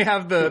 we only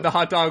have the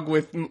hot dog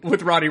with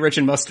Roddy Ricch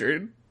and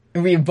mustard.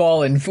 We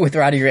Ballin' with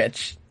Roddy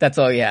Ricch. That's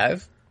all we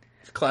have.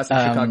 Classic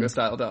Chicago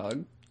style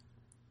dog.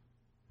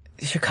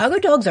 Chicago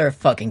dogs are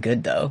fucking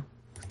good though.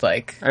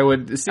 Like, I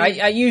would see.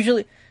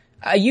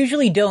 I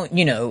usually don't,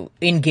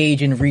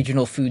 engage in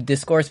regional food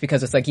discourse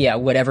because it's like, yeah,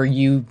 whatever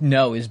you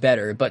know is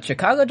better. But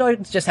Chicago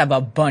dogs just have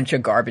a bunch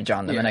of garbage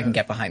on them, and I can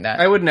get behind that.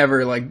 I would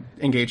never, like,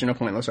 engage in a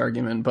pointless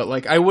argument, but,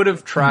 like, I would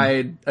have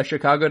tried a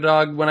Chicago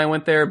dog when I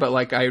went there, but,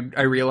 like, I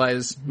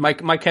realized my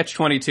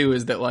catch-22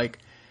 is that, like,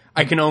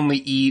 I can only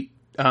eat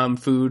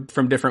food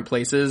from different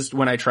places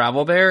when I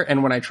travel there,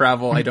 and when I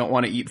travel, I don't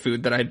want to eat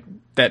food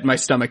that my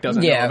stomach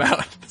doesn't know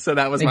about. So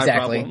that was my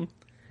problem.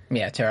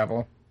 Yeah,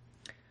 terrible.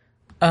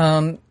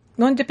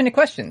 Want to dip into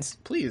questions?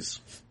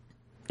 Please.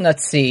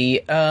 Let's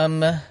see.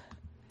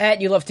 At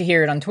You Love to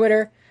Hear It on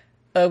Twitter.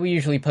 We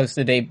usually post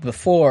the day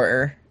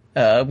before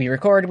we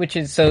record,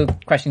 so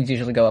questions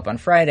usually go up on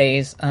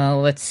Fridays.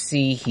 Let's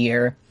see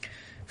here.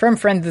 From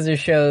friend of the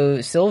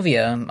show,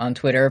 Sylvia, on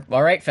Twitter.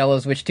 All right,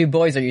 fellows, which two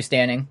boys are you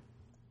standing?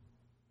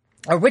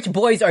 Or which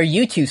boys are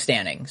you two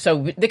standing?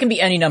 So there can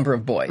be any number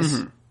of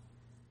boys.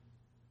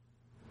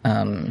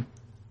 Mm-hmm.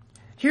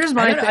 Here's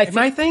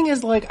my thing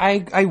is, like,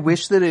 I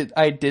wish that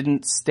I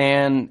didn't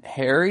stan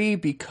Harry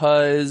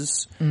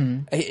because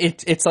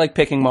it's like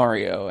picking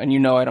Mario,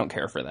 and I don't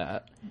care for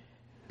that.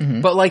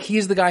 Mm-hmm. But, like,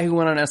 he's the guy who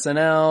went on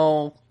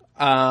SNL.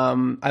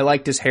 I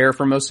liked his hair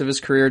for most of his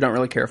career. Don't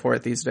really care for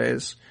it these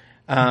days.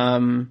 He's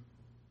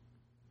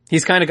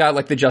kind of got,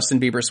 like, the Justin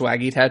Bieber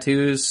swaggy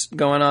tattoos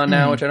going on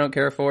now, which I don't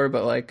care for,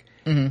 but, like,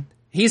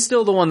 he's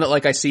still the one that,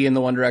 like, I see in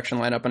the One Direction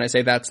lineup, and I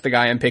say that's the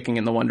guy I'm picking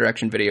in the One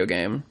Direction video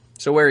game.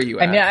 So where are you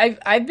at? I mean,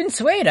 I've been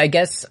swayed. I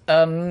guess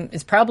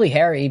it's probably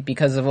Harry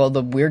because of all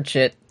the weird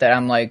shit that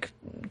I'm like,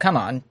 come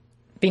on,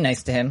 be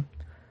nice to him.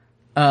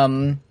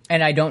 And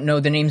I don't know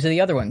the names of the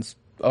other ones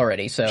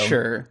already, so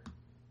sure.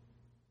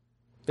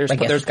 There's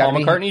Paul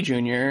McCartney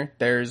Jr.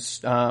 There's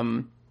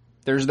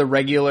the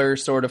regular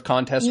sort of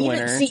contest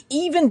winner. See,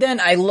 even then,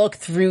 I look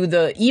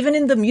through even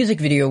in the music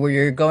video where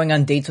you're going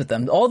on dates with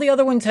them, all the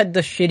other ones had the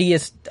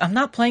shittiest. I'm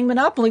not playing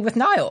Monopoly with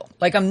Niall.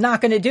 Like, I'm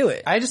not going to do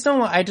it.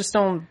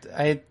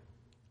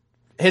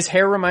 His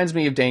hair reminds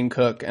me of Dane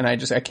Cook, and I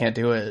can't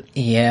do it.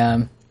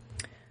 Yeah.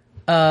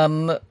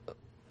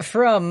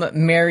 From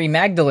Mary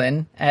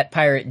Magdalene at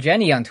Pirate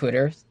Jenny on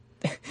Twitter.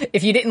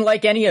 If you didn't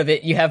like any of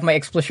it, you have my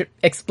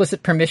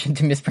explicit permission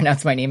to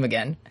mispronounce my name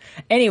again.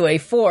 Anyway,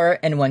 4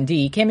 and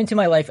 1D came into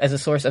my life as a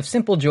source of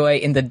simple joy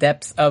in the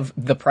depths of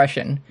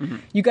depression. Mm-hmm.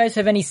 You guys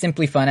have any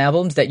Simply Fun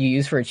albums that you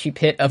use for a cheap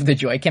hit of the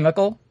Joy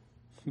Chemical?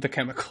 The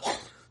Chemical.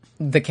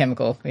 The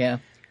Chemical, yeah.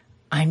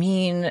 I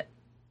mean,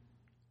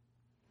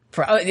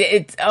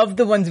 it's of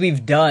the ones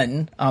we've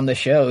done on the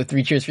show,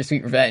 3 Cheers for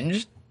Sweet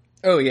Revenge.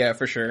 Oh yeah,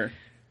 for sure.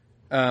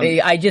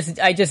 I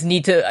just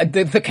need to,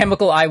 the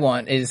chemical I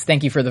want is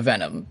Thank You for the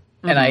Venom.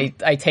 Mm-hmm. And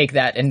I take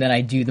that and then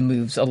I do the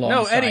moves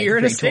alongside. No, Eddie, you're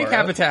in a snake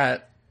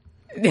habitat.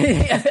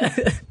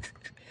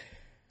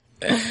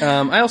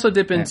 I also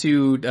dip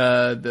into,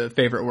 the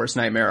Favorite Worst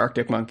Nightmare,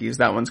 Arctic Monkeys.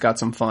 That one's got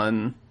some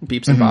fun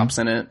beeps and bops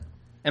in it.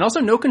 And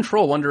also No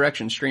Control, One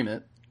Direction, stream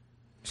it.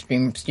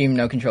 Stream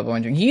No Control,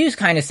 One Direction. Hughes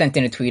kind of sent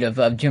in a tweet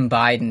of Jim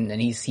Biden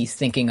and he's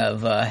thinking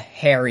of,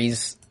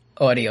 Harry's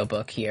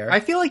audiobook here. I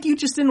feel like you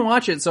just didn't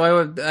watch it,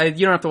 so you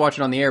don't have to watch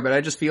it on the air, but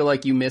I just feel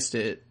like you missed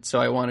it, so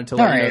I wanted to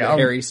let you know that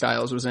Harry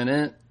Styles was in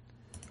it.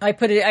 I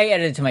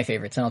added it to my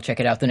favorites, and I'll check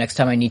it out the next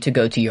time I need to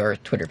go to your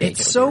Twitter page.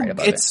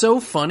 It's so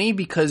funny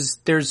because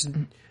there's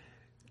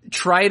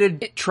try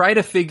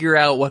to figure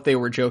out what they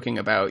were joking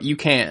about. You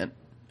can't.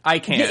 I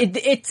can't.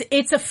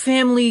 It's a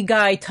Family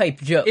Guy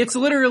type joke. It's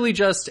literally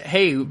just,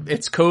 hey,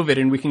 it's COVID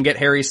and we can get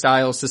Harry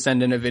Styles to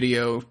send in a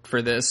video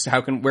for this.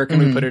 Where can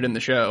we put it in the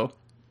show?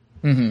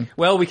 Mm-hmm.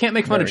 Well, we can't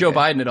make fun of Joe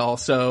Biden at all,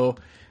 so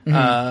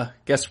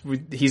guess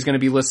he's going to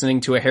be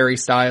listening to a Harry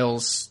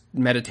Styles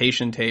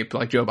meditation tape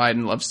like Joe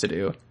Biden loves to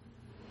do.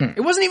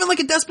 It wasn't even like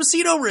a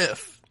Despacito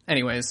riff.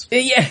 Anyways.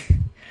 Yeah.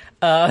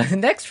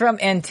 Next from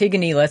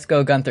Antigone, Let's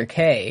Go Gunther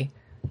K.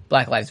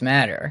 Black Lives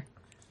Matter.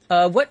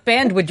 What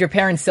band would your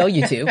parents sell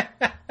you to?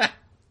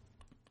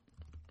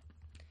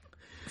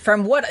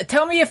 From what?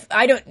 Tell me if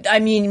I don't. I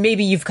mean,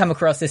 maybe you've come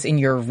across this in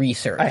your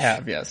research. I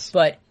have, yes.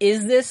 But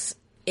is this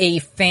a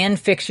fan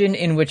fiction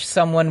in which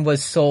someone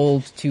was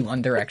sold to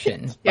One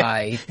Direction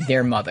by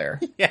their mother?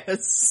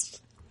 Yes.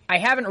 I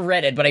haven't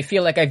read it, but I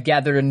feel like I've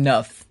gathered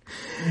enough.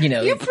 You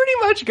pretty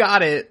much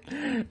got it.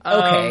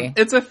 Okay.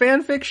 It's a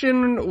fan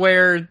fiction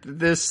where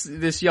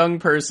this young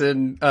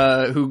person,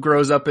 who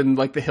grows up in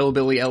like the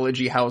hillbilly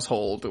elegy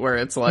household, where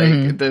it's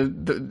like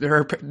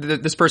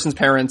this person's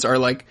parents are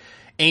like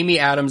Amy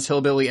Adams'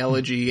 Hillbilly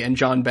Elegy and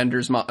John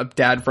Bender's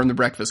dad from The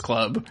Breakfast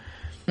Club.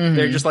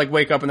 They're just like,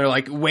 wake up, and they're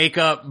like, wake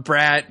up,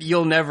 brat,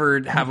 you'll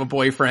never have a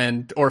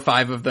boyfriend or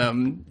 5 of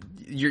them.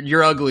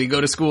 You're ugly, go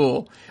to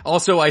school.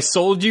 Also, I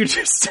sold you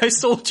to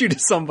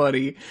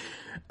somebody.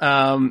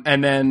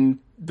 And then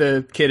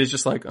the kid is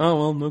just like,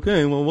 oh, well,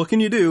 okay, well, what can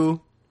you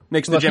do?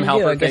 Makes the Jim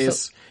Halpert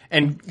face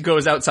and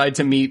goes outside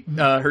to meet,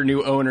 her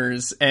new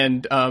owners.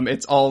 And,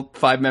 it's all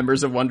 5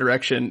 members of One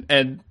Direction.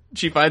 And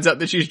she finds out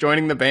that she's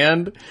joining the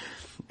band.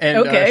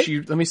 And,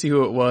 let me see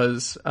who it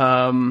was.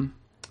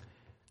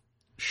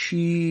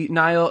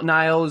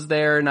 Niall is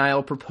there,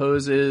 Niall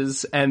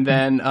proposes, and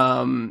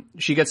then,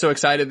 she gets so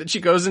excited that she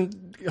goes and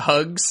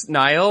hugs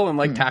Niall and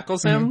like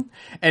tackles him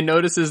and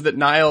notices that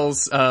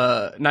Niall's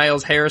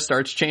hair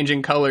starts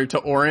changing color to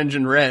orange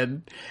and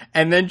red,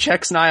 and then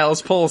checks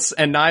Niall's pulse,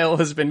 and Niall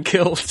has been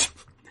killed.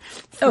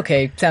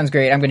 Okay, sounds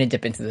great. I'm going to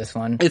dip into this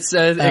one. It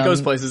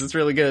goes places. It's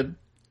really good.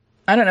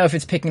 I don't know if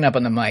it's picking up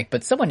on the mic,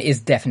 but someone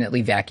is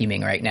definitely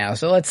vacuuming right now.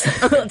 So let's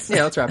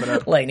let's wrap it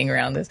up. Lightning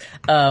around this.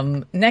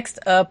 Next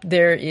up,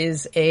 there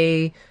is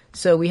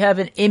so we have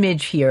an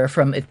image here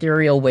from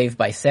Ethereal Wave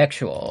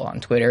Bisexual on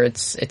Twitter.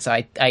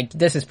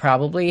 This is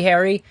probably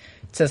Harry.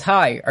 It says,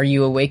 "Hi, are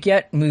you awake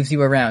yet?" Moves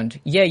you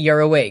around. Yeah, you're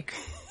awake.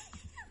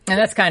 And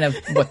that's kind of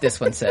what this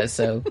one says.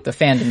 So the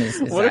fandom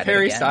is what if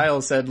Harry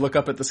Styles said, "Look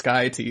up at the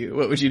sky" to you?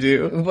 What would you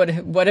do?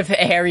 What if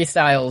Harry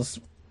Styles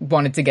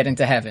wanted to get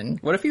into heaven?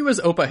 What if he was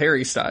Opa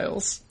Harry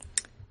Styles?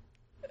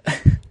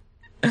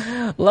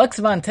 Lux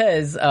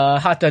Montez,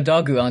 Hata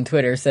Dogu on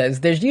Twitter says,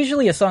 there's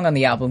usually a song on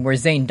the album where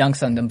Zayn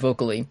dunks on them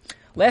vocally.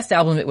 Last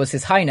album it was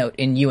his high note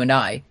in You and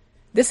I.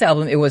 This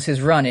album it was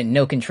his run in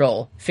No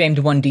Control, famed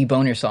 1D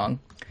boner song.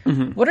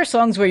 Mm-hmm. What are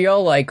songs where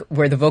y'all like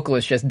where the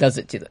vocalist just does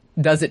it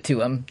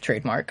to him?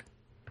 Trademark.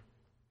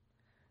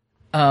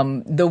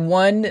 The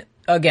one,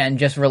 again,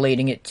 just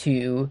relating it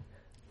to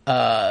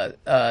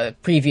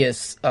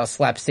previous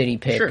Slap City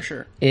pick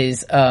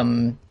is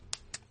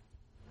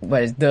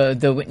what is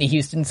the Whitney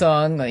Houston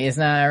song? Like, it's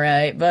not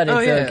right, but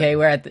it's okay.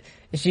 We're at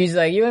she's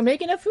like, you are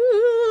making a fool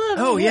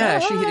of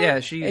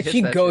me.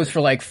 She goes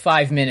for like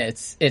 5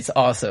 minutes. It's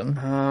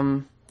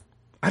awesome.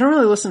 I don't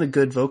really listen to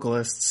good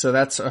vocalists, so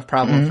that's a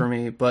problem for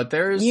me. But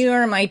there's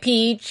You're my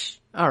peach.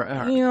 All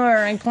right.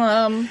 You're a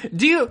plum.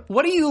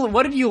 What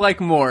did you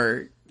like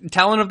more?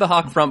 Talon of the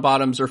Hawk Front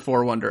Bottoms or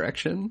For One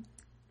Direction?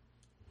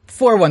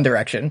 For One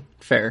Direction.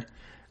 Fair.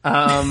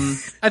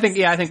 I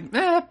think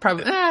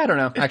probably, I don't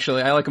know.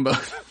 Actually, I like them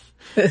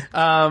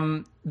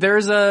both.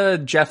 There's a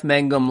Jeff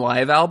Mangum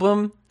live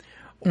album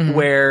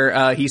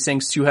where, he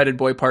sings Two-Headed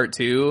Boy Part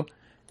 2,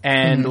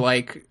 and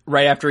like,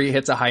 right after he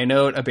hits a high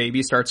note, a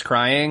baby starts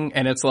crying,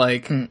 and it's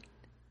like,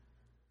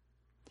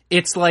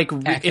 it's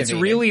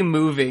really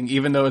moving,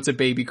 even though it's a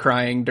baby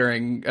crying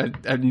during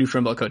a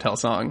Neutron Milk Hotel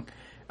song.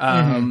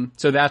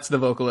 So that's the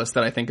vocalist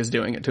that I think is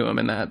doing it to him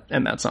in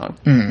that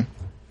song.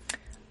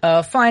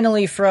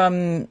 Finally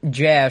from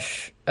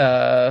Jash,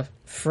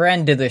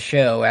 friend of the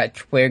show at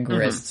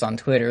Twigrists on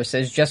Twitter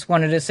says, just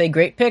wanted to say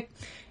great pick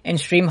and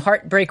stream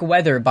Heartbreak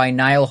Weather by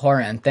Niall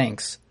Horan.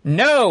 Thanks.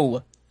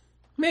 No!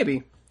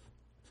 Maybe.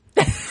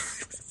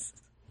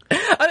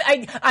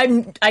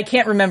 I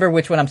can't remember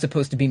which one I'm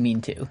supposed to be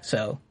mean to,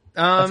 so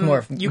that's more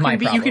of my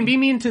problem. You can be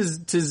mean to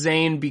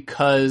Zayn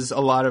because a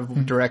lot of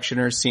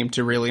Directioners seem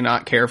to really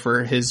not care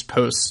for his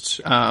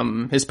post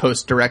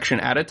Direction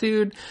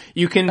attitude.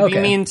 You can be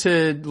mean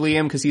to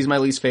Liam because he's my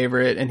least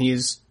favorite and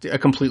he's a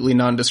completely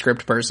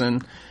nondescript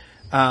person.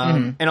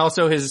 And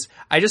also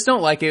I just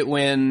don't like it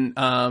when,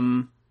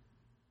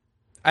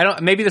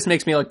 maybe this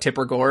makes me like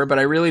Tipper Gore, but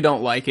I really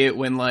don't like it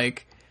when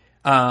like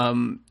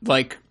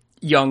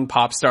young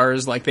pop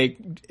stars, like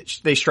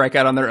they strike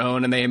out on their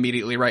own and they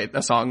immediately write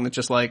a song that's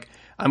just like,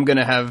 I'm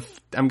gonna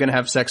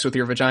have sex with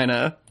your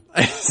vagina.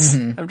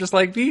 I'm just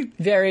like,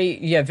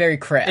 very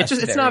crass.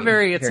 It's not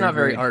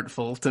very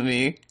artful to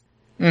me.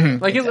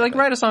 Like, like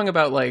write a song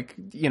about like,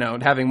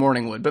 having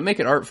morning wood, but make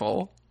it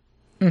artful.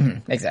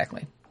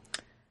 Exactly.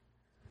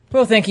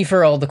 Well, thank you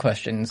for all the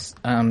questions.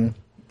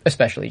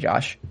 Especially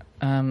Josh.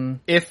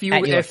 If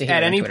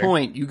at any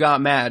point you got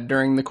mad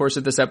during the course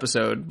of this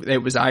episode, it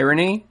was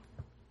irony.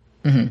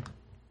 And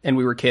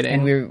we were kidding.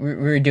 And we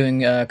were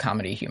doing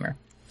comedy humor.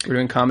 We're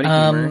doing comedy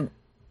humor.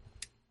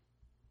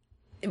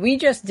 We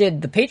just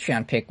did the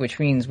Patreon pick, which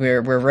means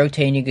we're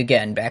rotating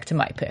again back to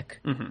my pick.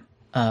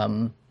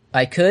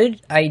 I could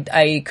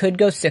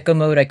go sicko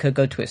mode. I could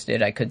go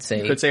twisted. I could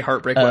say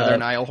Heartbreak Weather,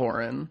 Niall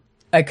Horan.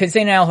 I could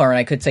say Niall Horan.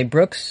 I could say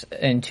Brooks.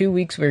 In 2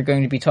 weeks, we're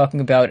going to be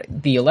talking about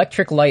the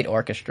Electric Light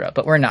Orchestra,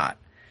 but we're not.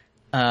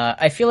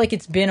 I feel like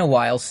it's been a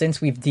while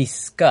since we've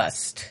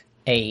discussed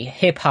a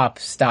hip-hop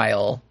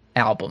style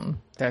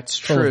album. That's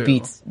full true.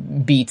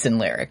 of beats and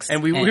lyrics.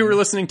 And we were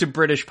listening to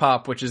British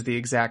pop, which is the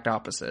exact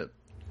opposite.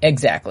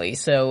 Exactly.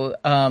 So,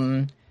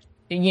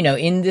 you know,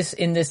 in these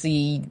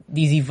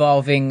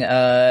evolving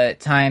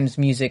times,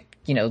 music,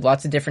 you know,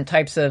 lots of different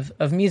types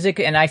of music,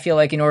 and I feel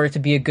like in order to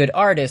be a good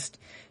artist,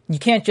 you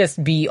can't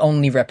just be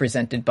only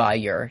represented by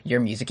your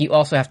music. You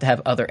also have to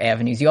have other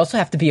avenues. You also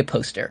have to be a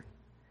poster.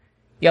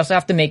 You also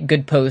have to make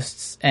good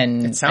posts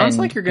and... It sounds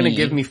like you're going to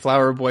give me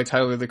Flower Boy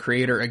Tyler, the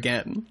Creator,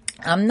 again.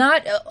 I'm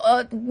not,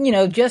 you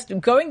know, just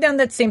going down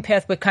that same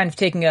path, but kind of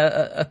taking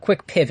a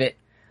quick pivot.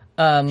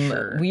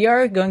 Sure. We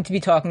are going to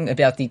be talking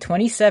about the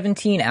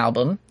 2017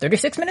 album,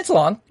 36 minutes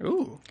long,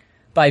 Ooh.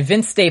 by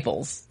Vince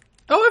Staples,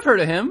 Oh, I've heard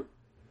of him.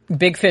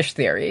 Big Fish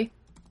Theory.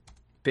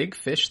 Big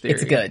Fish Theory.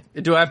 It's good.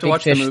 Do I have to Big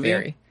watch Fish the movie?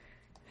 Theory.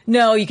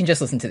 No, you can just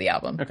listen to the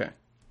album. Okay.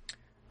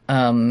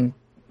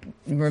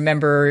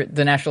 Remember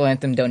the national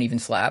anthem, Don't Even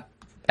Slap,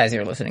 as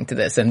you're listening to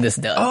this, and this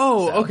does.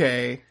 Oh, so.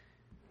 okay.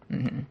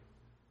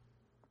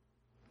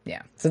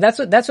 Yeah. So that's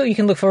what you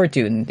can look forward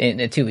to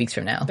in 2 weeks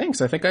from now. Thanks.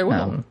 I think I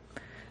will.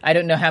 I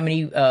don't know how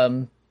many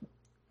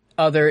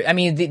other... I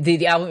mean,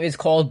 the album is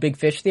called Big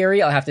Fish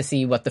Theory. I'll have to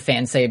see what the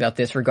fans say about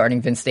this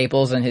regarding Vince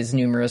Staples and his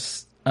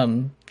numerous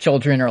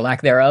children or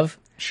lack thereof.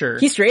 Sure.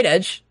 He's straight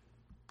edge.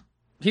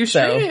 He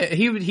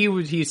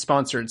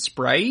sponsored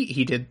Sprite.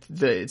 He did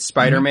the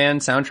Spider-Man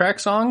soundtrack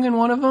song in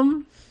one of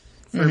them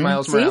for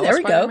Miles Morales. There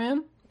we Spider-Man.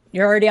 go.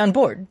 You're already on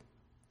board.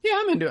 Yeah,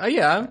 I'm into it.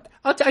 Yeah,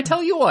 I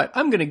tell you what,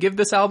 I'm gonna give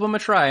this album a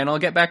try, and I'll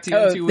get back to you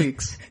in 2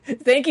 weeks.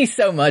 Thank you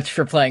so much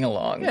for playing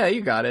along. Yeah,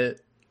 you got it.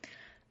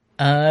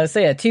 So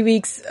yeah, 2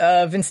 weeks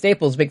Vince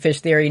Staples, Big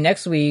Fish Theory.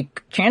 Next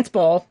week, Chance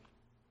Ball.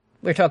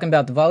 We're talking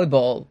about the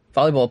volleyball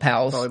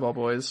pals. Volleyball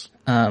boys.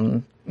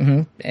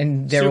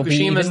 And there will be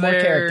even Tsukushima's more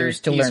there.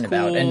 characters to He's learn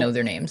about cool. and know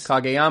their names.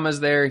 Kageyama's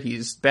there.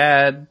 He's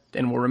bad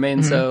and will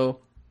remain so.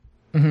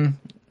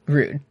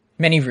 Rude.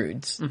 Many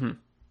rudes.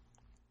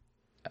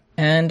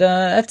 And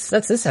that's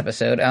this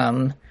episode. I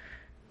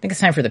think it's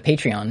time for the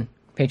Patreon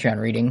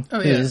reading.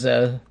 Oh,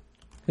 yeah.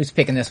 Who's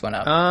picking this one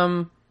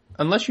up?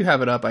 Unless you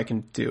have it up, I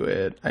can do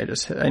it. I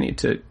need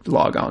to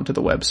log on to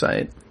the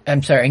website.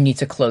 I'm sorry, I need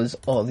to close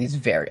all these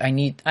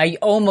I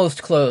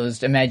almost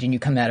closed Imagine You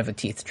Come Out of a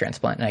Teeth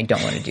Transplant, and I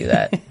don't want to do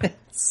that.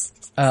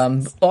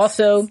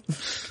 Also,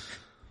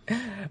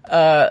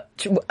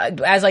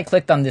 as I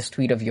clicked on this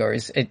tweet of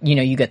yours,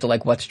 you get to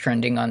like what's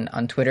trending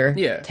on Twitter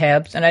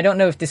tabs, and I don't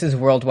know if this is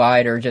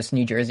worldwide or just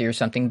New Jersey or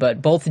something,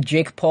 but both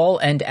Jake Paul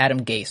and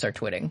Adam Gase are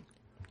twitting.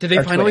 Did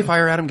they finally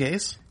fire Adam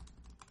Gase?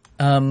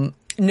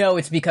 No,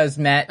 it's because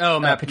Matt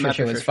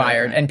Patricia was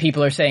fired, and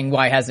people are saying,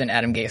 why hasn't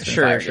Adam Gase been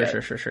fired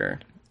yet? Sure.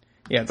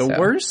 Yeah,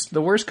 the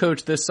worst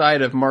coach this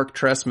side of Mark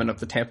Trestman of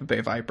the Tampa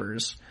Bay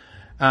Vipers.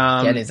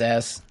 Get his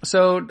ass.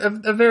 So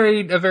a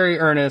very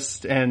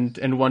earnest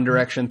and One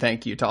Direction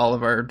thank you to all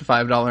of our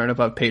 $5 and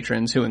above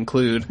patrons, who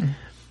include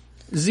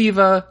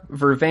Ziva,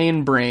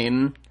 Vervain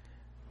Brain,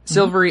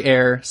 Silvery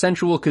Air,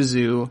 Sensual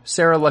Kazoo,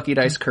 Sarah Lucky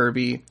Dice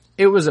Kirby,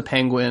 It Was a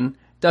Penguin,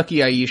 Ducky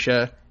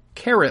Aisha,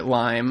 Carrot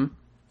Lime,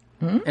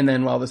 and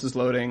then while this is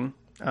loading,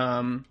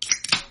 ooh,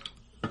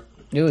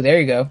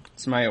 there you go.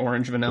 It's my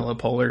orange vanilla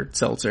polar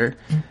seltzer.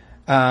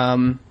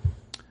 Let's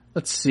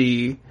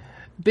see.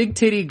 Big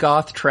Titty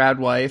Goth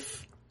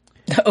Tradwife.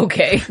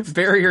 Okay.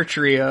 Barrier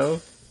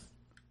Trio.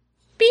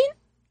 Bean.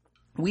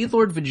 Weed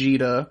Lord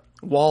Vegeta.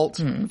 Walt.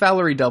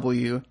 Valerie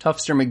W.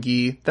 Tuffster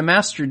McGee. The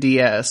Master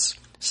DS.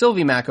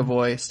 Sylvie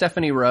McAvoy.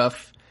 Stephanie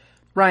Ruff.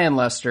 Ryan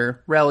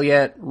Lester.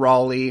 Reliet.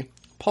 Raleigh.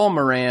 Paul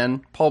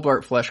Moran. Paul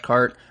Blart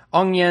Fleshcart.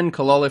 Ongyen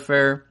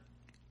Kalolifer.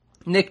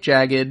 Nick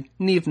Jagged.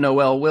 Neve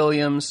Noel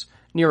Williams.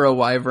 Nero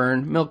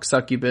Wyvern. Milk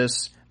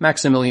Succubus.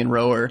 Maximilian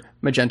Rower,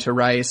 Magenta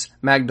Rice,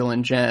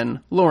 Magdalene Jen,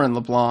 Lauren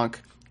LeBlanc,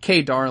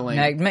 Kay Darling.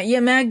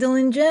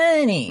 Magdalene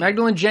Jenny.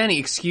 Magdalene Jenny,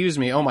 excuse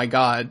me. Oh my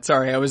god.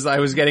 Sorry, I was on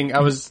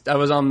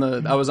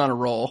a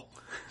roll.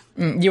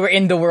 You were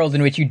in the world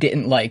in which you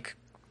didn't like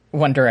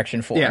One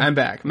Direction 4. Yeah, I'm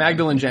back.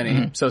 Magdalene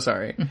Jenny. So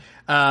sorry.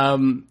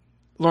 Lauren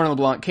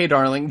LeBlanc, Kay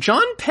Darling,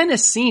 John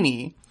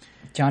Pennicini.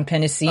 Of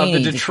the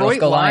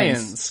Detroit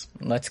Lions.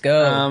 Let's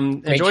go.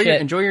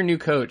 Enjoy your new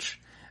coach.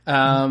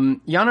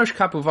 Janos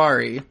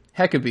Kapuvari,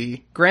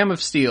 Heckabee, Graham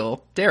of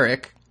Steel,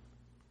 Derek.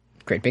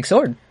 Great Big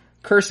Sword.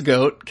 Curse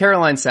Goat,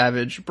 Caroline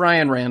Savage,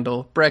 Brian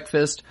Randall,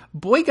 Breakfast,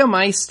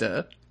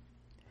 Boigameister.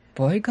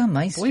 Black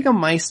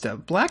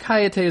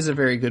Hayate is a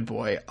very good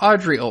boy.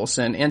 Audrey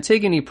Olson,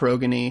 Antigone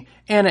Progony,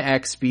 Anna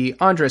XB,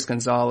 Andres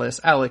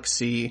Gonzalez, Alex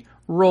C.,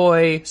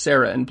 Roy,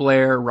 Sarah and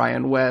Blair,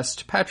 Ryan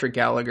West, Patrick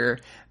Gallagher,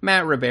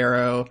 Matt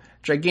Ribeiro,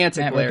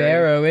 Gigantic Matt Larry.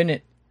 Ribeiro in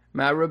it.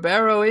 Matt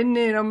Ribeiro in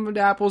it. I'm with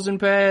apples and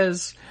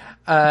pears.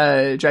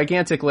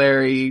 Gigantic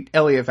Larry,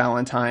 Elliot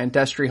Valentine,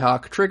 Destry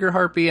Hawk, Trigger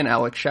Harpy, and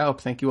Alex Schaup.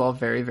 Thank you all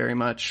very, very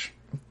much.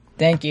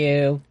 Thank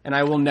you. And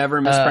I will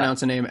never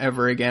mispronounce a name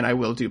ever again. I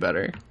will do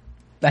better.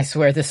 I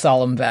swear the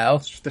solemn vow.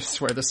 I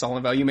swear the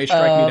solemn vow. You may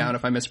strike me down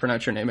if I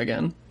mispronounce your name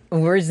again.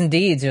 Words and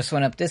Deeds just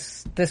went up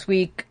this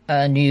week.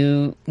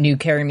 New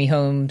Carry Me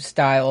Home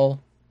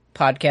style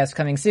podcast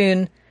coming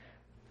soon.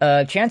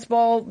 Chance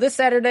Ball this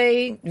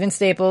Saturday. Vince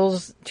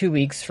Staples 2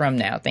 weeks from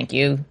now. Thank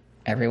you,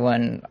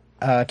 everyone.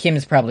 Kim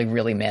is probably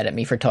really mad at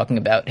me for talking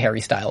about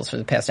Harry Styles for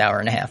the past hour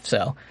and a half,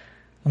 so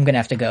I'm gonna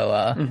have to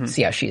go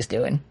see how she's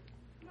doing.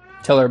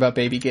 Tell her about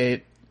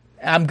Babygate.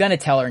 I'm gonna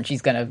tell her, and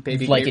she's gonna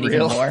like it even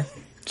more.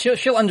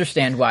 She'll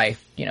understand why,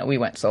 we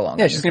went so long.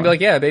 Yeah, she's gonna be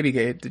like, yeah,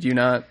 Babygate. Did you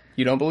not?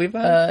 You don't believe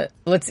that?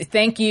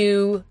 Thank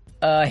you,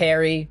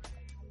 Harry.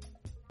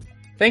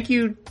 Thank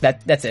you.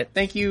 That's it.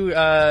 Thank you.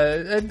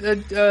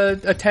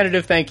 A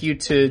tentative thank you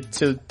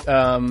to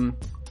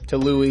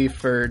Louis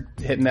for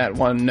hitting that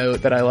one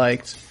note that I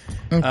liked.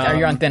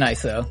 You're on thin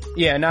ice, though.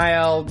 Yeah,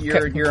 Niall,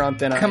 you're on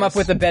thin ice. Come up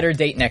with a better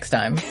date next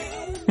time.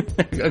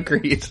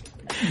 Agreed.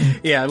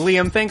 Yeah,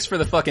 Liam, thanks for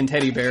the fucking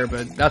teddy bear,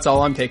 but that's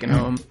all I'm taking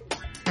home.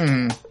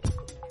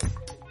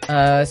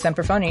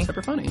 Semper Funny.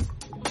 Semper Funny.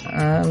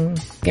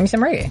 Give me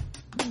some reggae.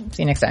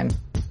 See you next time.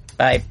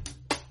 Bye.